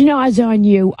a schnoz on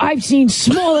you. I've seen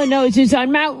smaller noses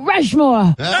on Mount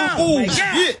Rushmore. Oh,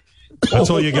 shit.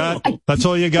 That's all you got? That's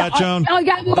all you got, Joan? I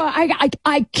got more.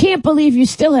 I can't believe you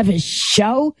still have a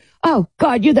show. Oh,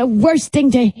 God, you're the worst thing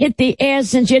to hit the air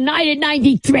since United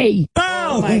 93.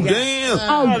 Oh, my God. Damn.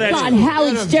 Oh, God,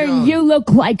 Howard Stern, you look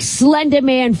like Slender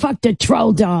Man fucked a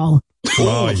troll doll.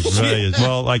 Oh, right.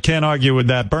 Well, I can't argue with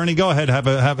that. Bernie, go ahead. Go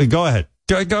ahead. Go ahead.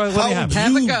 Let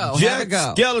me have it. Jack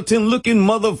skeleton-looking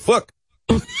motherfucker.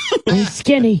 I'm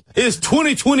skinny. It's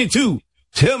 2022.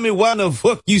 Tell me why the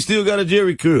fuck you still got a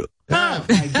Jerry curl? Oh,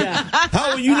 my God.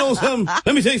 How you know something?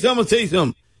 Let me tell you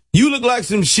something. You look like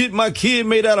some shit my kid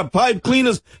made out of pipe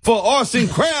cleaners for arts and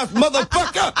crafts,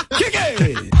 motherfucker. Kick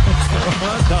it!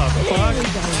 What the fuck?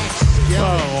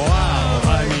 Oh, wow.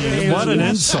 I mean, what an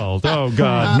insult. Oh,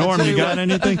 God. Norm, you got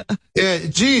anything? Yeah,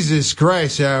 Jesus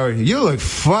Christ, Howard. You look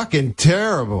fucking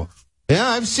terrible. Yeah,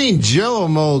 I've seen Jell-O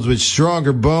molds with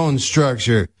stronger bone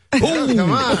structure. Oh,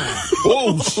 come on.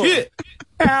 Oh, shit.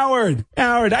 Howard,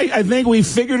 I think we've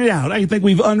figured it out. I think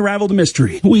we've unraveled the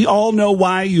mystery. We all know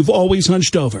why you've always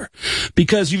hunched over.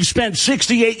 Because you've spent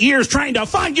 68 years trying to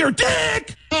find your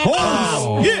dick!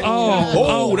 Oh, shit!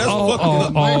 That's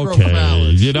fucking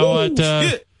okay. You know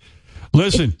what?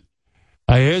 Listen,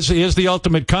 here's the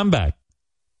ultimate comeback.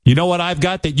 You know what I've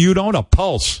got that you don't? A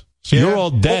pulse. So you're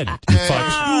all dead. You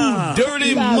You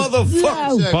dirty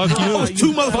motherfucker. Fuck you. That was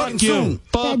too motherfucking soon.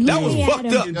 That was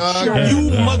fucked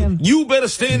up. You better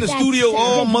stay in the studio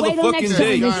all motherfucking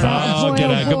day. Oh,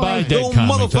 get out. Goodbye, dead Your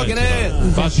comic. motherfucking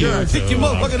ass. Fuck you. Kick your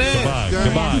motherfucking ass.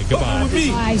 Goodbye. With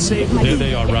me. There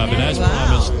they are, Robin. As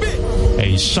promised,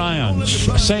 a seance,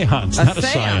 not a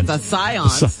science. A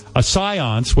seance. A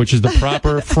seance, which is the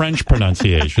proper French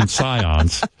pronunciation,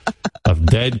 seance, of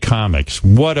dead comics.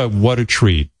 What a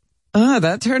treat. Oh,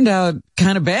 that turned out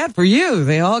kind of bad for you.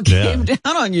 They all came down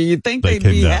on you. You'd think they'd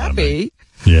be happy.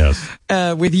 Yes.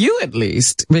 With you at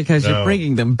least, because you're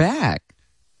bringing them back.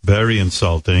 Very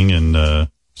insulting and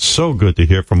so good to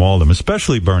hear from all of them,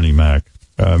 especially Bernie Mac.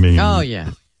 I mean, oh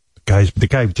yeah, the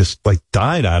guy just like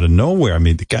died out of nowhere. I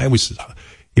mean, the guy was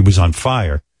on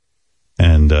fire,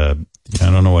 and I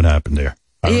don't know what happened there.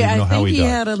 I don't even know how he died. He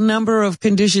had a number of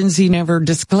conditions he never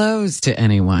disclosed to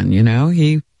anyone. You know,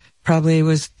 he probably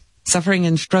was suffering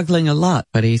and struggling a lot,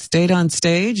 but he stayed on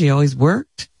stage. He always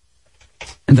worked,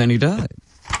 and then he died.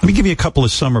 Let me give you a couple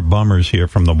of summer bummers here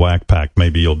from the Whack Pack.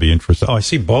 Maybe you'll be interested. Oh, I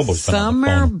see Bobo's been on the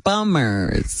phone. Summer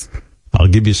bummers. I'll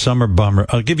give you summer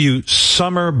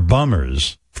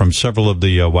bummers from several of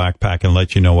the Whack Pack and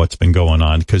let you know what's been going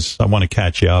on because I want to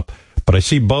catch you up. But I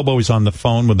see Bobo is on the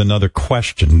phone with another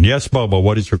question. Yes, Bobo,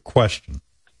 what is your question?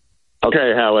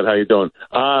 Okay, Howard, how you doing?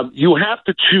 You have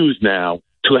to choose now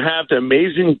to have the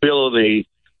amazing ability,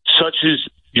 such as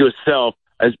yourself,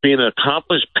 as being an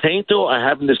accomplished painter or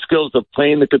having the skills of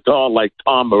playing the guitar like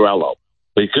Tom Morello.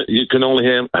 But you can only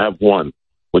have one.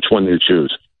 Which one do you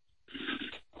choose?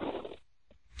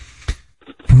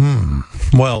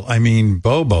 Well, I mean,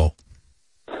 Bobo,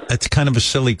 that's kind of a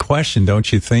silly question,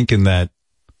 don't you think, in that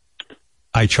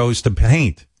I chose to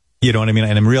paint. You know what I mean?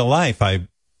 And in real life, I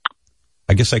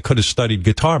guess I could have studied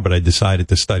guitar, but I decided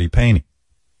to study painting.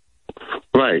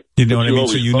 Right. You know what I mean?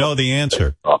 So you know the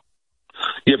answer.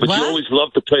 Yeah, but you always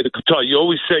love to play the guitar. You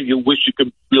always say you wish you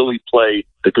could really play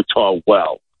the guitar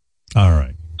well. All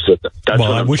right. So that's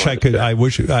well, I wish I could. I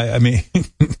mean,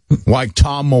 like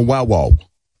Tom Morello.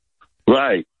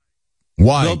 Right.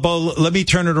 Why? Well, Bo, let me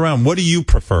turn it around. What do you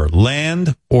prefer,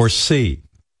 land or sea?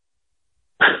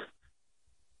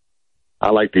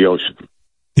 I like the ocean.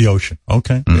 The ocean.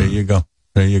 Okay. There you go.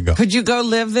 There you go. Could you go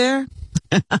live there?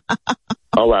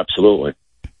 Oh, absolutely.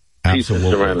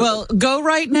 Absolutely. Well, go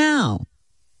right now.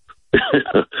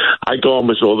 I go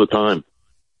almost all the time.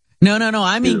 No.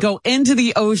 I mean, go into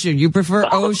the ocean. You prefer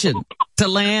ocean to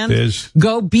land?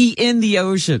 Go be in the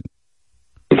ocean.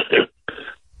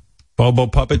 Bobo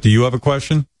Puppet, do you have a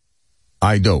question?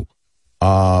 I do.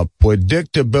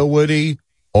 Predictability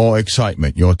or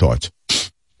excitement? Your thoughts?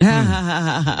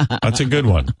 That's a good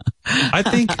one. I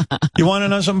think you want to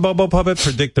know something, Bobo Puppet?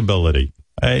 Predictability.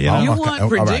 You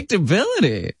want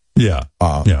predictability? Right. Yeah.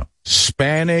 Yeah.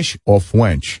 Spanish or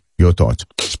French? Your thoughts?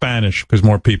 Spanish, because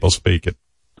more people speak it.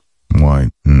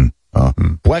 Why?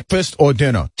 Breakfast or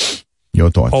dinner? Your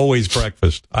thoughts? Always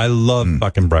breakfast. I love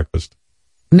fucking breakfast.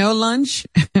 No lunch?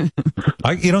 Some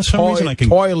reason I can...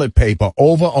 Toilet paper,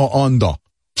 over or under?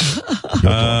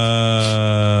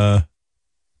 I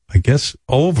guess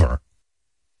over.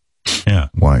 Yeah.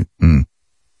 Why?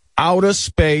 Outer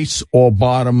space or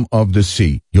bottom of the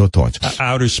sea? Your thoughts?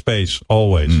 Outer space,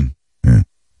 always. Yeah.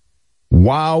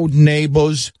 Wild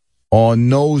neighbors or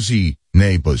nosy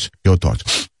neighbors? Your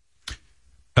thoughts?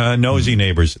 Nosy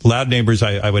neighbors. Loud neighbors,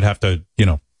 I would have to,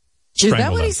 Is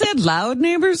that what he said? Loud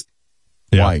neighbors?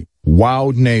 Yeah. Why?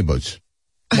 Wild neighbors.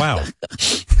 Wow.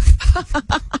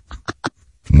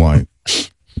 Why?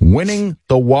 Winning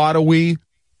the lottery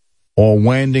or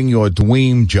landing your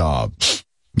dream job?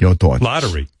 Your thoughts?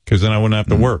 Lottery, because then I wouldn't have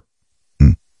to work.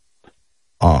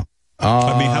 I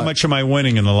mean, how much am I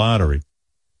winning in the lottery?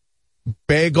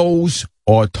 Bagels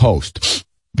or toast?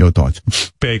 Your thoughts?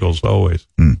 Bagels, always.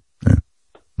 Yeah.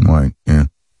 Why? Yeah.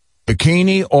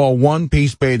 Bikini or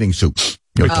one-piece bathing suit?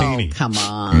 Bikini. Oh, come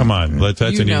on. Come on. That's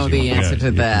an easy one. You know the answer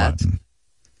to that.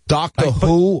 Doctor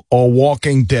Who or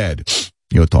Walking Dead?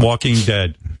 Your thoughts? Walking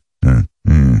Dead. Do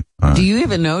you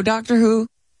even know Doctor Who?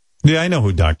 Yeah, I know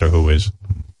who Doctor Who is.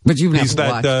 But you've never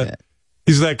watched it.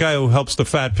 He's that guy who helps the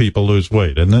fat people lose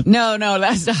weight, isn't it? No,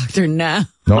 that's Dr. Now.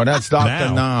 No, that's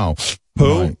Dr. Now.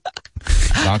 Who? Right.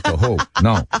 Dr. Who?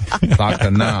 No.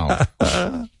 Dr. Now.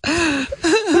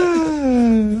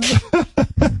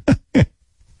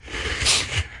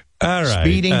 All right.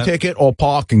 Speeding ticket or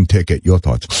parking ticket? Your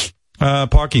thoughts?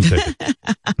 Parking ticket.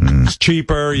 It's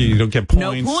cheaper. You don't get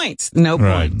points. No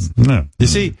points. No. You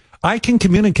see, I can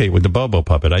communicate with the Bobo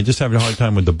Puppet. I just have a hard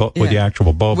time with the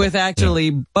actual Bobo. With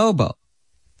Bobo.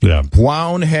 Yeah.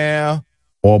 Brown hair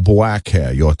or black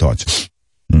hair? Your thoughts?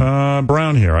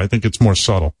 Brown hair. I think it's more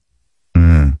subtle.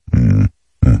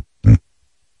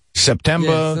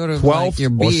 September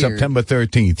 12th or September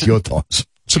 13th? Your thoughts?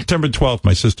 September 12th,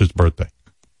 my sister's birthday.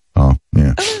 Oh,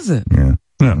 yeah. What is it? Yeah.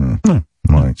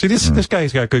 See, this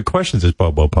guy's got good questions, this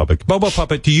Bobo Puppet. Bobo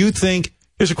Puppet, do you think,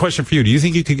 here's a question for you. Do you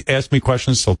think you could ask me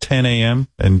questions till 10 a.m.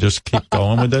 and just keep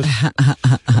going with this?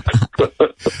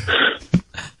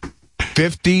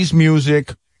 50s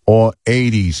music or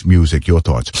 80s music? Your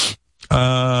thoughts?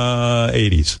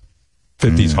 80s.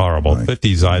 50s horrible. Right.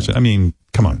 50s, I mean,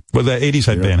 come on. Well, the 80s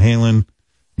had Van Halen.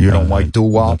 You don't like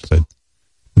doo-wop?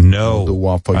 No.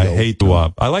 Doo-wop I hate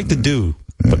doo-wop. I like the do,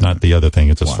 but not the other thing.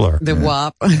 It's a slur. The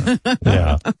wop.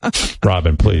 Yeah.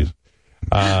 Robin, please.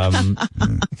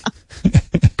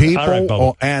 People right,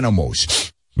 or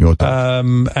animals? Your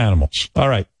thoughts? Animals. All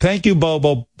right. Thank you,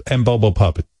 Bobo and Bobo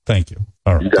Puppet. Thank you.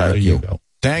 All right. There you go.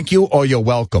 Thank you or you're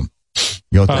welcome.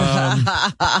 Your thoughts?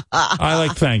 I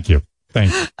like thank you.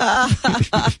 Thank you.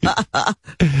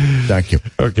 Thank you.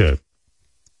 Okay.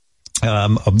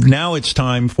 Now it's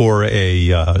time for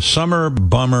a summer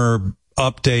bummer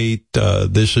update.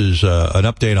 This is an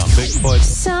update on Bigfoot.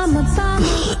 Summer bummer.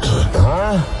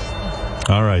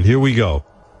 All right, here we go.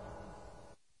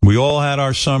 We all had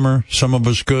our summer. Some of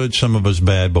us good, some of us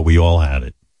bad, but we all had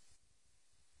it.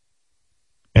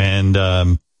 And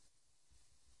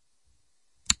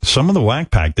some of the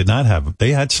Whack Pack did not have.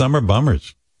 They had summer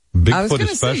bummers. Bigfoot I was going to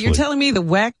say, especially. you're telling me the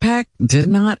Whack Pack did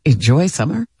not enjoy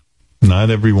summer? Not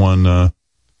everyone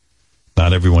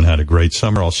had a great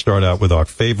summer. I'll start out with our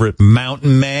favorite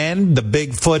mountain man, the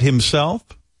Bigfoot himself.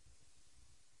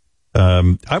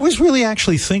 I was really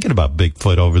actually thinking about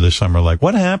Bigfoot over the summer. Like,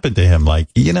 what happened to him? Like,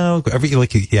 he had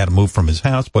to move from his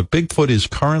house, but Bigfoot is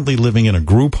currently living in a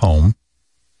group home.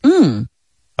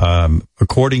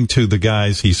 According to the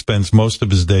guys, he spends most of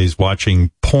his days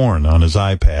watching porn on his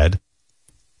iPad.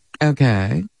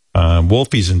 Okay.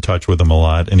 Wolfie's in touch with him a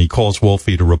lot, and he calls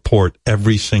Wolfie to report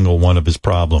every single one of his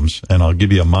problems. And I'll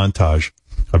give you a montage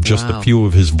of just a few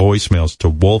of his voicemails to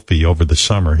Wolfie over the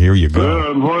summer. Here you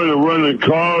go. I'm trying to rent a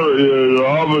car.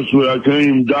 Obviously, I can't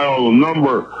even dial the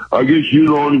number. I guess you're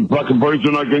the only fucking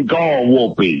person I can call,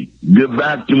 Wolfie. Get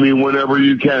back to me whenever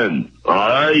you can. All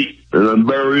right? And I'm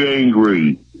very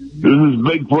angry. This is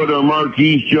Bigfoot or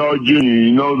Marquis Shaw Jr.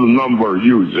 You know the number.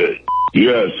 Use it.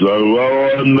 Yes,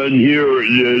 well, and then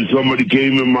here somebody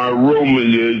came in my room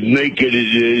and is naked.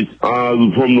 It is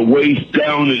from the waist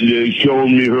down. It is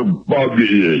showing me her bug.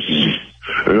 It is,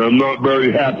 and I'm not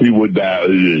very happy with that.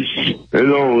 It is, you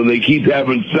know, and they keep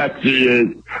having sex. It is,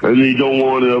 and they don't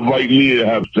want to invite me to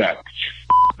have sex.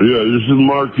 Yeah, this is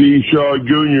Marquis Shaw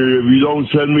Jr. If you don't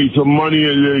send me some money,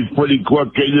 it is pretty quick.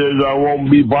 It is, I won't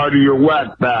be part of your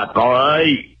Whack Pack. All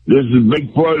right, this is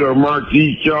Bigfoot or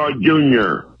Marquis Shaw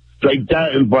Jr. Take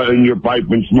that and put it in your pipe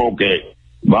and smoke it.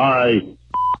 Bye.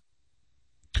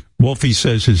 Wolfie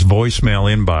says his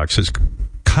voicemail inbox is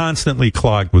constantly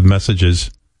clogged with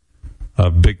messages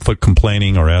of Bigfoot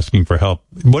complaining or asking for help.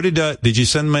 What did you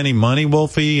send him any money,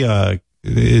 Wolfie?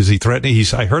 Is he threatening?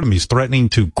 I heard him. He's threatening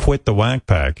to quit the Whack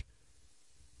Pack.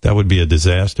 That would be a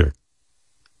disaster.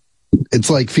 It's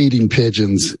like feeding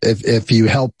pigeons. If you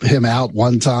help him out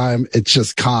one time, it's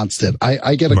just constant.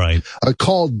 I get a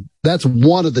call. That's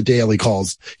one of the daily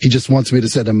calls. He just wants me to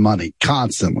send him money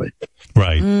constantly.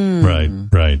 Right.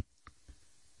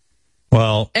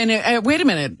 Well, and wait a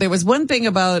minute. There was one thing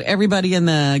about everybody in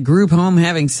the group home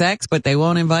having sex, but they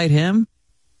won't invite him.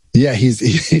 Yeah,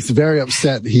 he's very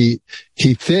upset. He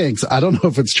thinks, I don't know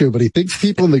if it's true, but he thinks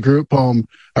people in the group home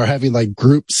are having like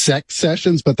group sex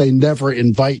sessions, but they never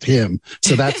invite him.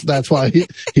 So that's why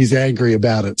he's angry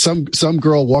about it. Some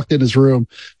girl walked in his room,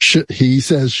 he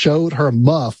says showed her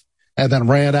muff and then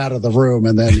ran out of the room,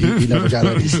 and then he never got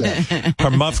any sex. Her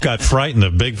muff got frightened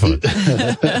of Bigfoot.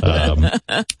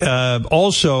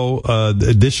 Also,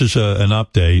 this is an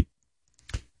update.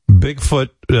 Bigfoot,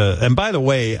 and by the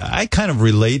way, I kind of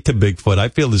relate to Bigfoot. I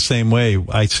feel the same way.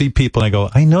 I see people and I go,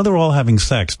 I know they're all having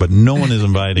sex, but no one is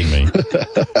inviting me.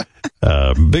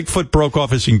 Bigfoot broke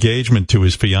off his engagement to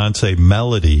his fiancée,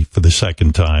 Melody, for the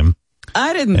second time.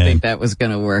 I didn't think that was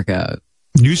going to work out.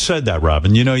 You said that,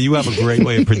 Robin. You know, you have a great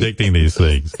way of predicting these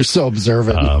things. You're so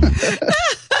observant.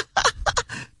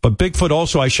 But Bigfoot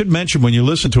also, I should mention, when you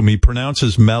listen to him, he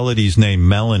pronounces Melody's name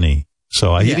Melanie.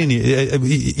 So he didn't.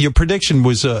 Your prediction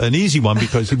was an easy one,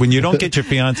 because when you don't get your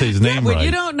fiance's name when right,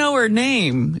 you don't know her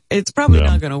name, it's probably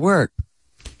not going to work.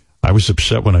 I was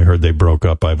upset when I heard they broke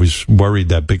up. I was worried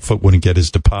that Bigfoot wouldn't get his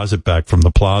deposit back from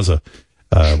the plaza.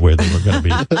 where they were going to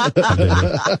be.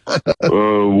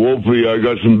 Wolfie, I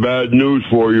got some bad news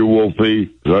for you,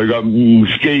 Wolfie. I got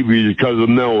scabies because of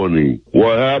Melanie.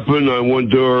 What happened? I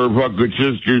went to her fucking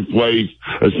sister's place.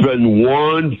 I spent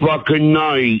one fucking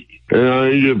night, and I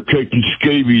ended up kicking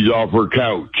scabies off her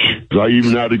couch. I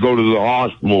even had to go to the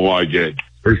hospital, I did.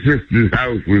 Her sister's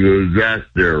house was a disaster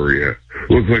area.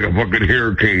 Looks like a fucking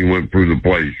hurricane went through the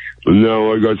place. And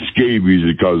now I got scabies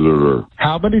because of her.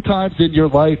 How many times in your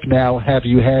life now have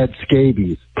you had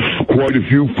scabies? Quite a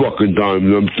few fucking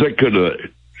times. I'm sick of it.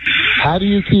 How do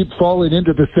you keep falling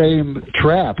into the same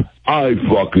trap? I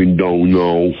fucking don't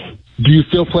know. Do you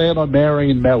still plan on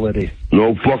marrying Melody?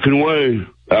 No fucking way.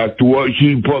 After what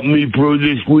she put me through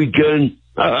this weekend?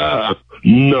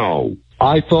 No.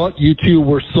 I thought you two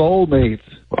were soulmates.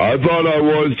 I thought I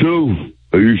was too.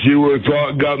 You see where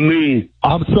thought got me?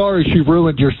 I'm sorry she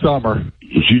ruined your summer.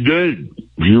 She did.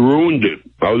 She ruined it.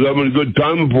 I was having a good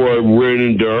time before I ran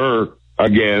into her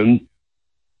again.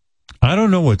 I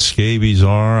don't know what scabies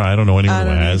are. I don't know anyone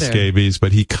who has scabies,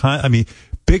 but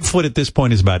Bigfoot at this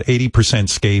point is about 80%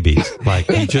 scabies. Like,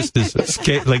 he just is,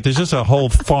 like, there's just a whole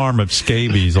farm of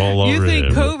scabies all over him. You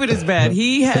think COVID is bad?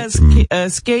 He has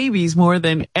scabies more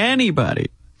than anybody.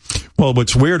 Well,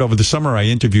 what's weird, over the summer I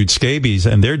interviewed scabies,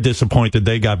 and they're disappointed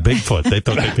they got Bigfoot. They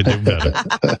thought they could do better.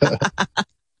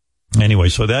 Anyway,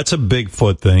 so that's a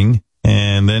Bigfoot thing.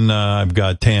 And then I've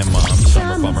got Tan Mom,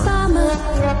 Summer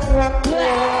Bummer.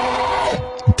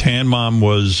 Tan Mom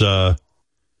was,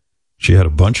 she had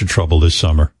a bunch of trouble this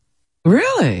summer.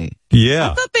 Really?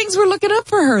 Yeah. I thought things were looking up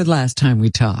for her last time we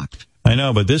talked. I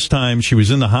know, but this time she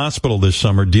was in the hospital this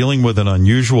summer dealing with an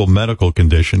unusual medical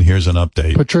condition. Here's an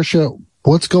update. Patricia,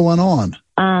 what's going on?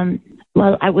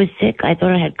 Well, I was sick. I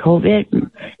thought I had COVID,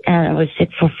 and I was sick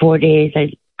for 4 days.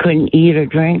 I couldn't eat or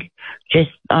drink,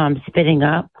 just spitting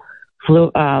up,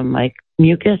 like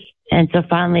mucus. And so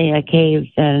finally I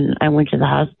caved, and I went to the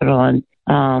hospital, and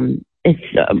it's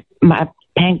my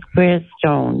pancreas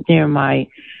stone near my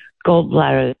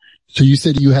gallbladder. So you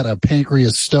said you had a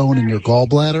pancreas stone in your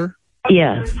gallbladder?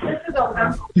 Yes.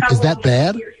 Is that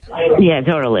bad? Yeah,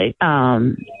 totally.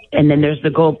 And then there's the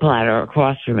gallbladder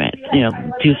across from it,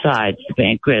 two sides, the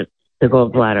pancreas, the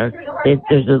gallbladder.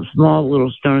 There's a small little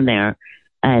stone there,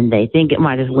 and they think it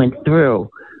might have went through,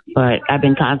 but I've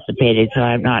been constipated, so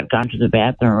I've not gone to the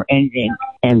bathroom or anything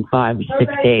in 5 to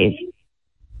 6 days.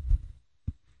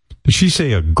 Did she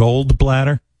say a gold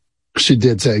bladder? She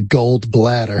did say gold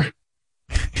bladder.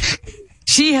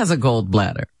 She has a gold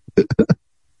bladder.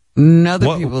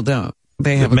 Other people don't.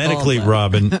 They have medically,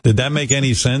 Robin, did that make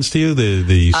any sense to you?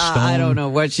 The stone? I don't know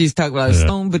what she's talking about. Yeah.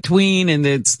 Stone between, and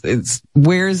it's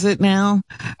where is it now?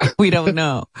 We don't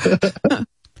know.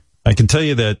 I can tell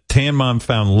you that Tan Mom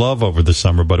found love over the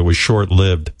summer, but it was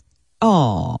short-lived.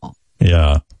 Oh.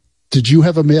 Yeah. Did you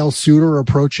have a male suitor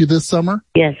approach you this summer?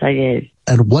 Yes, I did.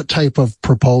 And what type of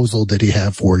proposal did he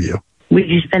have for you? Would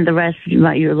you spend the rest of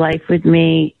your life with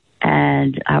me?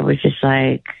 And I was just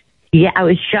like, yeah, I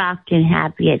was shocked and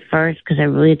happy at first because I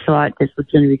really thought this was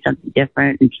going to be something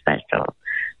different and special.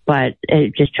 But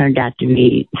it just turned out to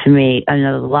be, for me,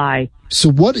 another lie. So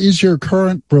what is your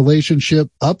current relationship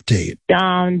update?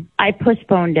 I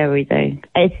postponed everything.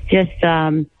 It's just,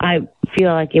 I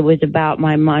feel like it was about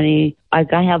my money. I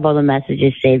have all the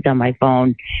messages saved on my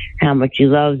phone, how much he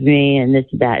loves me and this,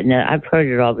 that, and that. I've heard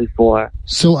it all before.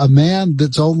 So a man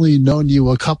that's only known you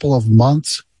a couple of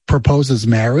months proposes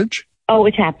marriage? Oh,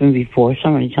 it's happened before so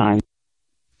many times.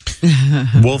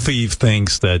 Wolfie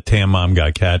thinks that Tan Mom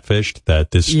got catfished,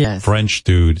 that this French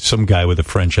dude, some guy with a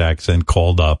French accent,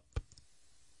 called up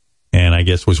and I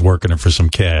guess was working her for some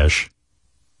cash.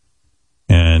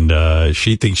 And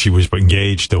she thinks she was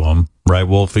engaged to him, right,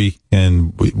 Wolfie?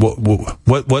 And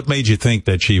what made you think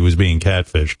that she was being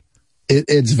catfished?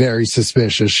 It's very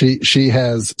suspicious. She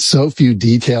has so few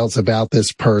details about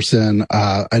this person.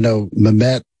 I know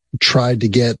Mehmet tried to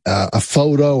get a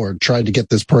photo or tried to get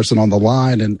this person on the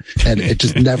line, and it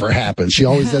just never happened. She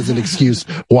always has an excuse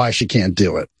why she can't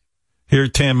do it. Here,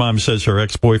 Tan Mom says her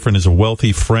ex-boyfriend is a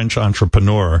wealthy French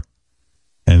entrepreneur,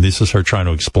 and this is her trying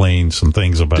to explain some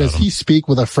things about him. Does he speak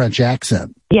with a French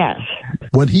accent? Yes.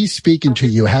 When he's speaking to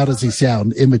you, how does he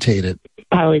sound? Imitate it.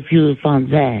 Parlez plus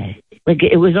français. Like,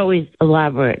 it was always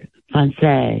elaborate.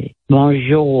 Français.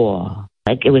 Bonjour.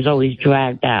 Like, it was always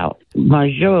dragged out.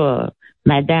 Bonjour.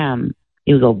 Madame,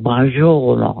 you go,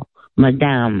 bonjour,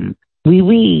 madame. Oui,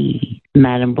 oui,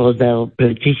 mademoiselle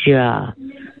Patricia.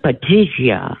 I'm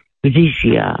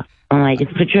like,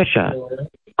 it's Patricia.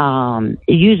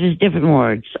 It uses different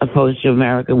words opposed to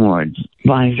American words.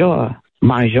 Bonjour,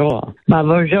 bonjour,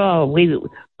 bonjour,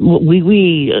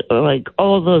 oui, like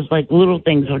all those like little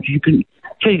things which you can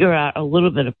figure out a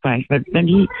little bit of French, but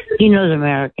he knows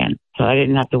American, so I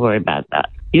didn't have to worry about that.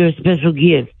 You're a special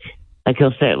gift. Like,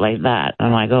 he'll say it like that.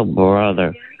 I'm like, oh,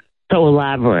 brother. So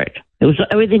elaborate.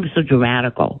 Everything was so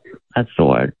dramatical. That's the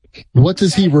word. What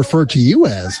does he refer to you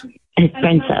as? His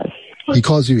princess. He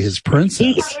calls you his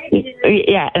princess.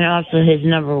 Yeah, and also his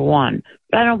number one.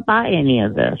 But I don't buy any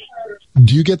of this.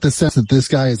 Do you get the sense that this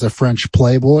guy is a French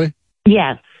playboy?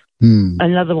 Yes.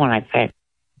 Another one I picked.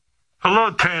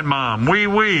 Hello, Tan Mom.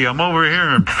 Oui, I'm over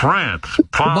here in France.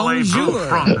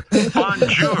 Bonjour.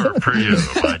 Bonjour for you,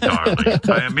 my darling.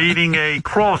 I am eating a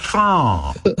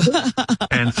croissant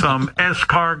and some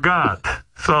escargot.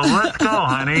 So let's go,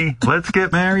 honey. Let's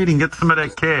get married and get some of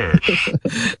that cash.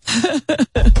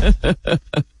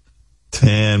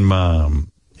 Tan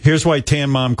Mom. Here's why Tan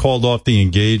Mom called off the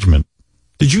engagement.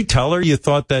 Did you tell her you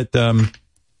thought that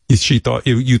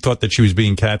you thought that she was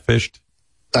being catfished?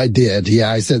 I did.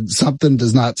 Yeah, I said something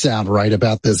does not sound right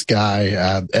about this guy.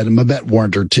 And Mehmet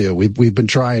warned her too. We've been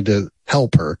trying to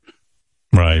help her.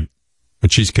 Right.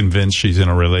 But she's convinced she's in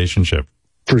a relationship.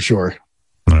 For sure.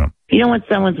 Yeah. You know when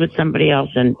someone's with somebody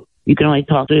else and you can only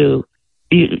talk to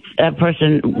that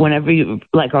person whenever you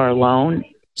are alone?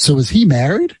 So is he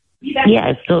married? Yeah,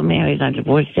 he's still married, not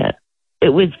divorced yet. It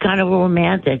was kind of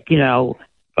romantic,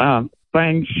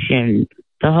 French and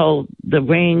the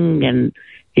ring and,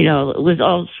 it was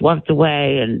all swept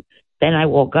away, and then I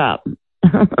woke up.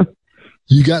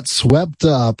 You got swept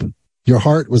up, your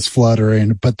heart was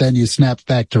fluttering, but then you snapped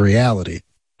back to reality.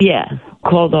 Yeah,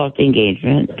 called off the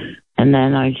engagement, and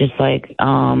then I was just like,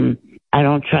 I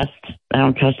don't trust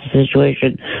the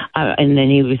situation. And then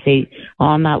he would say, oh,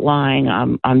 I'm not lying,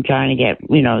 I'm trying to get,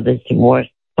 this divorce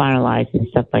finalized and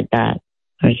stuff like that.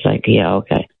 I was like, yeah,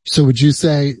 okay. So would you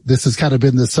say this has kind of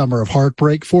been the summer of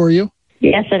heartbreak for you?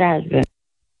 Yes, it has been.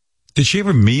 Did she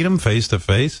ever meet him face to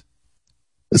face?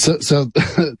 So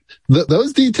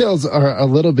those details are a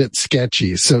little bit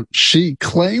sketchy. So she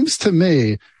claims to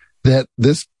me that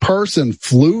this person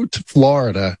flew to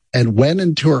Florida and went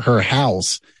into her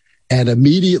house, and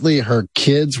immediately her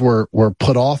kids were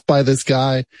put off by this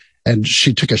guy, and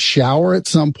she took a shower at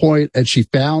some point and she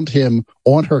found him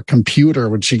on her computer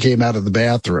when she came out of the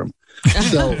bathroom.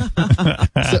 So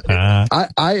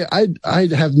I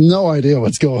have no idea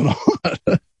what's going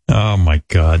on. Oh my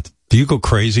God. Do you go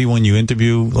crazy when you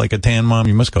interview like a Tan Mom?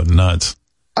 You must go nuts.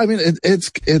 I mean,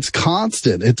 it's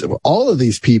constant. It's all of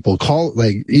these people call,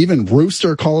 even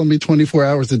Rooster calling me 24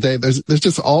 hours a day. There's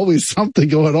just always something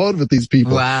going on with these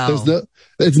people. Wow.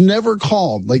 It's never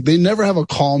calm. They never have a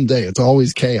calm day. It's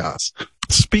always chaos.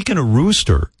 Speaking of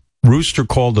Rooster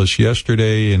called us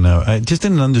yesterday, and I just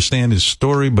didn't understand his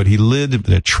story, but he lived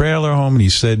in a trailer home, and he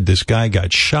said this guy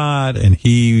got shot, and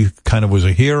he kind of was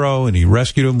a hero, and he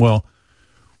rescued him. Well,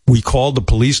 we called the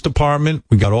police department.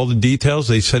 We got all the details.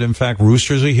 They said, in fact,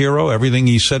 Rooster's a hero. Everything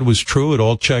he said was true. It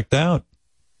all checked out.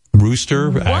 Rooster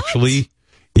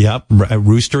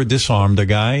Rooster disarmed a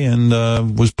guy and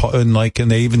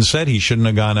and they even said he shouldn't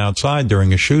have gone outside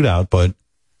during a shootout, but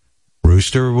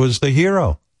Rooster was the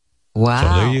hero. Wow.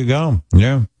 So there you go.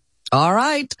 Yeah. All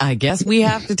right. I guess we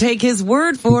have to take his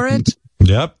word for it.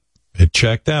 Yep. It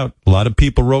checked out. A lot of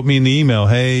people wrote me in the email,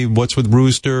 hey, what's with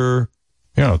Rooster?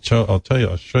 Yeah, I'll tell you.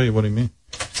 I'll show you what I mean.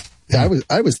 Yeah,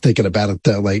 I was thinking about it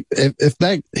though. If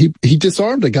that he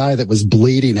disarmed a guy that was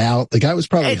bleeding out, the guy was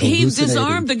probably he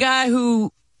disarmed the guy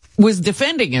who was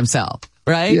defending himself,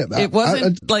 right? Yeah, it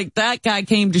wasn't like that guy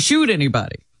came to shoot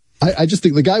anybody. I just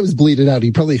think the guy was bleeding out.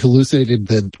 He probably hallucinated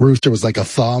that Rooster was like a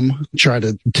thumb trying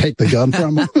to take the gun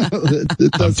from him.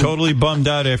 I'm totally bummed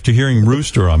out after hearing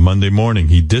Rooster on Monday morning.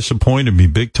 He disappointed me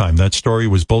big time. That story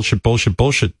was bullshit.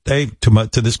 Hey,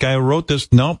 to this guy who wrote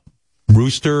this, nope.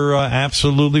 Rooster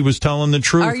absolutely was telling the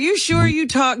truth. Are you sure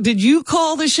did you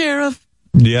call the sheriff?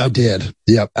 Yeah. I did.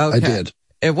 Yep, okay. I did.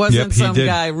 It wasn't some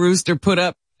guy Rooster put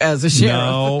up as a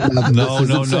sheriff. No.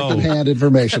 Secondhand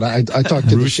information. I talked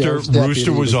to Rooster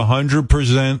was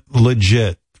 100%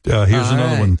 legit. Here's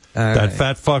another one. That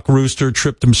fat fuck Rooster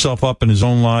tripped himself up in his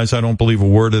own lies. I don't believe a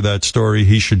word of that story.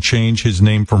 He should change his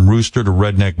name from Rooster to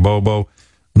Redneck Bobo.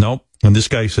 Nope. And this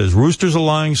guy says, Rooster's a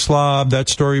lying slob. That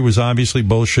story was obviously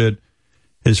bullshit.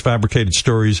 His fabricated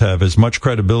stories have as much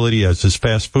credibility as his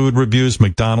fast food reviews.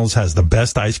 McDonald's has the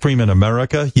best ice cream in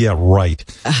America. Yeah, right.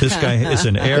 This guy is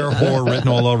an air whore written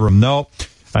all over him. No,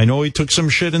 I know he took some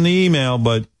shit in the email,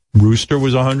 but Rooster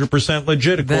was 100%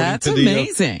 legit. According to the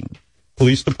amazing.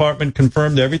 Police department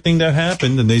confirmed everything that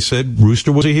happened, and they said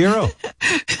Rooster was a hero.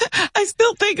 I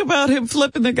still think about him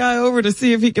flipping the guy over to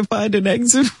see if he can find an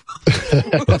exit.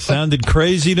 It sounded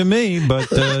crazy to me, but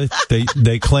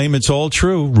they claim it's all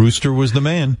true. Rooster was the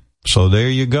man. So there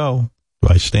you go.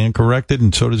 I stand corrected,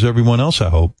 and so does everyone else, I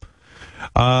hope.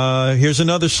 Here's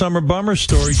another summer bummer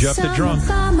story. Jeff the Drunk.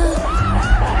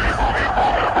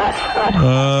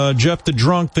 Jeff the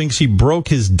Drunk thinks he broke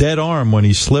his dead arm when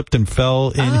he slipped and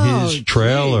fell in his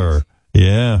trailer. Geez.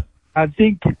 Yeah. I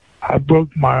think I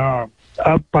broke my arm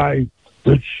up by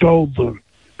the shoulder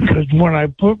because when I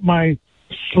put my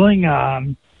sling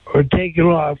on or take it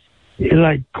off, it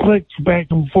like clicks back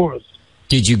and forth.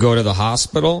 Did you go to the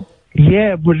hospital?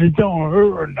 Yeah, but it don't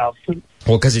hurt or nothing.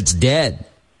 Well, because it's dead.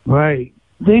 Right.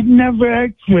 They never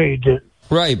x-rayed it.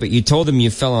 Right, but you told them you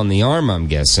fell on the arm, I'm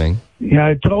guessing. Yeah,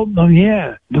 I told them,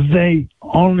 yeah, but they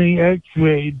only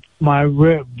x-rayed my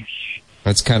ribs.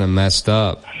 That's kind of messed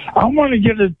up. I want to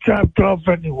get it chopped off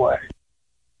anyway.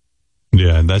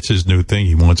 Yeah, and that's his new thing.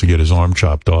 He wants to get his arm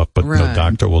chopped off, but no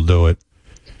doctor will do it.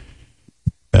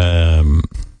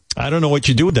 I don't know what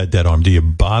you do with that dead arm. Do you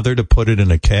bother to put it in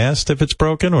a cast if it's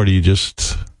broken, or do you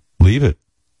just leave it?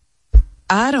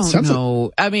 I don't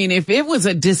know. I mean, if it was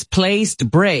a displaced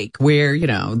break where,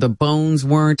 the bones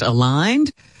weren't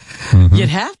aligned, you'd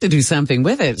have to do something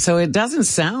with it. So it doesn't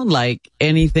sound like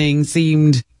anything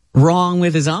seemed wrong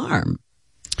with his arm.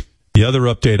 The other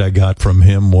update I got from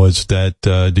him was that,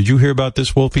 did you hear about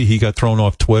this, Wolfie? He got thrown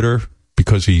off Twitter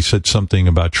because he said something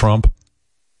about Trump.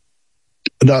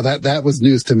 No, that was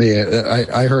news to me.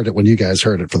 I heard it when you guys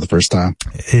heard it for the first time.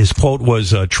 His quote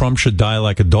was, Trump should die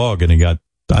like a dog. And he got,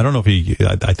 I don't know if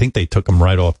I think they took him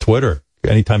right off Twitter.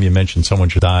 Anytime you mention someone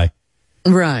should die.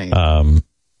 Right.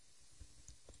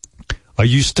 Are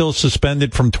you still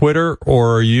suspended from Twitter,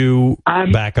 or are you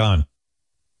back on?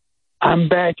 I'm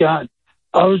back on.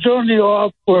 I was only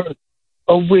off for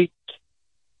a week.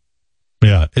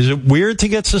 Yeah. Is it weird to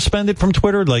get suspended from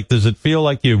Twitter? Like, does it feel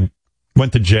like you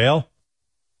went to jail?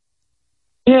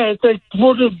 Yeah, it's like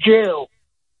go to jail.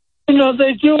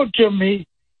 They do it to me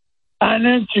on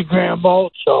Instagram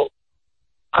also.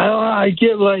 I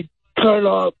get cut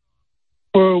off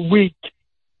for a week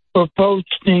for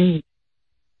posting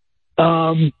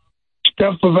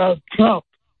stuff about Trump.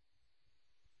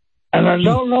 And I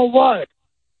don't know why.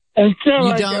 And so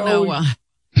you don't know why?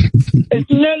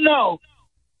 No.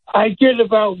 I get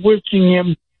about wishing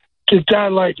him to die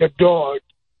like a dog.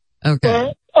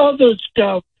 Okay. But other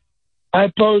stuff,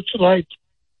 I post like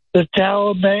the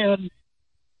Taliban,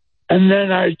 and then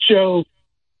I show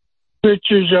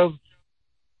pictures of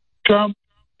Trump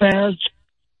fans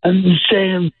and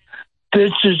saying,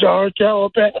 this is our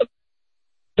Taliban.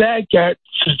 That got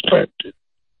suspended.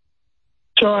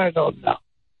 So I don't know.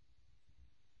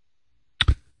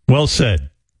 Well said.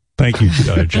 Thank you,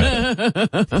 Jeff.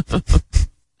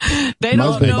 They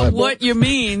don't know what you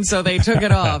mean, so they took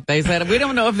it off. They said, we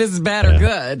don't know if this is bad or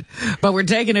good, but we're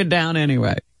taking it down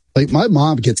anyway. Like, my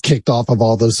mom gets kicked off of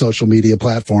all those social media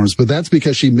platforms, but that's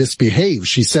because she misbehaves.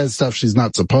 She says stuff she's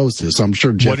not supposed to, so I'm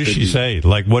sure Jeff... What does she say?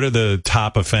 Like, what are the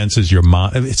top offenses your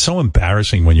mom... It's so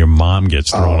embarrassing when your mom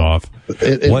gets thrown off.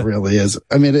 It really is.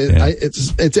 I mean,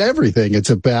 it's everything. It's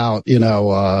about,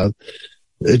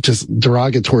 it's just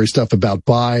derogatory stuff about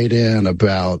Biden,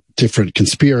 about different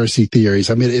conspiracy theories.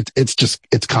 I mean,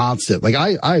 it's constant. Like,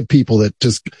 I have people that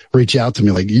just reach out to me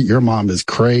like, your mom is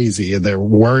crazy, and they're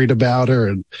worried about her.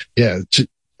 And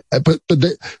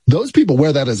those people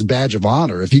wear that as a badge of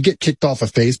honor. If you get kicked off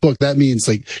of Facebook, that means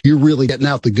like you're really getting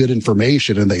out the good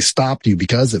information, and they stopped you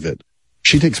because of it.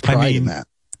 She takes pride in that.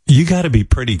 You got to be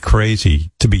pretty crazy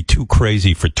to be too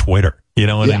crazy for Twitter. You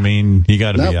know what I mean? You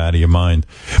got to be out of your mind.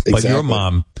 But Exactly. Your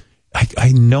mom,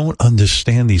 I don't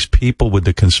understand these people with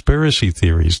the conspiracy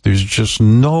theories. There's just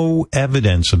no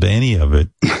evidence of any of it.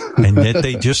 And yet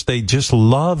they just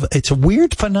love, it's a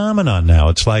weird phenomenon now.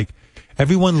 It's like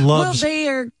everyone loves. Well, they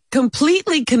are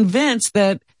completely convinced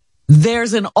that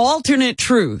there's an alternate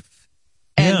truth,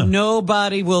 and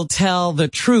nobody will tell the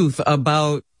truth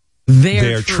about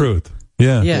their truth.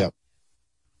 Yeah. Yeah.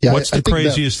 What's the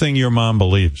craziest thing your mom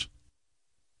believes?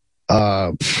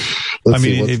 When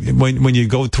you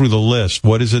go through the list,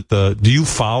 what is it? Do you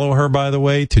follow her, by the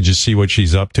way, to just see what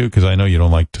she's up to? Because I know you don't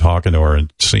like talking to her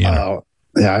and seeing her.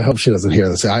 Yeah, I hope she doesn't hear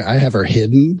this. I have her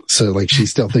hidden, so like she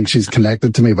still thinks she's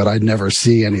connected to me, but I never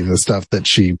see any of the stuff that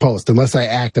she posts unless I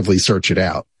actively search it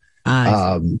out.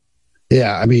 The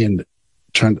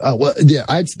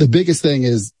biggest thing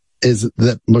is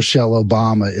that Michelle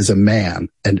Obama is a man,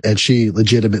 and she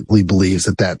legitimately believes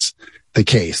that that's the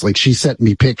case. Like, she sent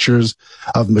me pictures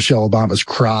of Michelle Obama's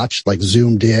crotch, like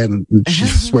zoomed in, and she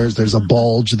swears there's a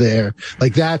bulge there.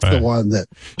 Like, that's the one that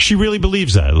she really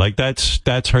believes that. Like, that's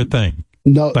her thing.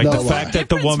 The fact that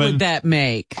the woman would that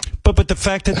make? But the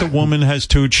fact that the woman has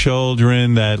 2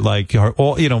 children, that like are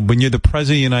all, when you're the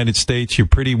president of the United States, you're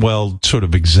pretty well sort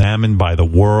of examined by the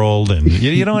world, and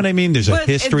you know what I mean. There's a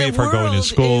history of her going to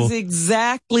school. Is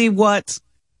exactly what's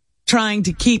trying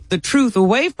to keep the truth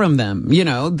away from them.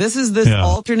 This is this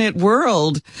alternate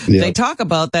world they talk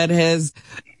about that has,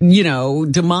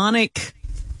 demonic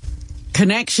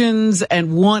connections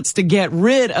and wants to get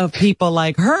rid of people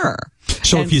like her.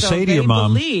 So if you say to your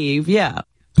mom,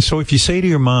 So if you say to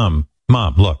your mom,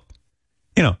 look,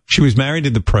 she was married to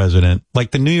the president,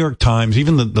 like the New York Times,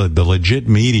 even the legit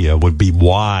media would be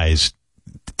wise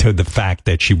to the fact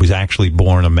that she was actually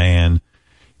born a man.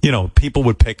 People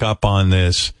would pick up on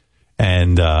this,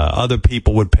 and other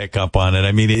people would pick up on it.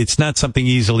 I mean, it's not something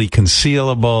easily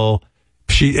concealable.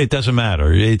 It doesn't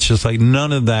matter. It's just like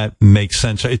none of that makes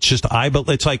sense. It's just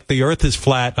it's like the earth is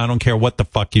flat. I don't care what the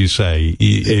fuck you say.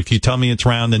 If you tell me it's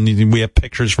round, then we have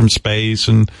pictures from space,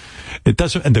 and it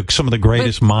doesn't. And some of the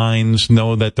greatest minds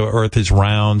know that the earth is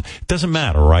round. It doesn't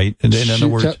matter, right? In other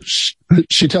words,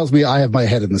 she tells me I have my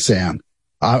head in the sand.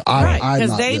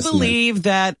 Because they believe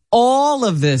that all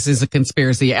of this is a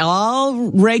conspiracy. All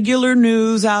regular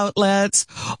news outlets,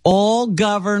 all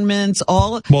governments,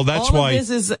 that's why of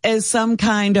this is some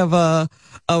kind of a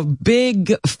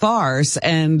big farce,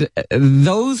 and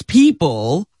those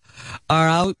people are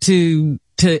out to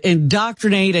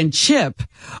indoctrinate and chip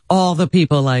all the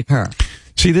people like her.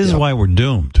 See, this is why we're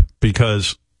doomed,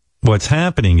 because what's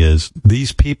happening is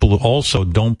these people also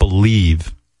don't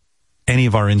believe any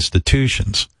of our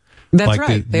institutions. That's like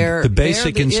right. The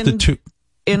basic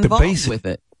involved with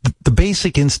it. The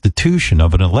basic institution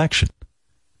of an election,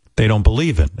 they don't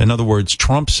believe in. In other words,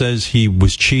 Trump says he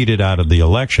was cheated out of the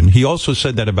election. He also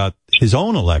said that about his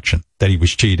own election, that he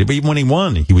was cheated. But even when he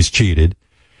won, he was cheated.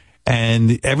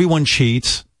 And everyone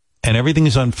cheats, and everything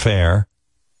is unfair.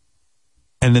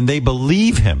 And then they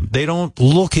believe him. They don't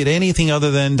look at anything other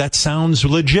than, that sounds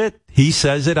legit. He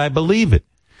says it, I believe it.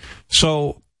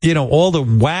 So, all the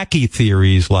wacky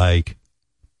theories like,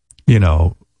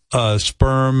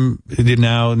 sperm,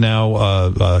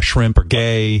 now shrimp are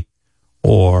gay,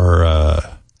 or,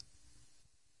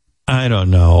 I don't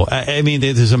know. I mean,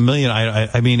 there's a million.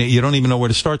 I mean, you don't even know where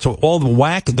to start. So all the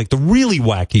like the really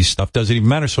wacky stuff doesn't even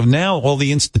matter. So now all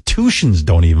the institutions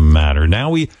don't even matter.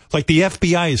 Now the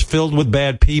FBI is filled with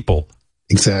bad people.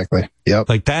 Exactly. Yep.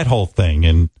 Like that whole thing.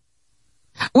 And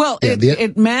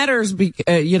it matters,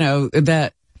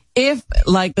 that if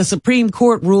like the Supreme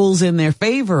Court rules in their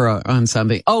favor on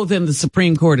something, then the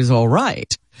Supreme Court is all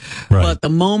right. But the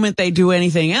moment they do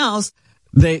anything else,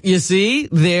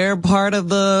 they're part of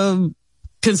the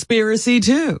conspiracy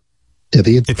too.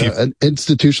 Yeah, an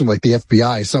institution like the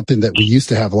FBI, something that we used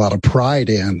to have a lot of pride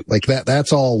in, like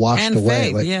that's all washed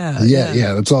away. Faith,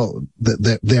 yeah. That's all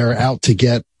that they're out to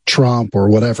get Trump or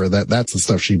whatever. That's the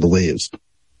stuff she believes.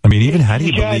 I mean, even how do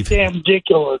you believe? Goddamn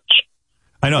ridiculous.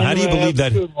 I know. How do you believe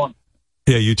that?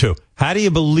 Yeah, you too. How do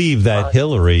you believe that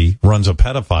Hillary runs a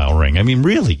pedophile ring? I mean,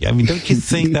 really? I mean, don't you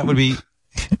think that would be?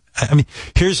 I mean,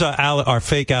 here's our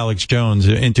fake Alex Jones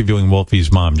interviewing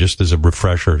Wolfie's mom, just as a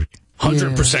refresher.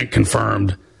 100%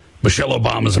 confirmed. Michelle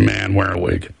Obama's a man wearing a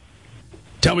wig.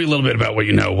 Tell me a little bit about what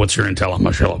you know. What's your intel on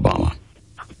Michelle Obama?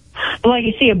 Well,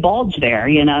 you see a bulge there.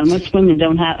 Most women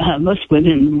don't have. Most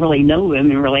women, really, no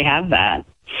women really have that.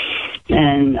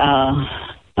 And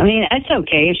I mean, it's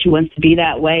okay if she wants to be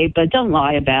that way, but don't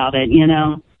lie about it.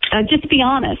 Just be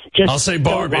honest. I'll say,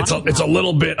 Barb, it's a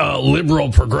little bit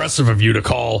liberal progressive of you to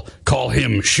call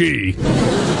him she.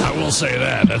 I will say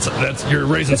that. That's you're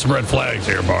raising some red flags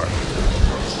here, Barb.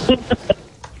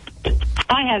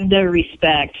 I have no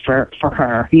respect for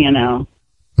her. There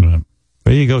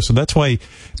you go. So that's why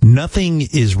nothing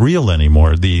is real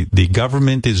anymore. The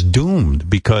government is doomed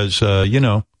because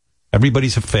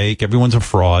everybody's a fake. Everyone's a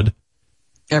fraud.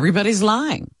 Everybody's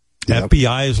lying.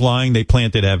 FBI is lying. They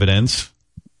planted evidence.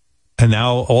 And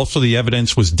now also the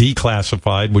evidence was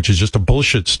declassified, which is just a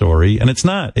bullshit story. And it's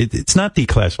not. It's not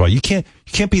declassified. You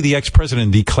can't be the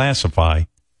ex-president and declassify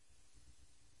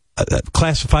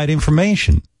classified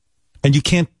information. And you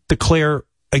can't declare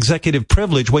executive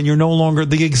privilege when you're no longer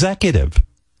the executive.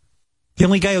 The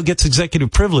only guy who gets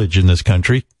executive privilege in this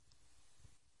country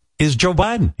is Joe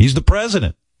Biden. He's the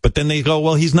president. But then they go,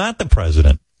 well, he's not the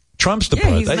president. Trump's the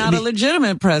president. He's not a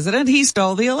legitimate president. He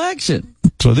stole the election.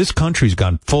 So this country's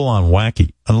gone full on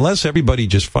wacky. Unless everybody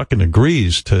just fucking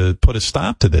agrees to put a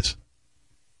stop to this.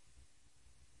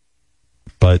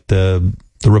 But the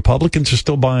Republicans are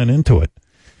still buying into it.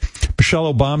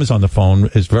 Michelle Obama's on the phone,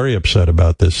 is very upset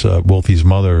about this, Wolfie's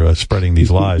mother spreading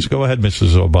these lies. Go ahead,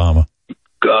 Mrs. Obama.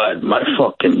 God, my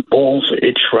fucking balls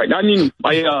itch right now. I mean,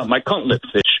 my cunt lips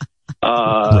itch.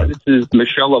 This is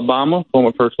Michelle Obama,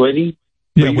 former First Lady.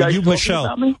 Yeah,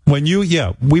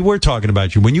 we were talking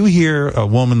about you. When you hear a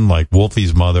woman like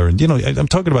Wolfie's mother, and, I'm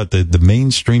talking about the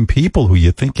mainstream people who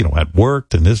you think, had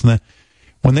worked and this and that.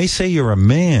 When they say you're a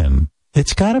man,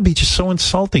 it's got to be just so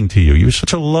insulting to you. You're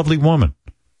such a lovely woman.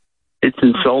 It's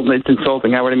insulting. It's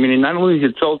insulting. Not only is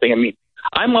it insulting,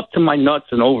 I'm up to my nuts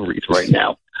and ovaries right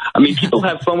now. People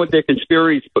have fun with their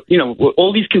conspiracies, but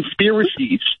all these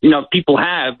conspiracies, people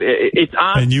have. It's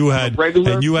on. And you had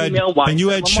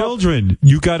children.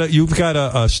 You've got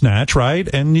a snatch, right?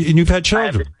 And you've had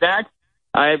children.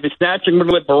 I have a snatch. I'm going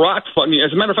to let Barack fuck me.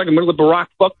 As a matter of fact, I'm going to let Barack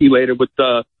fuck me later with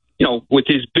with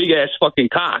his big ass fucking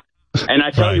cock. And I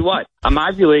tell you what, I'm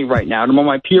ovulating right now, and I'm on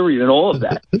my period and all of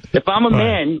that. If I'm a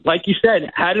man, like you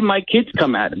said, how did my kids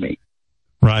come out of me?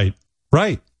 Right.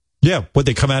 Yeah, would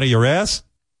they come out of your ass?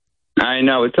 I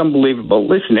know, it's unbelievable.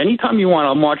 Listen, anytime you want,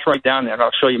 I'll march right down there and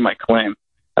I'll show you my clam.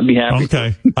 I'd be happy.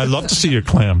 Okay. I'd love to see your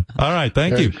clam. All right,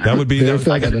 thank you. That would be... I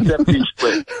got a 7-inch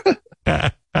split.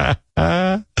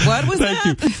 What was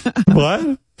Thank that? You.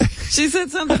 What? She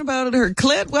said something about her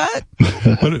clit. What?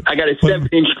 I got a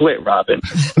 7-inch clit, Robin.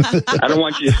 I don't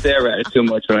want you to stare at it too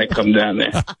much when I come down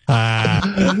there.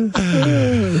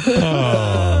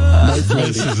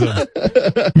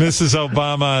 Mrs.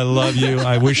 Obama, I love you.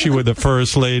 I wish you were the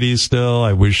first lady still.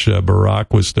 I wish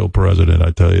Barack was still president.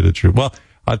 I tell you the truth. Well,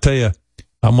 I'll tell you,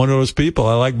 I'm one of those people.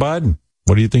 I like Biden.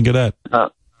 What do you think of that?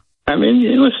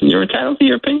 Listen, you're entitled to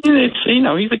your opinion. It's,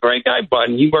 he's a great guy,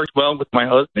 Biden. He worked well with my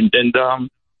husband, and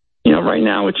right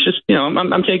now it's just,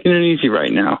 I'm taking it easy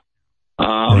right now.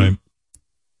 Right.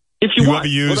 If you want, do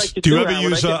you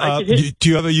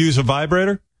ever use a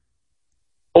vibrator?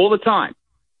 All the time.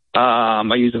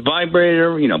 I use a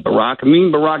vibrator. Barack.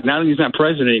 Now that he's not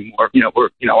president anymore,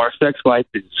 our sex life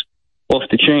is off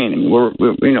the chain. We're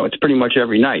it's pretty much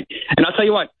every night. And I'll tell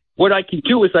you what I can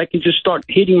do is I can just start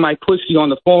hitting my pussy on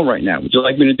the phone right now. Would you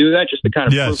like me to do that, just to kind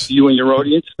of prove to you and your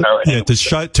audience? All right. Yeah, to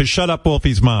shut up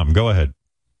Wolfie's mom. Go ahead.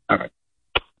 All right.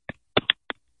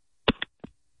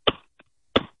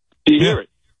 Do you hear it?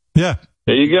 Yeah.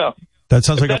 There you go. That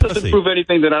sounds like a pussy. If that doesn't prove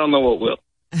anything, then I don't know what will.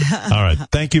 All right.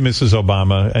 Thank you, Mrs.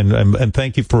 Obama, and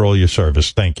thank you for all your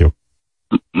service. Thank you.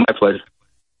 My pleasure.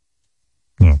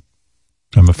 Yeah.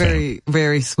 I'm a very, fan.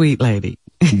 Very sweet lady.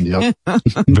 Yep.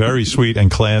 Very sweet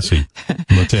and classy.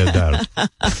 Let's add that.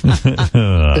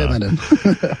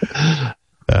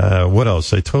 What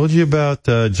else? I told you about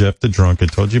Jeff the Drunk. I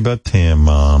told you about Tam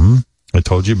Mom. I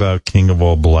told you about King of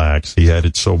All Blacks. He had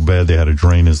it so bad they had to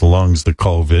drain his lungs, the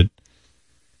COVID.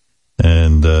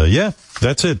 And,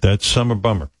 that's it. That's Summer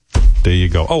Bummer. There you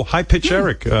go. Oh, High Pitch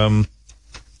Eric.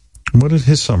 What is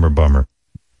his Summer Bummer?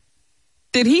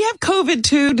 Did he have COVID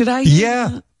too? Did I?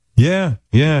 Yeah.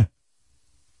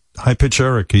 High Pitch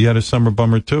Eric. He had a Summer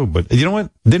Bummer too. But you know what?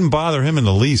 Didn't bother him in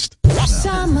the least.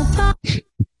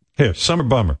 Here, Summer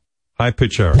Bummer. High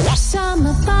Pitch Eric.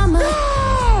 Summer Bummer.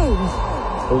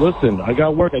 Well, listen, I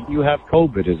got word that you have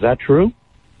COVID. Is that true?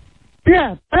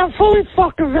 Yeah, I'm fully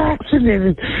fucking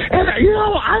vaccinated. And,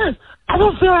 I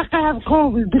don't feel like I have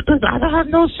COVID because I don't have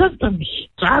no symptoms.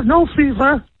 I have no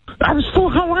fever. I'm still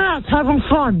going out having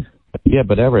fun. Yeah,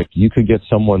 but Eric, you could get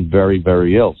someone very,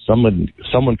 very ill. Someone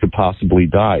could possibly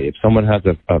die. If someone has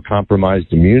a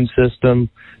compromised immune system,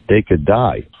 they could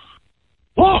die.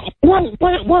 Well, what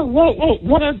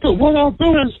I'll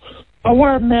do is I'll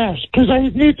wear a mask because I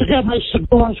need to get my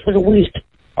cigars for the week.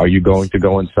 Are you going to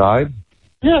go inside?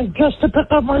 Yeah, just to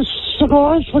pick up my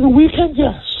cigars for the weekend,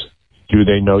 yes. Do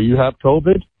they know you have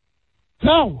COVID?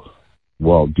 No.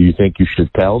 Well, do you think you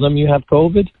should tell them you have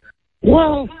COVID?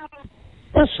 Well,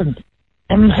 listen,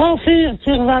 I'm healthy, I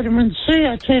take vitamin C,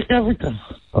 I take everything.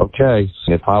 Okay,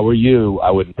 if I were you, I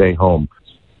would stay home.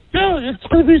 Dude, it's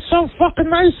going to be so fucking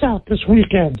nice out this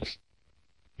weekend.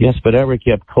 Yes, but Eric,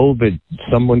 you have COVID.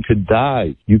 Someone could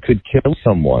die. You could kill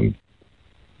someone.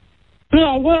 Yeah,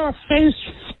 I'll wear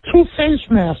two face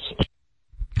masks.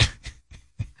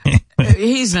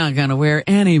 He's not going to wear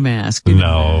any mask.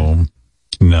 No.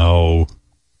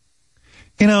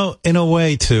 In a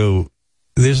way, too,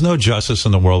 there's no justice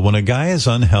in the world. When a guy is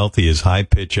unhealthy as High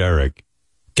Pitch Eric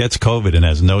gets COVID and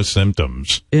has no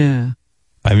symptoms. Yeah.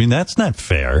 That's not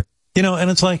fair.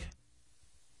 And it's like,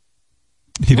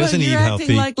 he doesn't eat healthy.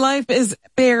 Acting like life is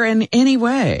fair in any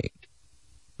way.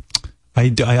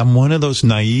 I'm one of those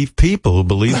naive people who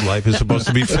believe life is supposed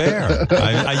to be fair.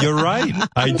 You're right.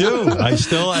 I do.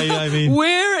 I mean.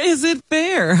 Where is it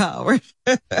fair, Howard?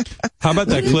 How about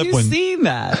that clip when. Seen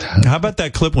that? How about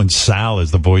that clip when Sal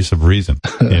is the voice of reason?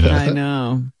 I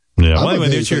know. Yeah. Well, anyway,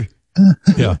 there's your.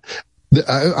 Yeah.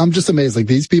 I'm just amazed. Like,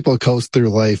 these people coast through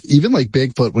life. Even like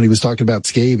Bigfoot, when he was talking about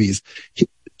scabies,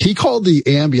 he called the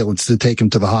ambulance to take him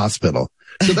to the hospital.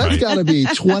 So that's got to be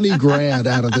 20 grand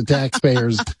out of the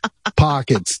taxpayers'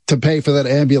 pockets to pay for that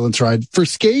ambulance ride for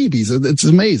scabies. It's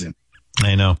amazing.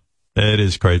 I know. It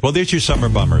is crazy. Well, there's your summer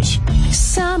bummers.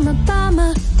 Summer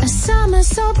bummer, a summer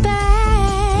so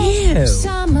bad. Ew.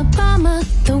 Summer bummer,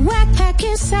 the whack pack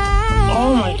inside.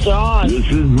 Oh my God. This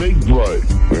is Bigfoot.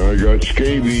 I got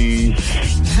scabies.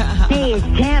 Hey, it's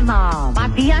Grandma. My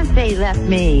fiance left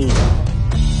me.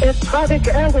 It's Project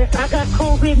Ellis. I got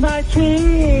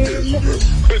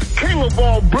COVID-19. It's King of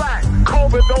all black.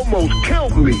 COVID almost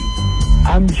killed me.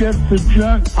 I'm just a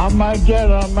drunk. I might get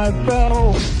on my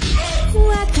phone.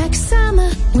 Whack pack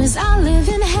summer was all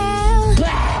living hell.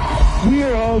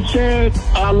 We're all sad.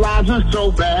 Our lives are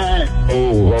so bad.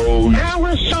 Oh, Now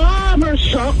it's summer,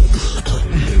 so.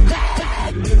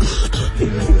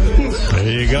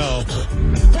 There you go.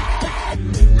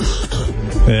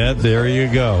 Yeah, there you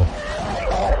go.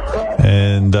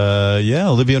 And,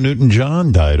 Olivia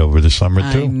Newton-John died over the summer,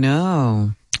 too. I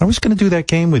know. I was going to do that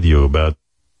game with you about...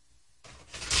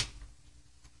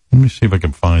 Let me see if I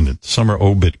can find it. Summer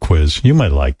obit quiz. You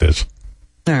might like this.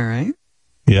 All right.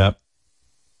 Yeah.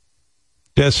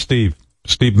 Yes, Steve.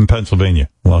 Steve in Pennsylvania.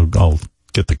 Well, I'll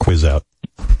get the quiz out.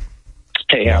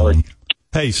 Hey, Howard.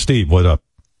 Hey, Steve, what up?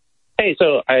 Hey,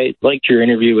 so I liked your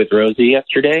interview with Rosie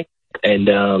yesterday, and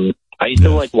I used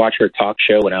to watch her talk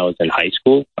show when I was in high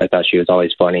school. I thought she was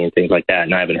always funny and things like that,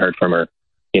 and I haven't heard from her,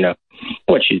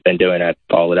 what she's been doing. I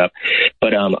followed up.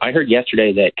 But I heard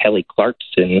yesterday that Kelly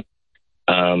Clarkson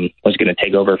was going to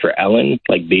take over for Ellen,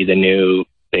 be the new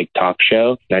big talk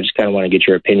show. And I just kind of want to get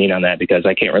your opinion on that because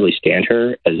I can't really stand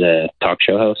her as a talk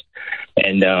show host.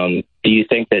 And do you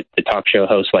think that the talk show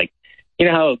host,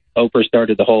 how Oprah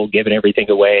started the whole giving everything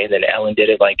away and then Ellen did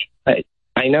it?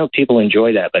 I know people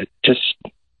enjoy that, but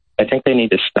I think they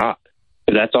need to stop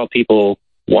because that's all people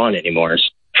want anymore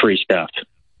is free stuff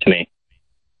to me.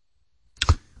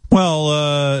 Well,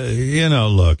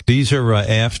 look, these are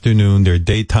they're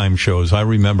daytime shows. I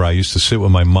remember I used to sit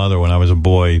with my mother when I was a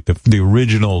boy. The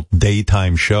original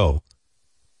daytime show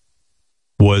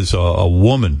was a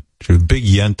woman. She was a big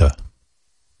yenta.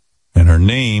 And her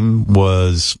name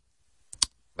was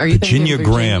Virginia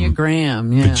Graham. Virginia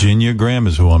Graham, yeah. Virginia Graham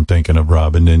is who I'm thinking of,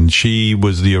 Robin. And she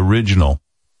was the original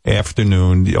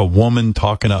afternoon, a woman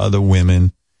talking to other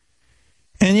women.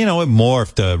 And, it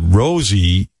morphed.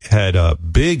 Rosie had a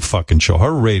big fucking show.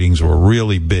 Her ratings were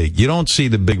really big. You don't see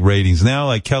the big ratings now,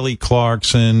 like Kelly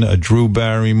Clarkson, Drew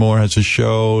Barrymore has a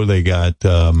show. They got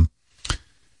a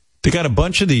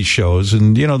bunch of these shows,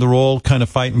 and, they're all kind of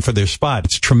fighting for their spot.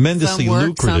 It's tremendously some work,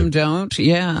 lucrative. Some don't,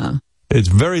 yeah. It's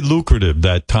very lucrative,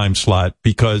 that time slot,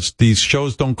 because these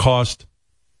shows don't cost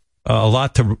a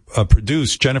lot to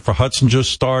produce. Jennifer Hudson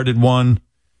just started one.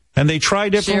 And they try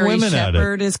different women at it. Sherry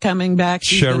Shepherd is coming back.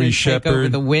 She's Sherry going to Shepherd. take over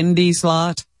the Wendy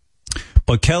slot.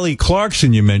 But Kelly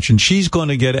Clarkson, you mentioned, she's going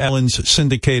to get Ellen's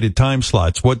syndicated time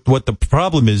slots. What the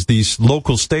problem is, these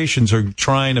local stations are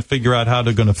trying to figure out how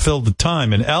they're going to fill the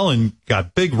time. And Ellen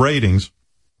got big ratings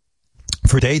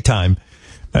for daytime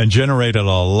and generated a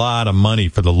lot of money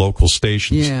for the local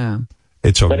stations. Yeah.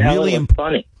 It's but really Ellen was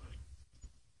funny.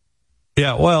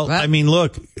 Yeah, well, what? I mean,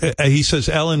 look, he says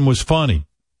Ellen was funny.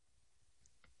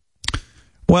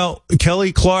 Well,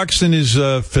 Kelly Clarkson is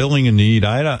filling a need.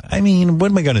 I mean,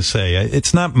 what am I going to say?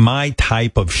 It's not my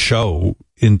type of show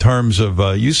in terms of,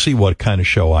 you see what kind of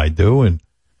show I do, and,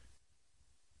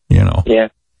 Yeah.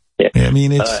 I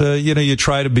mean, it's, you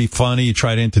try to be funny, you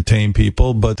try to entertain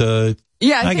people, but,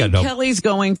 yeah, I think Kelly's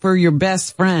going for your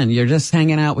best friend. You're just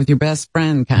hanging out with your best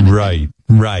friend kind of thing.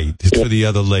 Right. It's for the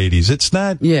other ladies. It's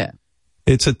not,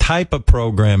 it's a type of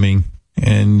programming.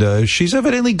 And she's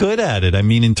evidently good at it. I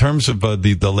mean, in terms of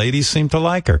the ladies seem to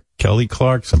like her. Kelly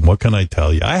Clarkson, what can I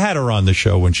tell you? I had her on the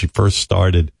show when she first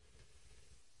started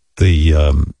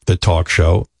the talk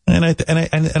show, and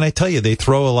I tell you, they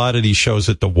throw a lot of these shows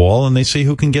at the wall, and they see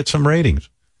who can get some ratings.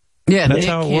 Yeah, and that's Nick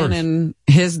how it works. Cannon,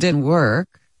 his didn't work.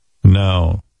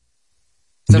 No.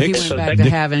 So he went back to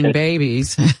having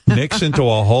babies. Nick's into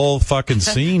a whole fucking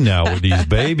scene now with these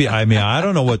babies. I mean, I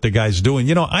don't know what the guy's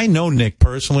doing. I know Nick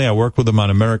personally. I work with him on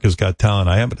America's Got Talent.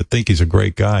 I happen to think he's a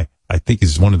great guy. I think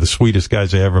he's one of the sweetest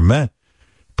guys I ever met.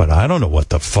 But I don't know what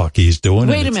the fuck he's doing.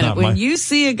 Wait a minute. When you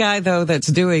see a guy, though, that's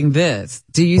doing this,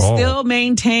 do you still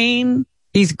maintain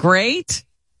he's great?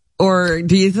 Or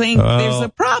do you think there's a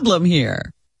problem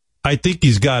here? I think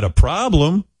he's got a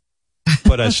problem.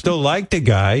 But I still like the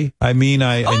guy. I mean,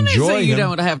 I enjoy him. You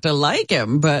don't have to like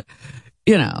him, but,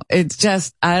 it's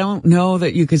just, I don't know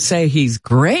that you could say he's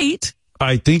great.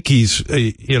 I think he's,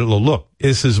 look,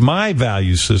 this is my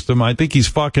value system. I think he's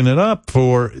fucking it up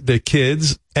for the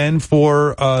kids and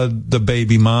for the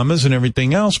baby mamas and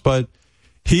everything else. But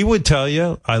he would tell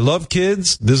you, I love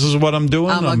kids. This is what I'm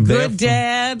doing. I'm a good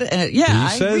dad.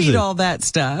 I read all that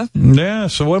stuff. Yeah.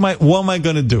 So what am I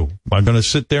going to do? Am I going to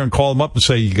sit there and call him up and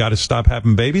say, you got to stop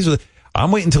having babies?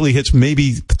 I'm waiting until he hits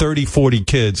maybe 30, 40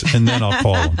 kids, and then I'll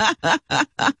call him.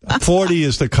 40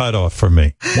 is the cutoff for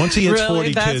me. Once he hits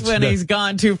 40 that's kids. That's when he's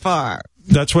gone too far.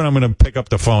 That's when I'm going to pick up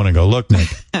the phone and go, look, Nick,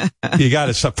 you got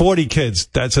to stop. 40 kids.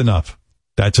 That's enough.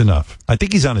 That's enough. I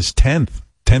think he's on his 10th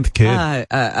kid.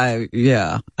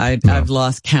 I've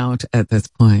lost count at this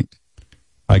point.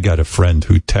 I got a friend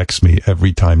who texts me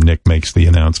every time Nick makes the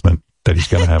announcement that he's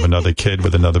going to have another kid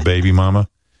with another baby mama.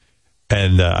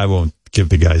 And I won't give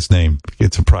the guy's name.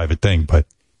 It's a private thing, but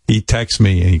he texts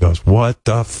me and he goes, what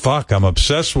the fuck? I'm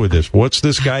obsessed with this. What's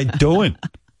this guy doing?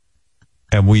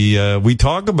 And we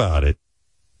talk about it.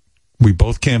 We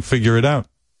both can't figure it out.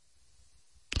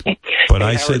 But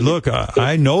I said, look,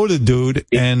 I know the dude.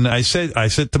 And I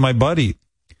said to my buddy,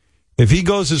 if he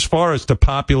goes as far as to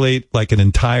populate like an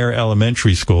entire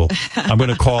elementary school, I'm going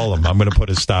to call him. I'm going to put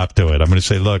a stop to it. I'm going to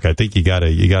say, look, I think you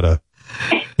gotta get a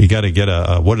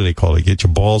what do they call it? Get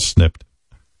your balls snipped.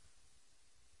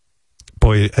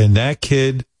 Boy, and that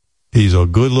kid, he's a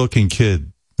good-looking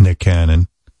kid, Nick Cannon,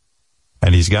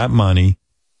 and he's got money.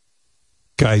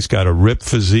 Guy's got a ripped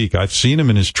physique. I've seen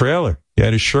him in his trailer. He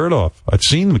had his shirt off. I've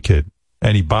seen the kid,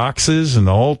 and he boxes and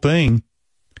the whole thing.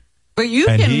 But you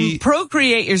can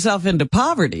procreate yourself into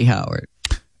poverty, Howard.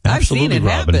 I've seen it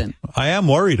happen. I am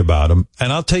worried about him,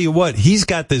 and I'll tell you what, he's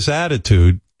got this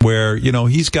attitude where,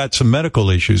 he's got some medical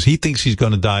issues. He thinks he's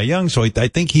going to die young, so I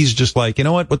think he's just like, you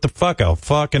know what the fuck, I'll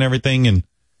fuck and everything,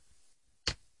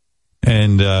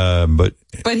 but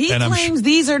he claims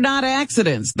these are not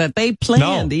accidents, that they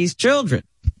planned these children.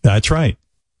 That's right.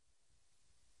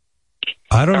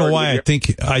 I don't know why.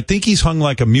 I think he's hung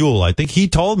like a mule. I think he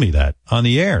told me that on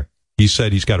the air. He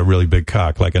said he's got a really big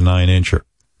cock, like a 9-incher.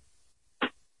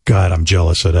 God, I'm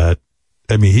jealous of that.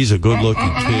 I mean, he's a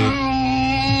good-looking kid.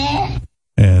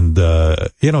 And,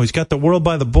 he's got the world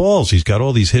by the balls. He's got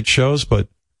all these hit shows, but,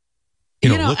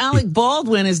 Alec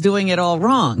Baldwin is doing it all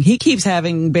wrong. He keeps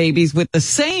having babies with the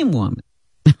same woman.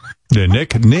 Yeah,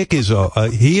 Nick is,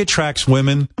 he attracts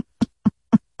women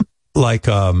like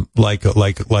raw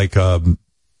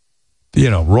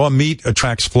meat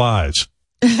attracts flies.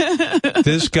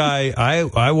 This guy,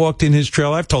 I walked in his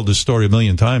trailer. I've told this story a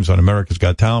million times on America's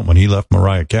Got Talent when he left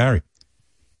Mariah Carey.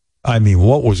 I mean,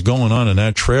 what was going on in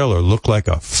that trailer looked like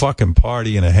a fucking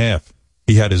party and a half.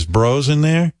 He had his bros in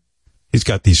there. He's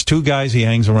got these two guys he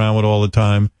hangs around with all the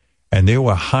time, and they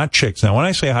were hot chicks. Now, when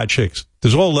I say hot chicks,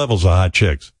 there's all levels of hot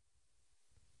chicks.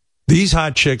 These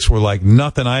hot chicks were like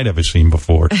nothing I'd ever seen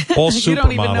before. All supermodel looking. You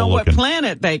don't even know what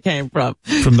planet they came from.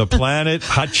 From the planet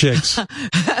Hot Chicks.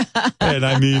 And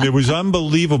I mean, it was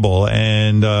unbelievable.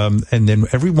 And then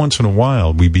every once in a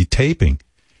while we'd be taping,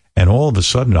 and all of a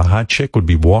sudden a hot chick would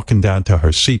be walking down to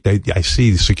her seat. I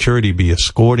see the security be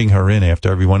escorting her in after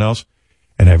everyone else,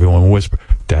 and everyone would whisper,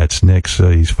 that's Nick's,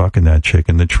 he's fucking that chick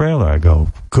in the trailer. I go,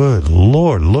 good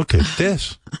Lord, look at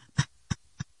this.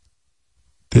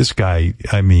 This guy,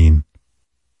 I mean,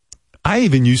 I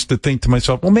even used to think to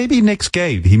myself, well, maybe Nick's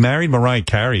gay. He married Mariah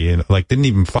Carey and didn't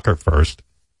even fuck her first.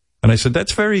 And I said,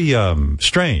 that's very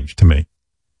strange to me.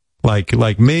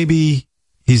 Like maybe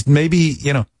he's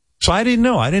so I didn't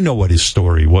know. I didn't know what his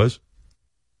story was.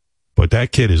 But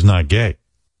that kid is not gay.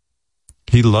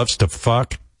 He loves to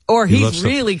fuck. Or he's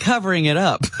really covering it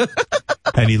up.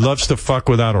 And he loves to fuck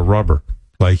without a rubber.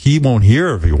 Like, he won't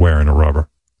hear if you're wearing a rubber.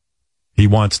 He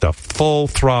wants the full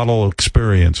throttle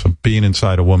experience of being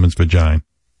inside a woman's vagina.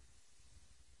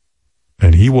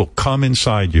 And he will come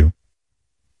inside you.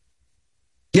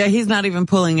 Yeah, he's not even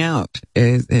pulling out.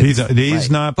 He's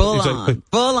not. Full on.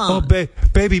 Oh,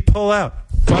 baby, pull out.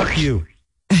 Fuck you.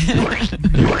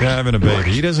 You're having a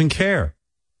baby. He doesn't care.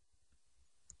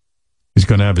 He's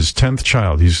going to have his 10th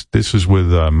child. This is with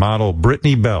model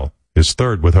Brittany Bell, his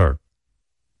third with her.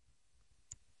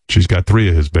 She's got 3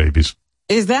 of his babies.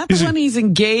 Is that the one he's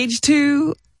engaged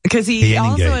to? Because he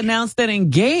also announced that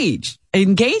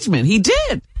engagement. He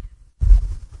did.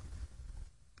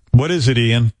 What is it,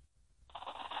 Ian?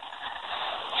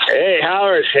 Hey,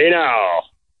 Howard. Hey, now.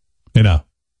 Hey, now.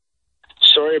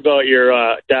 Sorry about your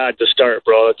dad to start,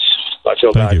 bro. I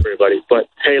feel bad for everybody. But,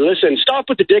 hey, listen, stop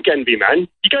with the dick envy, man.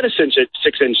 You got a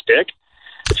 6-inch dick.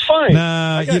 It's fine.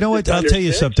 Nah, you know what? I'll tell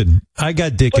you something. I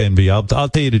got dick envy. I'll tell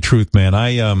you the truth, man.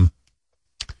 I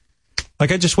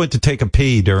just went to take a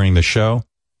pee during the show.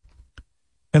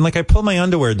 And like I pull my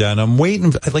underwear down, I'm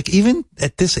waiting, like even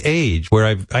at this age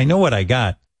where I know what I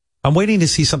got, I'm waiting to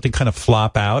see something kind of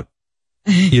flop out.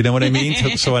 You know what I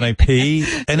mean? So when I pee,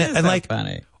 and like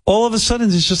funny. All of a sudden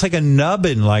there's just like a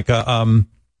nubbin, like a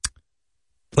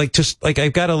like just like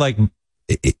I've got to like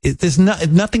there's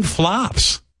nothing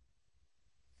flops,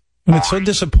 and it's so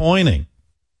disappointing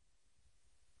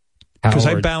because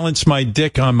I balance my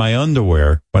dick on my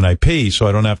underwear when I pee, so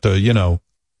I don't have to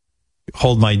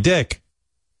hold my dick,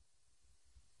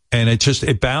 and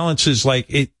it balances like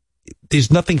it. There's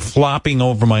nothing flopping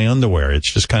over my underwear.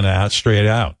 It's just kind of out straight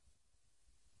out.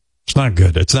 It's not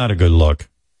good. It's not a good look.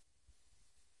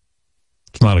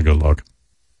 It's not a good look.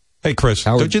 Hey, Chris,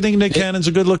 don't you think Nick Cannon's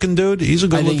a good-looking dude? He's a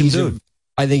good-looking dude.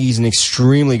 I think he's an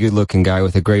extremely good-looking guy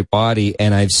with a great body,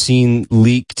 and I've seen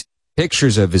leaked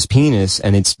pictures of his penis,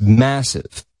 and it's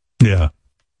massive. Yeah,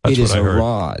 that's it what is I a heard.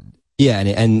 rod. Yeah,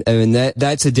 and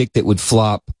that's a dick that would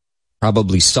flop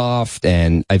probably soft,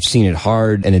 and I've seen it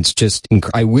hard, and it's just,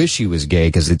 I wish he was gay,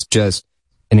 because it's just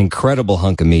an incredible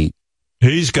hunk of meat.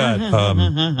 He's got,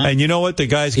 and you know what? The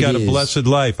guy's got a blessed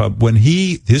life.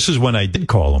 This is when I did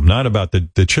call him, not about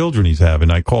the children he's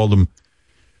having. I called him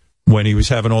when he was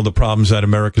having all the problems at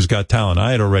America's Got Talent.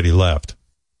 I had already left.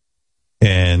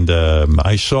 And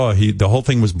I saw the whole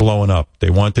thing was blowing up. They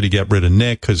wanted to get rid of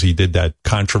Nick because he did that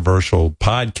controversial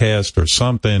podcast or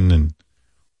something,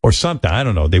 or something. I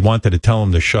don't know. They wanted to tell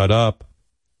him to shut up.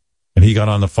 And he got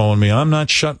on the phone with me. I'm not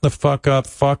shutting the fuck up.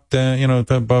 Fuck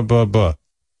that, blah, blah, blah.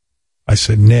 I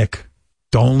said, Nick,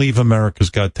 don't leave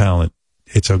America's Got Talent.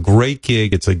 It's a great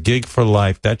gig. It's a gig for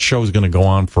life. That show's going to go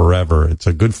on forever. It's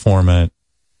a good format.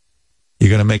 You're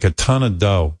going to make a ton of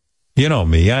dough. You know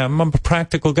me. I'm a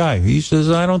practical guy. He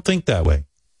says, I don't think that way.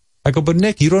 I go, but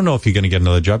Nick, you don't know if you're going to get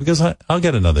another job. He goes, I'll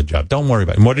get another job. Don't worry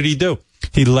about it. And what did he do?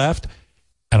 He left.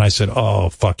 And I said, oh,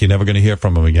 fuck, you're never going to hear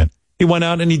from him again. He went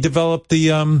out and he developed the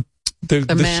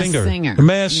singer. The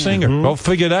Masked Singer. Go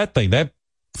figure that thing. That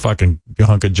fucking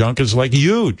hunk of junk is like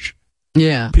huge.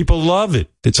 Yeah. People love it.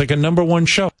 It's like a #1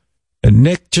 show. And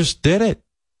Nick just did it.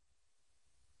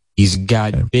 He's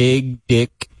got big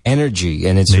dick energy,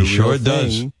 and it's a real sure thing.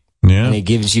 Does. Yeah. And it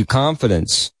gives you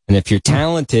confidence. And if you're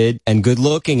talented and good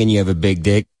looking and you have a big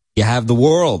dick, you have the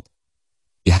world.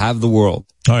 You have the world.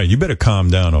 All right, you better calm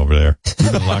down over there.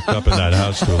 You've been locked up in that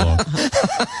house too long.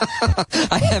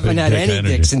 I haven't had any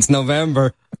dick since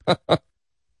November.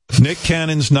 Nick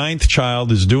Cannon's 9th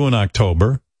child is due in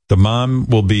October. The mom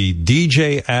will be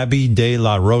DJ Abby De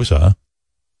La Rosa.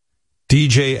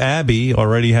 DJ Abby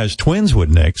already has twins with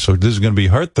Nick, so this is going to be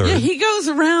her third. Yeah, he goes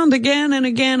around again and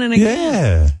again and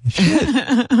again. Yeah.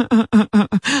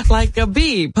 Like a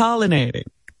bee pollinating.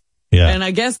 Yeah. And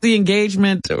I guess the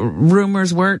engagement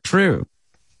rumors weren't true.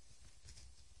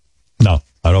 No,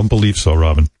 I don't believe so,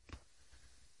 Robin.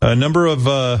 A number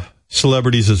of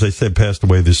celebrities, as I said, passed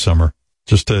away this summer.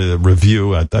 Just to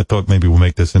review, I thought maybe we'll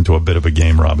make this into a bit of a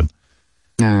game, Robin.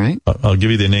 All right. I'll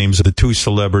give you the names of the 2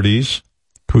 celebrities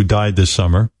who died this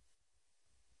summer.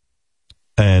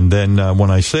 And then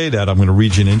when I say that, I'm going to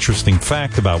read you an interesting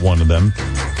fact about one of them.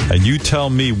 And you tell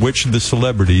me which of the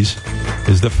celebrities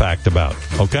is the fact about.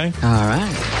 Okay? All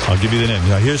right. I'll give you the name.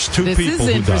 Now, here's 2 this people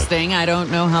who died. This is interesting. I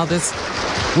don't know how this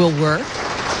will work.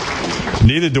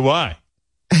 Neither do I.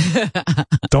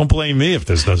 Don't blame me if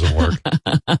this doesn't work.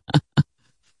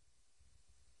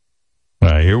 All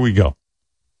right, here we go.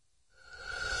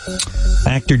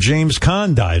 Actor James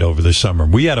Caan died over the summer.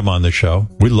 We had him on the show.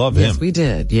 We love him. Yes, we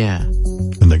did, yeah.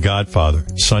 And The Godfather.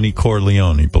 Sonny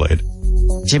Corleone he played.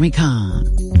 Jimmy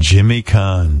Caan. Jimmy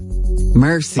Caan.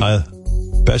 Mercy.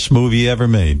 Best movie ever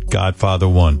made, Godfather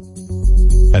 1.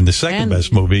 And the second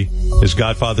best movie is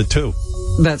Godfather 2.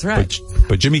 That's right.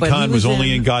 But Jimmy Caan was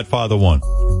only in Godfather 1.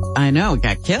 I know,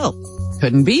 got killed.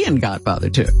 Couldn't be in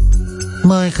Godfather 2.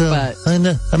 Michael,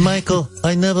 Michael,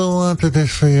 I never wanted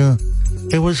this for you.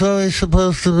 It was always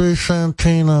supposed to be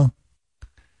Santino.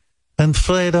 And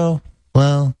Fredo,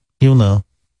 well, you know,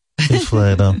 it's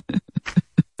Fredo.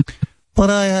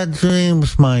 But I had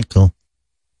dreams, Michael.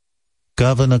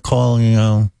 Governor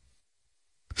Corleone.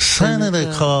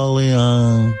 Senator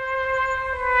Corleone.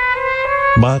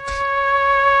 But,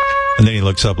 and then he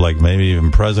looks up like maybe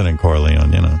even President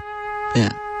Corleone, you know.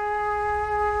 Yeah.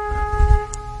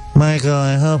 Michael,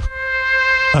 I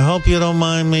hope you don't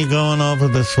mind me going over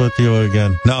this with you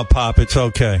again. No, Pop, it's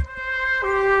okay.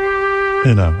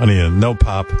 You know, no,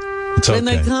 Pop, it's okay. When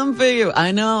they come for you,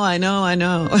 I know.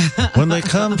 When they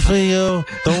come for you,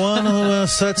 the one who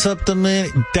sets up the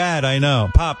meeting. Dad, I know.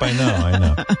 Pop, I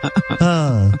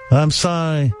know. I'm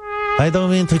sorry. I don't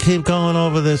mean to keep going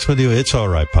over this with you. It's all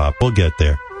right, Pop. We'll get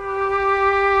there.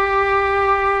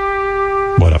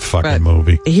 What a fucking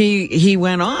movie. He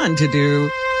went on to do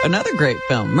another great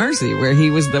film, Mercy, where he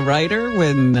was the writer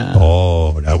when that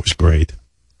was great.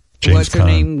 James what's her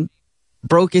name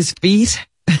broke his feet.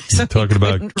 You're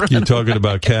talking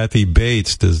about Kathy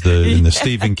Bates in the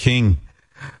Stephen King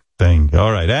thing.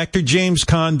 All right. Actor James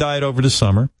Caan died over the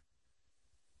summer.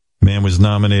 Man was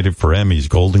nominated for Emmys,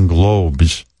 Golden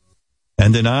Globes,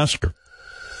 and an Oscar.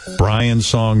 Brian's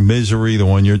song Misery, the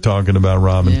one you're talking about,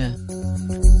 Robin. Yeah.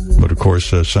 But of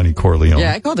course, Sonny Corleone.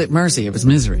 Yeah, I called it Mercy. It was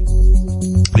Misery.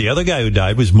 The other guy who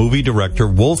died was movie director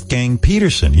Wolfgang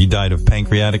Peterson. He died of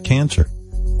pancreatic cancer.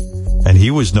 And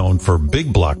he was known for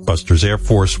big blockbusters, Air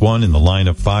Force One, In the Line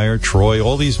of Fire, Troy,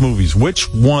 all these movies.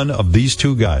 Which one of these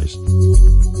two guys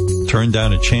turned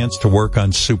down a chance to work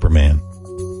on Superman?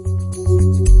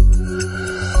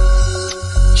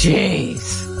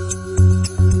 Jeez.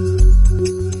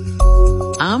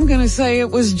 I'm going to say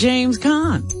it was James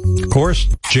Caan. Of course,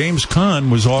 James Caan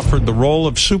was offered the role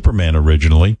of Superman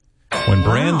originally when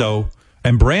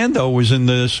Brando was in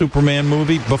the Superman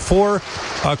movie before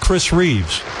Chris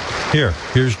Reeves.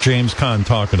 Here's James Caan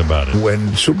talking about it.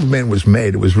 When Superman was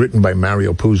made, it was written by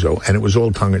Mario Puzo, and it was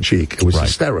all tongue-in-cheek. It was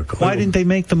hysterical. Why didn't they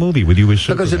make the movie with you as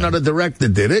Superman? Because another director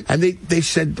did it, and they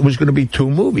said it was going to be 2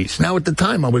 movies. Now, at the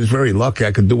time, I was very lucky.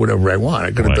 I could do whatever I want.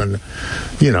 I could have done,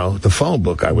 the phone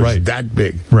book. I was that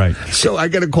big. Right. So I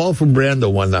got a call from Brando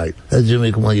one night. Hey,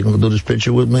 Jimmy, come on, you going to do this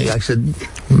picture with me? I said,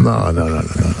 no.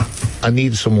 I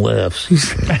need some laughs. He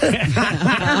said.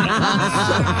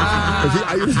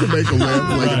 I used to make him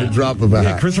laugh like in a drop of a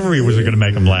hat. Christopher Reeve wasn't going to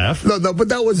make him laugh. No, but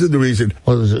that wasn't the reason.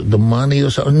 Was it the money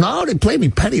or something? No, they paid me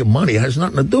plenty of money. It has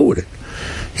nothing to do with it.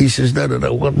 He says,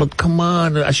 but come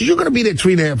on. I said, you're going to be there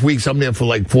 3.5 weeks. I'm there for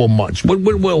like 4 months. What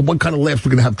kind of laughs we're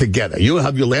going to have together? You'll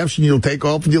have your laughs and you'll take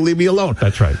off and you'll leave me alone.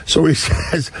 That's right. So he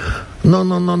says, no.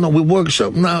 We work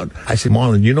something out. I said,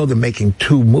 Marlon, they're making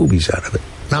 2 movies out of it.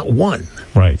 Not 1.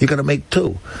 Right. You got to make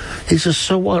 2. He says,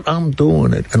 so what? I'm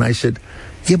doing it. And I said,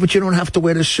 yeah, but you don't have to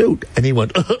wear the suit. And he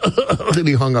went, and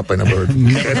he hung up and never heard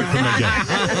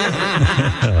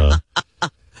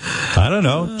I don't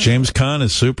know. James Caan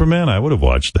as Superman? I would have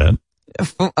watched that.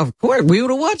 Of course. We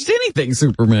would have watched anything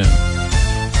Superman.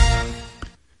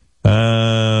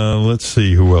 Let's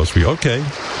see who else okay.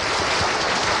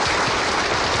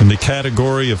 In the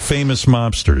category of famous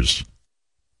mobsters,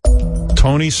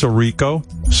 Tony Sirico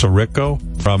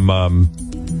from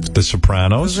The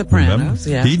Sopranos. The Sopranos,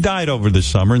 yeah. He died over the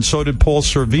summer, and so did Paul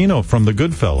Sorvino from The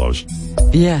Goodfellas.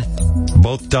 Yeah.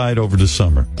 Both died over the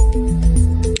summer.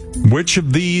 Which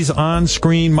of these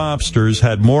on-screen mobsters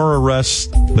had more arrests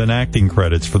than acting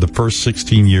credits for the first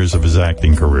 16 years of his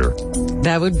acting career?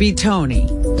 That would be Tony.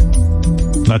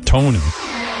 Not Tony.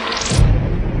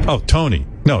 Oh, Tony.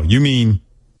 No, you mean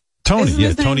Tony.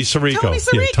 Yeah, Tony Sirico. Tony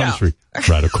Sirico. Yeah, Tony Sirico.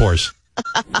 Right, of course.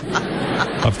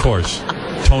 Of course.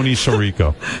 Tony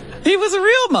Sirico. He was a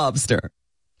real mobster.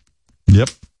 Yep.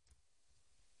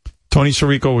 Tony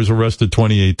Sirico was arrested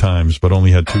 28 times, but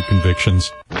only had 2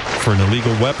 convictions for an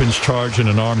illegal weapons charge and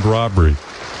an armed robbery.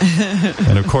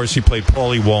 And, of course, he played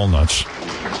Paulie Walnuts.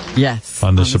 Yes.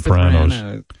 On The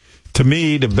Sopranos. To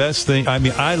me, the best thing,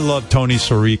 I love Tony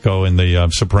Sirico in The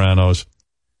Sopranos.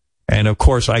 And, of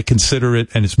course, I consider it,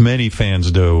 and as many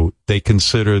fans do, they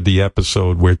consider the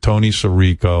episode where Tony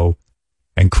Sirico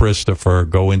and Christopher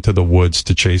go into the woods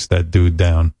to chase that dude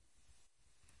down.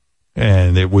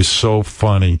 And it was so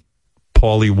funny.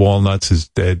 Paulie Walnuts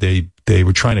they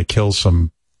were trying to kill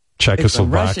some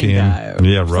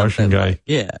Czechoslovakian, Russian guy.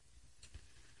 Yeah.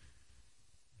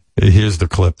 Here's the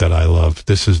clip that I love.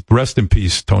 This is rest in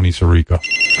peace, Tony Sirico.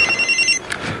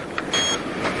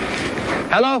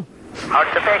 Hello? It's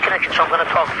a bad connection, so I'm going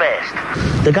to talk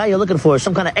fast. The guy you're looking for is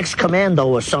some kind of ex-commando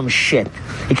or some shit.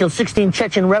 He killed 16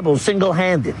 Chechen rebels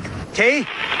single-handed. T?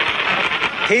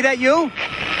 T, that you?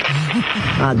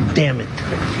 Ah, damn it.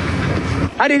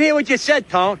 I didn't hear what you said,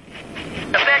 Tone.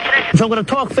 So I'm going to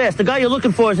talk fast. The guy you're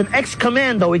looking for is an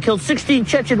ex-commando. He killed 16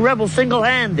 Chechen rebels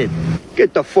single-handed.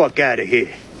 Get the fuck out of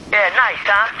here. Yeah, nice,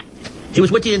 huh? He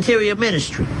was with the Interior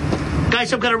Ministry. Guy's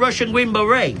some kind of Russian Green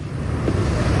Beret.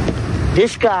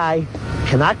 This guy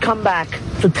cannot come back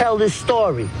to tell this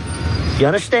story. You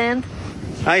understand?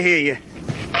 I hear you.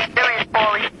 Serious,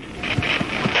 Paulie.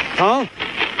 Tone?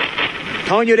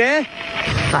 Tone, you there?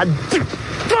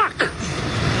 Fuck!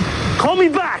 Call me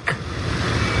back!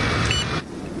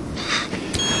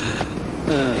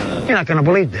 You're not gonna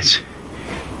believe this.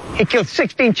 He killed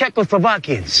 16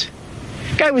 Czechoslovakians.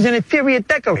 Guy was an interior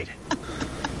decorator.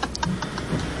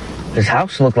 His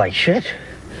house looked like shit.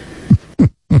 He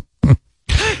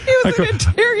was an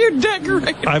interior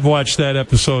decorator. I've watched that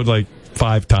episode like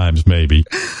 5 times, maybe.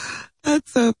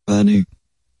 That's so funny.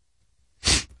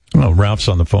 Oh, Ralph's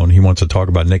on the phone. He wants to talk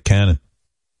about Nick Cannon.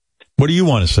 What do you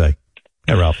want to say?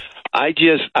 Hey, Ralph. I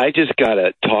just got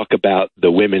to talk about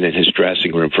the women in his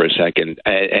dressing room for a second.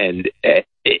 And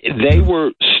they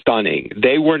were stunning.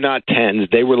 They were not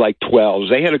 10s. They were like 12s.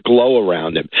 They had a glow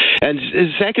around them. And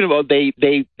second of all, they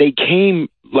came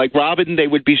like Robin. They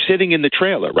would be sitting in the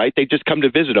trailer, right? They just come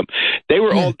to visit them. They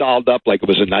were all dolled up like it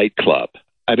was a nightclub.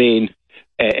 I mean,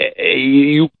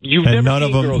 you've and never none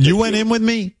of seen them. girls You went in with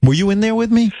me? Were you in there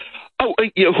with me? Oh,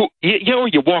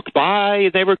 you walked by,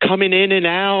 and they were coming in and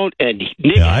out, and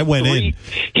Nick I went in.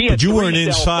 But you weren't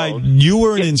inside. You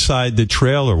weren't inside the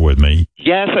trailer with me.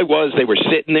 Yes, I was. They were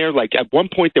sitting there. Like at one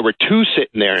point, there were two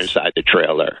sitting there inside the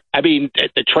trailer. I mean,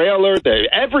 the trailer,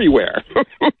 they're everywhere.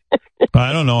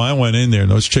 I don't know. I went in there,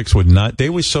 and those chicks would not. They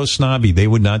were so snobby. They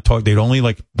would not talk. They'd only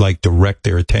like direct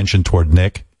their attention toward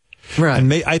Nick. Right.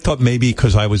 And I thought maybe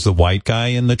because I was the white guy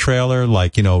in the trailer,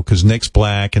 like, you know, because Nick's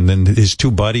black and then his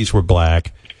two buddies were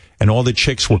black and all the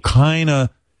chicks were kind of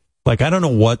like, I don't know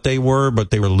what they were,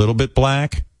 but they were a little bit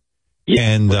black. Yeah,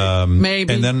 and,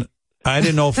 maybe. And then I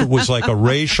didn't know if it was like a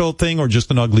racial thing or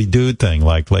just an ugly dude thing.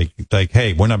 Like,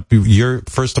 hey,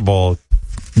 first of all,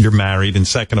 you're married. And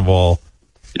second of all,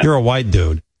 you're a white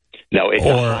dude. No, it's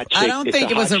a hot chick. I don't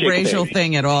think it was a racial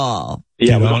thing at all.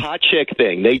 Yeah, it was a hot chick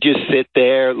thing. They just sit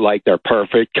there like they're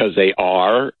perfect because they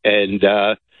are. And,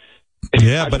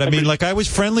 yeah, but I mean, like, I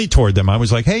was friendly toward them. I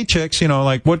was like, hey, chicks, you know,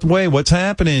 like, what's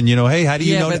happening? You know, hey, how do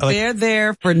you know? Yeah, but they're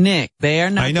there for Nick. They are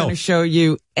not going to show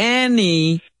you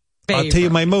any favor. I'll tell you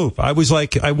my move. I was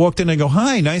like, I walked in and I go,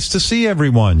 hi, nice to see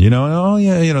everyone. You know, and oh,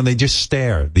 yeah, you know, they just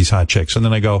stare, these hot chicks. And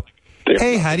then I go,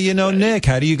 hey, how do you know Nick?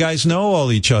 How do you guys know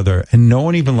all each other? And no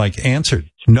one even like answered.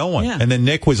 No one. Yeah. And then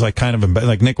Nick was like kind of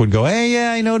like Nick would go, hey,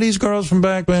 yeah, I know these girls from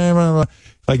back. Blah, blah, blah.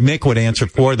 Like Nick would answer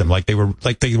for them. Like they were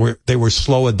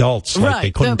slow adults. Like right.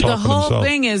 They couldn't talk for themselves. The whole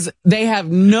thing is they have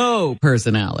no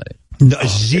personality.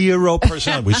 Zero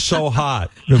personality. It was so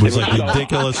hot. It was like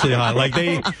ridiculously hot. Like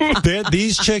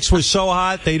these chicks were so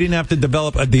hot they didn't have to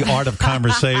develop the art of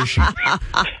conversation.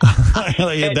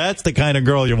 That's the kind of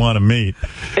girl you want to meet.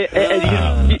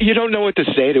 And you don't know what to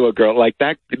say to a girl like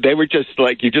that. They were just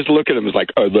like, you just look at them as like,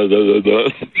 blah, blah, blah, blah.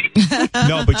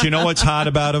 No, but you know what's hot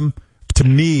about them? To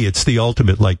me, it's the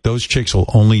ultimate. Like those chicks will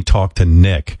only talk to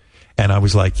Nick, and I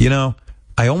was like, you know.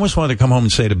 I almost wanted to come home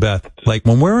and say to Beth, like,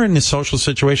 when we're in this social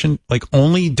situation, like,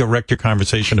 only direct your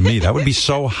conversation to me. That would be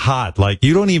so hot. Like,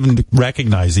 you don't even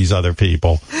recognize these other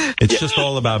people. It's just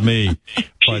all about me.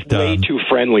 She's way too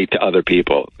friendly to other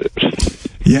people.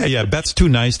 Yeah. Beth's too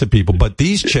nice to people. But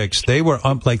these chicks, they were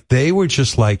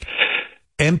just like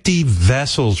empty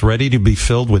vessels ready to be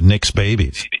filled with Nick's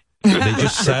babies. They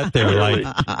just sat there like,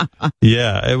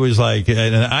 yeah, it was like,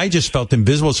 and I just felt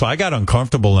invisible. So I got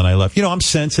uncomfortable and I left. You know, I'm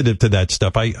sensitive to that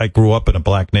stuff. I grew up in a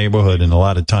black neighborhood and a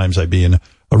lot of times I'd be in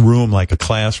a room like a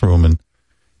classroom and,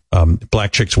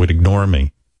 black chicks would ignore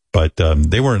me, but,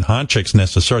 they weren't hot chicks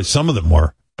necessarily. Some of them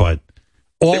were, but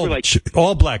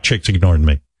all black chicks ignored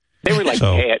me. They were like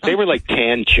they were like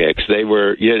tan chicks. They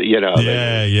were, you know.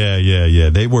 Yeah.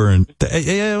 They weren't.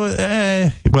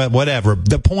 Well, whatever.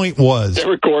 The point was they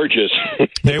were gorgeous.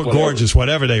 They were gorgeous,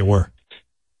 whatever they were,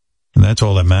 and that's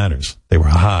all that matters. They were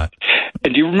hot.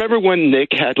 And do you remember when Nick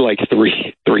had like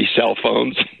three cell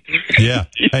phones? Yeah,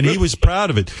 and he was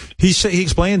proud of it. He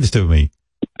explained this to me.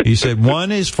 He said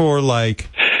one is for like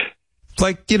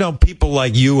you know, people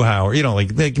like you, Howard. You know,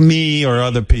 like me or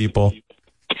other people.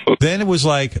 Then it was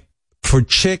like. For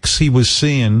chicks he was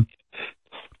seeing,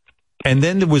 and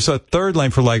then there was a third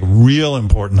line for like real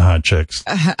important hot chicks.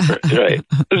 Right.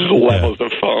 There's levels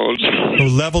of phones.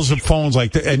 Levels of phones,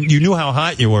 like, and you knew how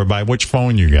hot you were by which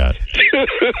phone you got.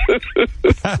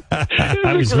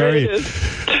 I was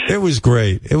it was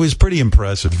great. It was pretty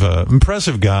impressive.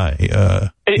 Impressive guy.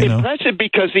 Impressive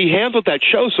because he handled that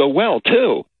show so well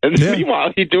too. And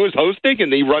meanwhile he'd do his hosting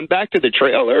and he'd run back to the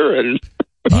trailer and.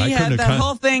 He had the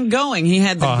whole thing going. He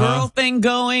had the girl thing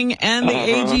going and the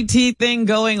AGT thing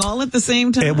going all at the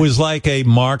same time. It was like a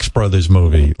Marx Brothers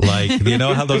movie. Like, you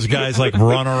know how those guys like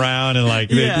run around and like,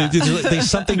 there's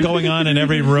something going on in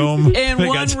every room. In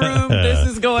one room, this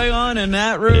is going on. In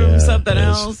that room, something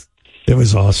else. It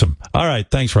was awesome. All right.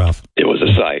 Thanks, Ralph. It was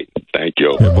a sight. Thank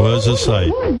you. It was a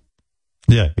sight.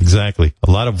 Yeah, exactly.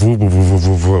 A lot of woo, woo, woo, woo,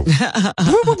 woo, woo.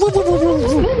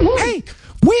 Hey,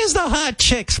 where's the hot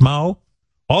chicks, Mo?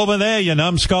 Over there, you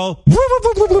numbskull. Well,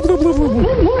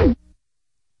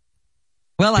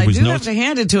 I do have to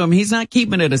hand it to him. He's not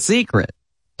keeping it a secret.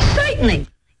 Certainly.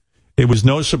 It was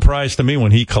no surprise to me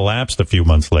when he collapsed a few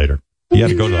months later. He had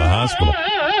to go to the hospital.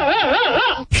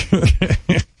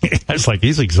 I was like,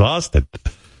 he's exhausted.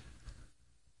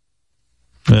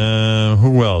 Who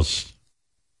Who else?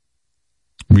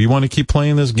 We want to keep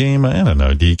playing this game? I don't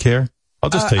know. Do you care? I'll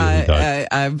just tell you who died.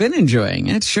 I've been enjoying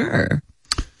it, sure.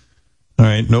 All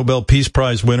right. Nobel Peace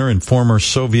Prize winner and former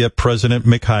Soviet President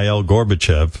Mikhail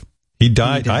Gorbachev. He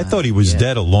died. I thought he was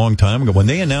dead a long time ago. When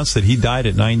they announced that he died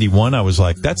at 91, I was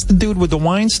like, that's the dude with the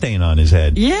wine stain on his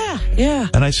head. Yeah, yeah.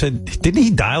 And I said, didn't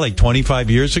he die like 25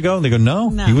 years ago? And they go, no,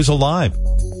 he was alive.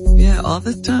 Yeah, all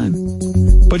the time.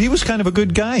 But he was kind of a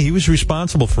good guy. He was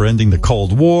responsible for ending the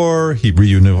Cold War. He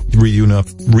reunified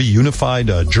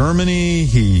Germany.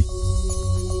 He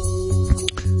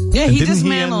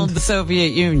dismantled the Soviet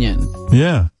Union.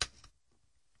 Yeah.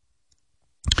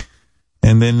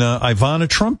 And then Ivana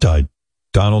Trump died,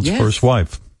 Donald's first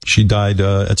wife. She died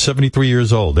at 73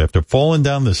 years old after falling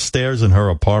down the stairs in her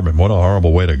apartment. What a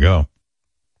horrible way to go.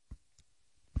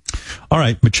 All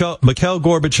right, Mikhail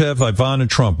Gorbachev, Ivana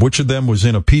Trump. Which of them was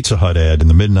in a Pizza Hut ad in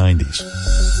the mid-'90s?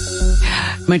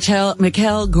 Mikhail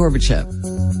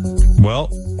Gorbachev. Well,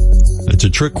 it's a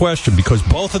trick question because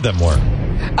both of them were.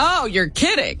 Oh, you're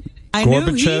kidding. I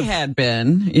knew he had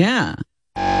been. Yeah.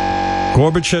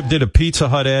 Gorbachev did a Pizza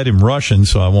Hut ad in Russian,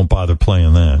 so I won't bother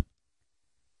playing that.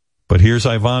 But here's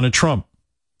Ivana Trump.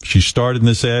 She starred in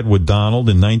this ad with Donald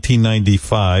in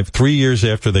 1995. 3 years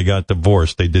after they got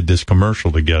divorced, they did this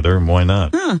commercial together, and why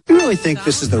not? You really think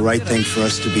this is the right thing for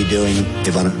us to be doing,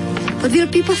 Ivana? What will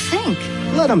people think?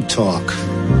 Let them talk.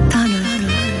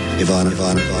 Ivana.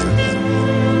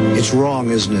 It's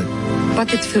wrong, isn't it?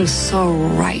 But it feels so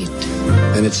right.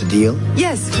 And it's a deal?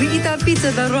 Yes, we eat our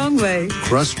pizza the wrong way.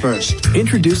 Crust first.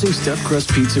 Introducing stuffed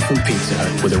crust pizza from Pizza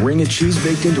Hut. With a ring of cheese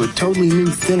baked into a totally new,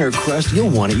 thinner crust, you'll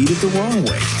want to eat it the wrong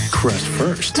way. Crust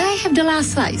first. May I have the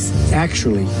last slice?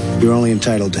 Actually, you're only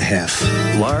entitled to half.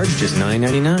 Large, just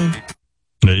 $9.99.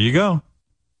 There you go.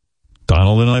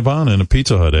 Donald and Ivana in a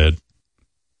Pizza Hut ad.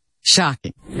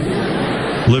 Shocking.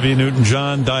 Olivia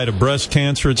Newton-John died of breast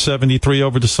cancer at 73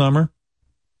 over the summer.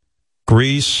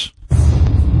 Greece.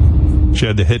 She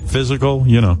had the hit Physical,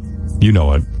 you know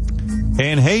it.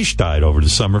 Anne Heche died over the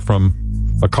summer from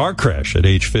a car crash at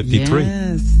age 53.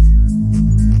 Yes.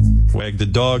 Wag the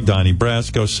Dog, Donnie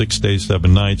Brasco, 6 Days,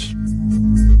 7 Nights.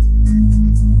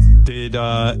 Did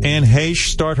Anne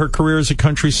Heche start her career as a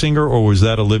country singer, or was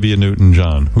that Olivia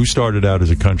Newton-John? Who started out as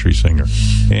a country singer?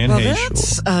 Anne Heche.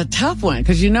 That's a tough one,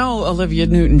 because Olivia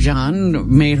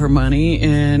Newton-John made her money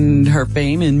and her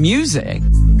fame in music.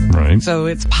 Right. So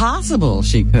it's possible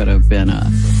she could have been a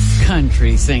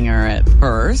country singer at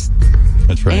first.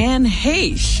 That's right. Anne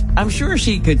Heche, I'm sure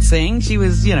she could sing. She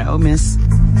was, Miss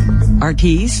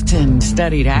Artiste and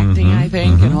studied acting, I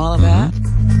think, and all of that.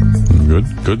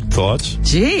 Good thoughts.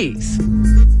 Jeez.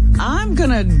 I'm going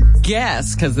to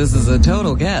guess, because this is a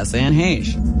total guess, Anne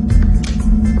Heche.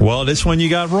 Well, this one you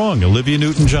got wrong. Olivia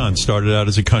Newton-John started out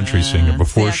as a country singer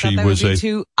before she was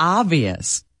too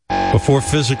obvious. Before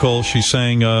Physical, she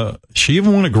sang, she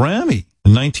even won a Grammy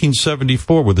in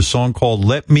 1974 with a song called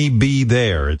Let Me Be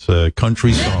There. It's a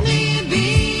country song. Let me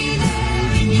be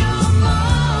there in your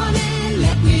morning.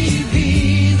 Let me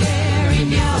be there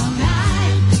in your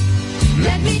night.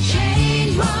 Let me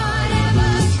change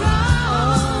whatever's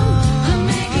wrong and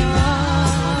make it right.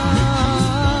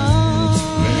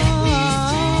 Let me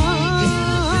take you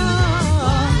through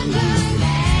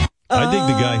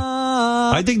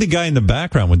I dig the guy in the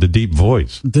background with the deep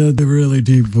voice. The really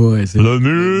deep voice. Let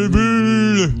me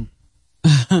be.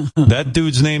 That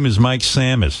dude's name is Mike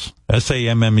Sammes.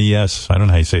 Sammes. I don't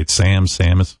know how you say it.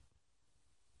 Sammes.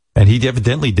 And he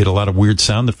evidently did a lot of weird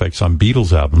sound effects on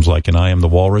Beatles albums, like in I Am the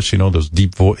Walrus, those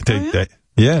deep voice. The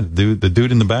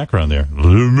dude in the background there. Let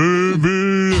me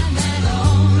be.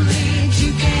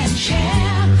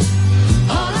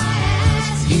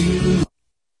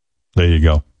 There you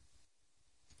go.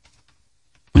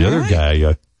 The other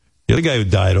guy who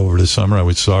died over the summer, I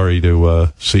was sorry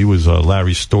to see, was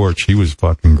Larry Storch. He was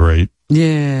fucking great.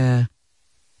 Yeah.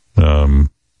 Vin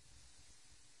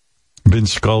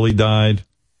Scully died.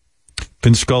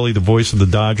 Vin Scully, the voice of the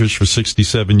Dodgers for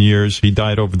 67 years. He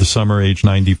died over the summer, age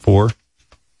 94.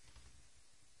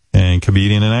 And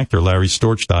comedian and actor Larry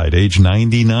Storch died, age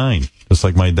 99, just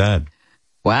like my dad.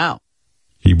 Wow.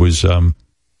 He was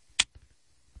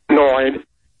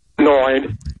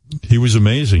He was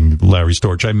amazing, Larry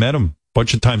Storch. I met him a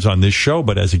bunch of times on this show,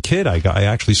 but as a kid, I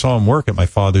actually saw him work at my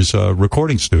father's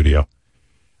recording studio.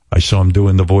 I saw him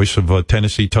doing the voice of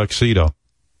Tennessee Tuxedo.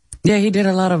 Yeah, he did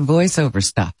a lot of voiceover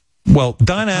stuff. Well,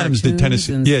 Don Adams did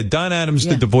Tennessee. Don Adams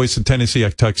did the voice of Tennessee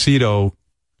Tuxedo,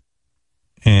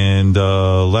 and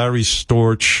Larry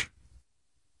Storch,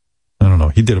 I don't know.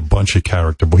 He did a bunch of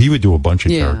character. He would do a bunch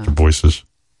of character voices.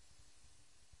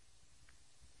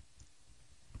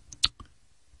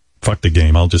 Fuck the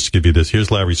game. I'll just give you this.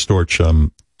 Here's Larry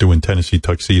Storch doing Tennessee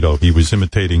Tuxedo. He was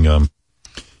imitating,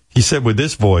 he said with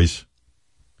this voice,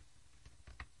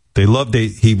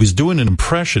 he was doing an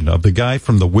impression of the guy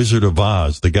from The Wizard of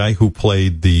Oz, the guy who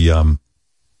played he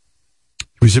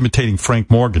was imitating Frank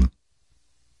Morgan.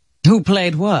 Who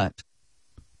played what?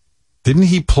 Didn't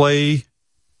he play?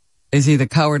 Is he the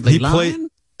Cowardly Lion?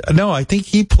 No, I think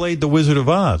he played The Wizard of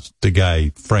Oz, the guy,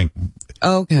 Frank.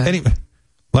 Okay. Anyway,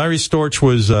 Larry Storch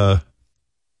was,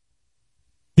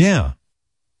 yeah.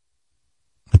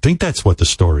 I think that's what the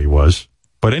story was.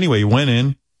 But anyway, he went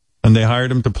in, and they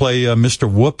hired him to play Mr.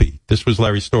 Whoopi. This was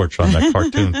Larry Storch on that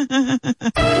cartoon.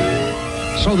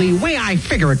 So the way I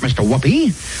figure it, Mr.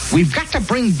 Whoopi, we've got to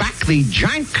bring back the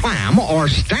giant clam or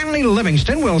Stanley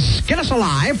Livingston will skin us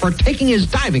alive for taking his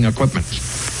diving equipment.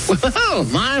 Well,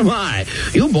 my.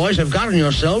 You boys have gotten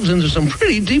yourselves into some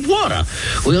pretty deep water.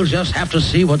 We'll just have to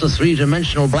see what the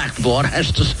three-dimensional blackboard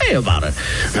has to say about it.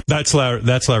 That's Larry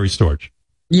Storch.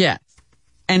 Yes.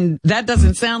 And that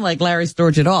doesn't sound like Larry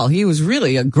Storch at all. He was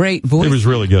really a great voice. He was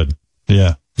really good.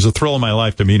 Yeah. It was a thrill of my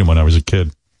life to meet him when I was a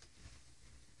kid.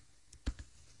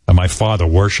 And my father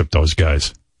worshipped those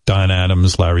guys. Don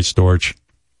Adams, Larry Storch.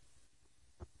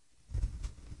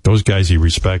 Those guys he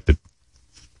respected.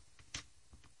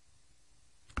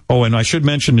 Oh, and I should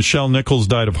mention Nichelle Nichols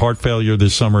died of heart failure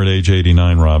this summer at age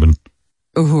 89, Robin.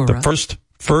 Uhura. The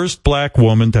first black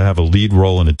woman to have a lead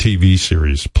role in a TV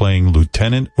series, playing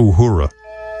Lieutenant Uhura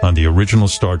on the original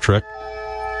Star Trek.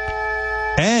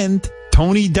 And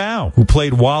Tony Dow, who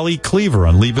played Wally Cleaver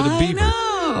on Leave It to Beaver.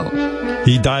 know.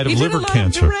 He died of liver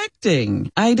cancer.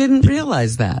 Directing. I didn't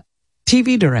realize that.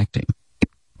 TV directing.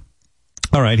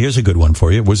 All right, here's a good one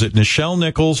for you. Was it Nichelle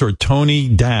Nichols or Tony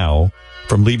Dow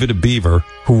from Leave It to Beaver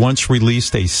who once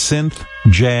released a synth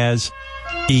jazz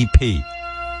EP?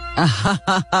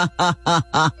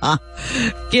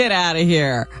 Get out of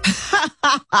here.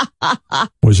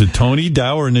 Was it Tony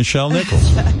Dow or Nichelle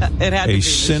Nichols? It had to be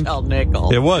Nichelle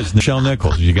Nichols. It was Nichelle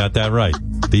Nichols. You got that right.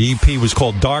 The EP was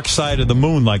called Dark Side of the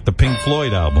Moon, like the Pink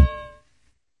Floyd album.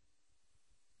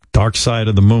 Dark Side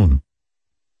of the Moon.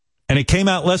 And it came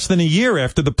out less than a year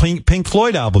after the Pink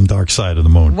Floyd album, Dark Side of the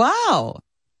Moon. Wow.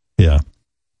 Yeah.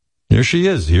 Here she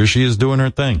is. Here she is doing her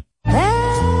thing.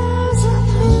 There's a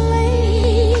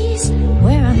place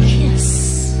where a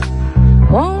kiss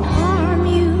won't harm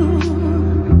you,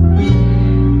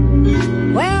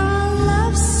 where a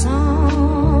love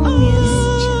song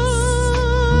is just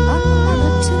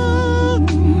another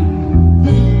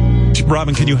tune.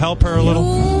 Robin, can you help her a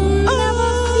little?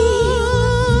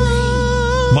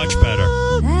 Much better.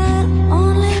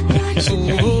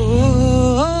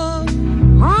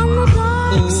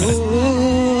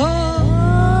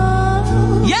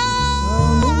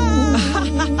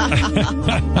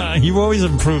 You always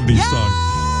improve these songs.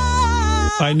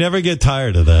 I never get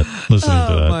tired of that, listening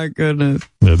to that. Oh, my goodness.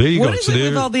 Yeah, there you go. What is it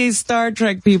with all these Star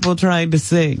Trek people trying to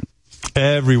sing?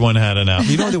 Everyone had an album.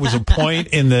 You know, there was a point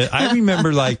I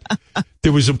remember,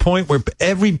 there was a point where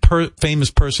every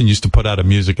famous person used to put out a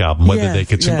music album, whether they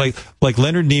could sing. Like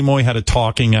Leonard Nimoy had a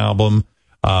talking album,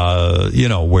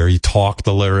 where he talked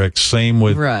the lyrics. Same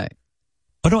with... Right.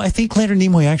 Oh, no, I think Leonard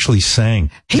Nimoy actually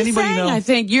sang. Does He anybody sang, know? I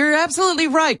think. You're absolutely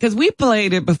right, because we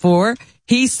played it before.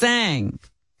 He sang.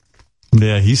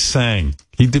 Yeah, he sang.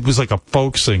 He was like a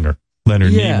folk singer,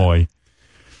 Leonard Nimoy.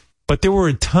 But there were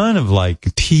a ton of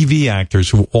TV actors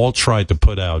who all tried to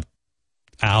put out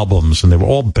albums, and they were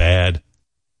all bad.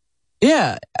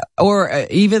 Yeah, or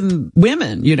even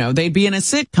women, they'd be in a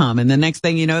sitcom, and the next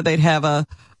thing you know, they'd have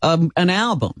an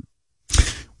album.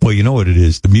 Well, you know what it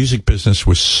is? The music business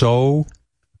was so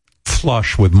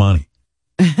flush with money.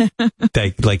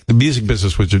 The music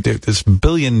business was this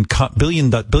billions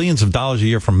of dollars a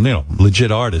year from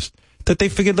legit artists that they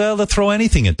figured they'll throw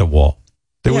anything at the wall.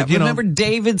 Remember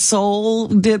David Soul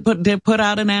did put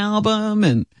out an album,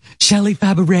 and Shelley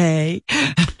Fabares.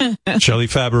 Shelley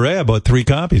Fabares, I bought 3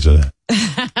 copies of that.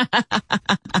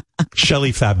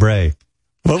 Shelley Fabares.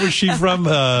 What was she from?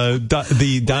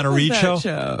 The Donna Reed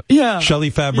show? Yeah.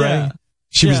 Shelley Fabares. Yeah.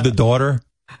 She was the daughter.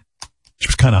 She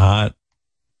was kind of hot.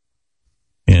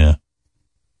 Yeah.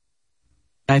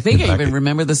 I think I even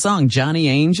remember the song Johnny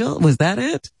Angel. Was that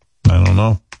it? I don't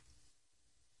know.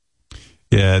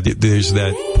 Yeah, there's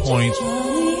that point.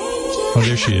 Oh,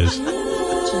 there she is.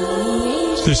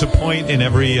 There's a point in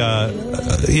every,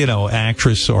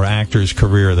 actress or actor's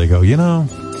career. They go,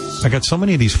 I got so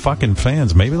many of these fucking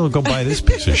fans. Maybe they'll go buy this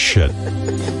piece of shit. All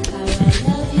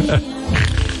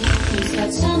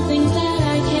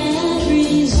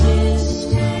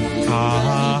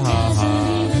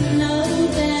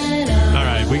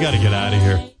right, we got to get out of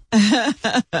here.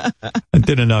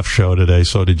 Did enough show today.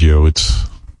 So did you. It's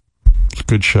a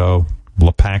good show.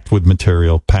 Packed with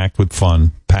material, packed with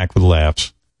fun, packed with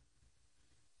laughs.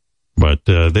 But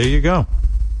there you go.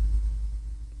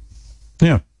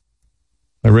 Yeah.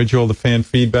 I read you all the fan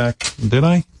feedback. Did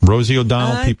I? Rosie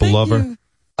O'Donnell, people love her.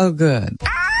 Oh, good.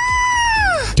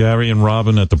 Gary and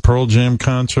Robin at the Pearl Jam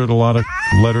concert. A lot of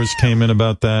letters came in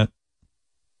about that.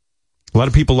 A lot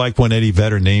of people liked when Eddie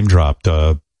Vedder name dropped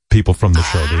people from the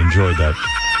show. They enjoyed that.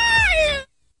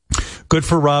 Good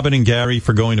for Robin and Gary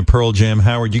for going to Pearl Jam.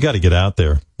 Howard, you got to get out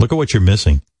there. Look at what you're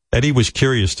missing. Eddie was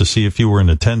curious to see if you were in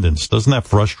attendance. Doesn't that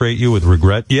frustrate you with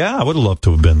regret? Yeah, I would have loved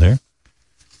to have been there.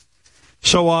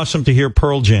 So awesome to hear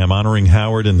Pearl Jam honoring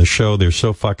Howard and the show. They're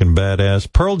so fucking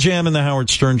badass. Pearl Jam and the Howard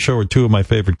Stern Show are two of my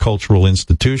favorite cultural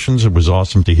institutions. It was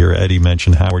awesome to hear Eddie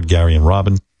mention Howard, Gary, and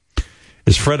Robin.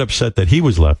 Is Fred upset that he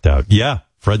was left out? Yeah,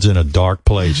 Fred's in a dark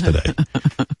place today.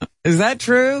 Is that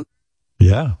true?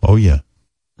 Yeah. Oh, yeah.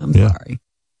 I'm sorry.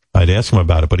 I'd ask him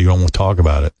about it, but he won't talk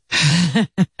about it.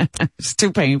 It's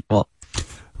too painful.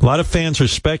 A lot of fans are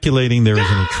speculating there is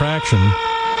an attraction.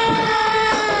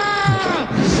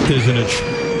 There's an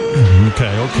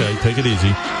okay, take it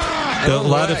easy. A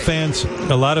lot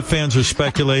of fans are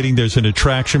speculating there's an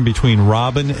attraction between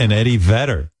Robin and Eddie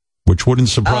Vedder, which wouldn't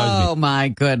surprise me. Oh my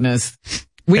goodness.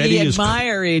 We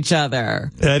admire each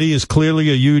other. Eddie is clearly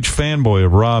a huge fanboy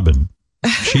of Robin.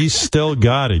 She's still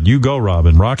got it. You go,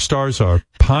 Robin. Rock stars are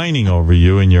pining over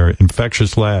you and your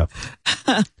infectious laugh.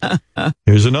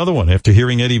 Here's another one. After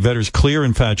hearing Eddie Vedder's clear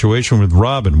infatuation with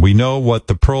Robin, we know what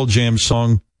the Pearl Jam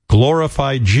song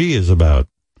Glorified G is about.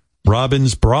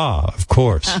 Robin's bra, of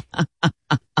course.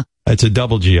 That's a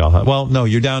double G. Well, no,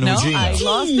 you're down to a G now. I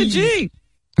lost the G.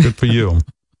 Good for you.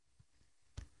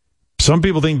 Some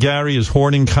people think Gary is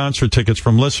hoarding concert tickets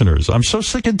from listeners. I'm so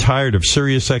sick and tired of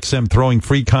SiriusXM throwing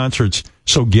free concerts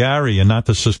so Gary and not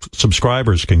the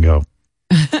subscribers can go.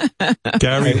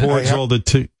 Gary hoards all the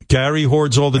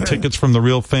tickets from the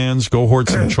real fans. Go hoard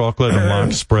some chocolate and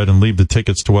lock spread and leave the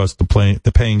tickets to us,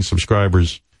 the paying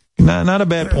subscribers. Not a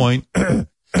bad point.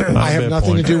 I have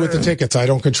nothing to do with the tickets. I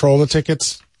don't control the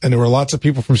tickets, and there were lots of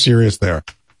people from Sirius there.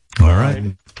 All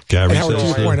right. Gary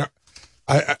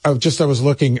says I was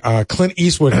looking. Clint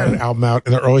Eastwood had an album out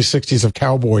in the early '60s of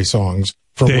cowboy songs.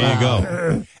 There you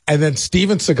go. And then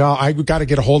Steven Seagal. I got to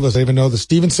get a hold of this. I even know that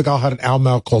Steven Seagal had an album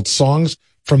out called "Songs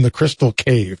from the Crystal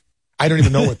Cave." I don't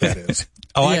even know what that is.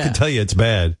 I can tell you it's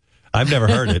bad. I've never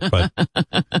heard it,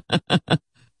 but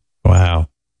wow.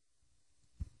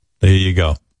 There you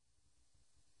go.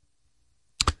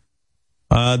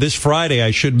 This Friday,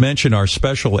 I should mention our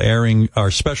special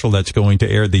that's going to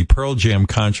air, the Pearl Jam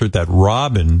concert that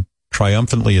Robin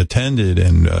triumphantly attended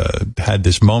and had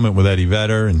this moment with Eddie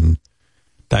Vedder, and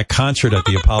that concert at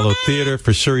the Apollo Theater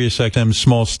for SiriusXM's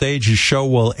Small Stages show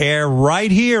will air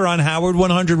right here on Howard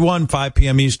 101, 5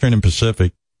 p.m. Eastern and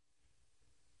Pacific.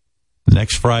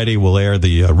 Next Friday, we'll air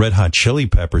the Red Hot Chili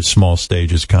Peppers Small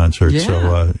Stages concert,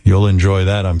 so you'll enjoy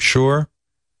that, I'm sure.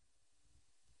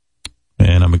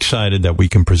 And I'm excited that we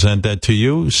can present that to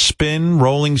you. Spin,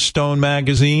 Rolling Stone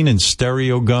Magazine, and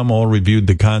Stereo Gum all reviewed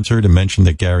the concert and mentioned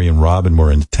that Gary and Robin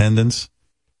were in attendance.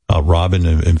 Robin,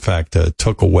 in fact,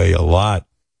 took away a lot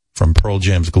from Pearl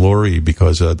Jam's glory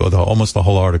because almost the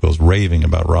whole article is raving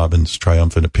about Robin's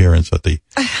triumphant appearance at the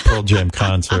Pearl Jam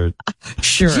concert.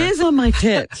 Sure. Jizz on my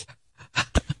tits.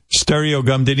 Stereo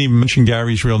Gum didn't even mention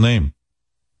Gary's real name.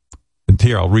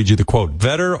 Here, I'll read you the quote.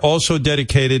 Vedder also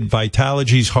dedicated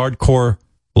Vitalogy's Hardcore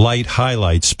Light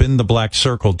highlight, Spin the Black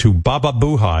Circle, to Baba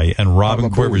Booey and Robin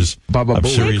Quivers of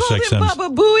SiriusXM.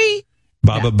 Baba Booey?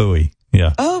 Baba Booey,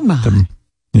 yeah. Oh, my.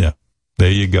 Yeah,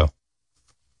 there you go.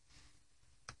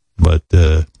 But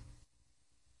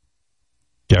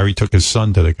Gary took his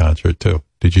son to the concert, too.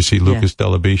 Did you see Lucas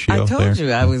Delabicio there? I told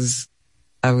you,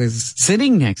 I was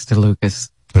sitting next to Lucas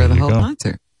for the whole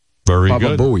concert. Very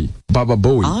Baba good. Baba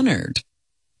Booey. Honored.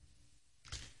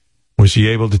 Was he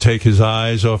able to take his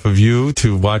eyes off of you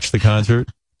to watch the concert?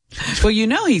 Well, you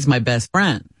know he's my best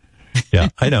friend. Yeah,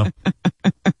 I know.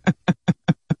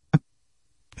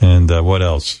 And what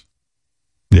else?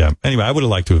 Yeah. Anyway, I would have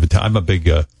liked to have attended. I'm a big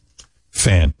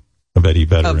fan of Eddie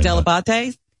Vedder. Of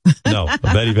Delabates? No, of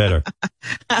Eddie Vedder.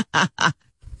 All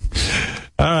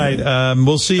right.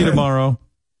 We'll see you tomorrow.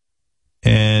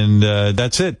 And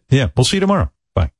that's it. Yeah, we'll see you tomorrow.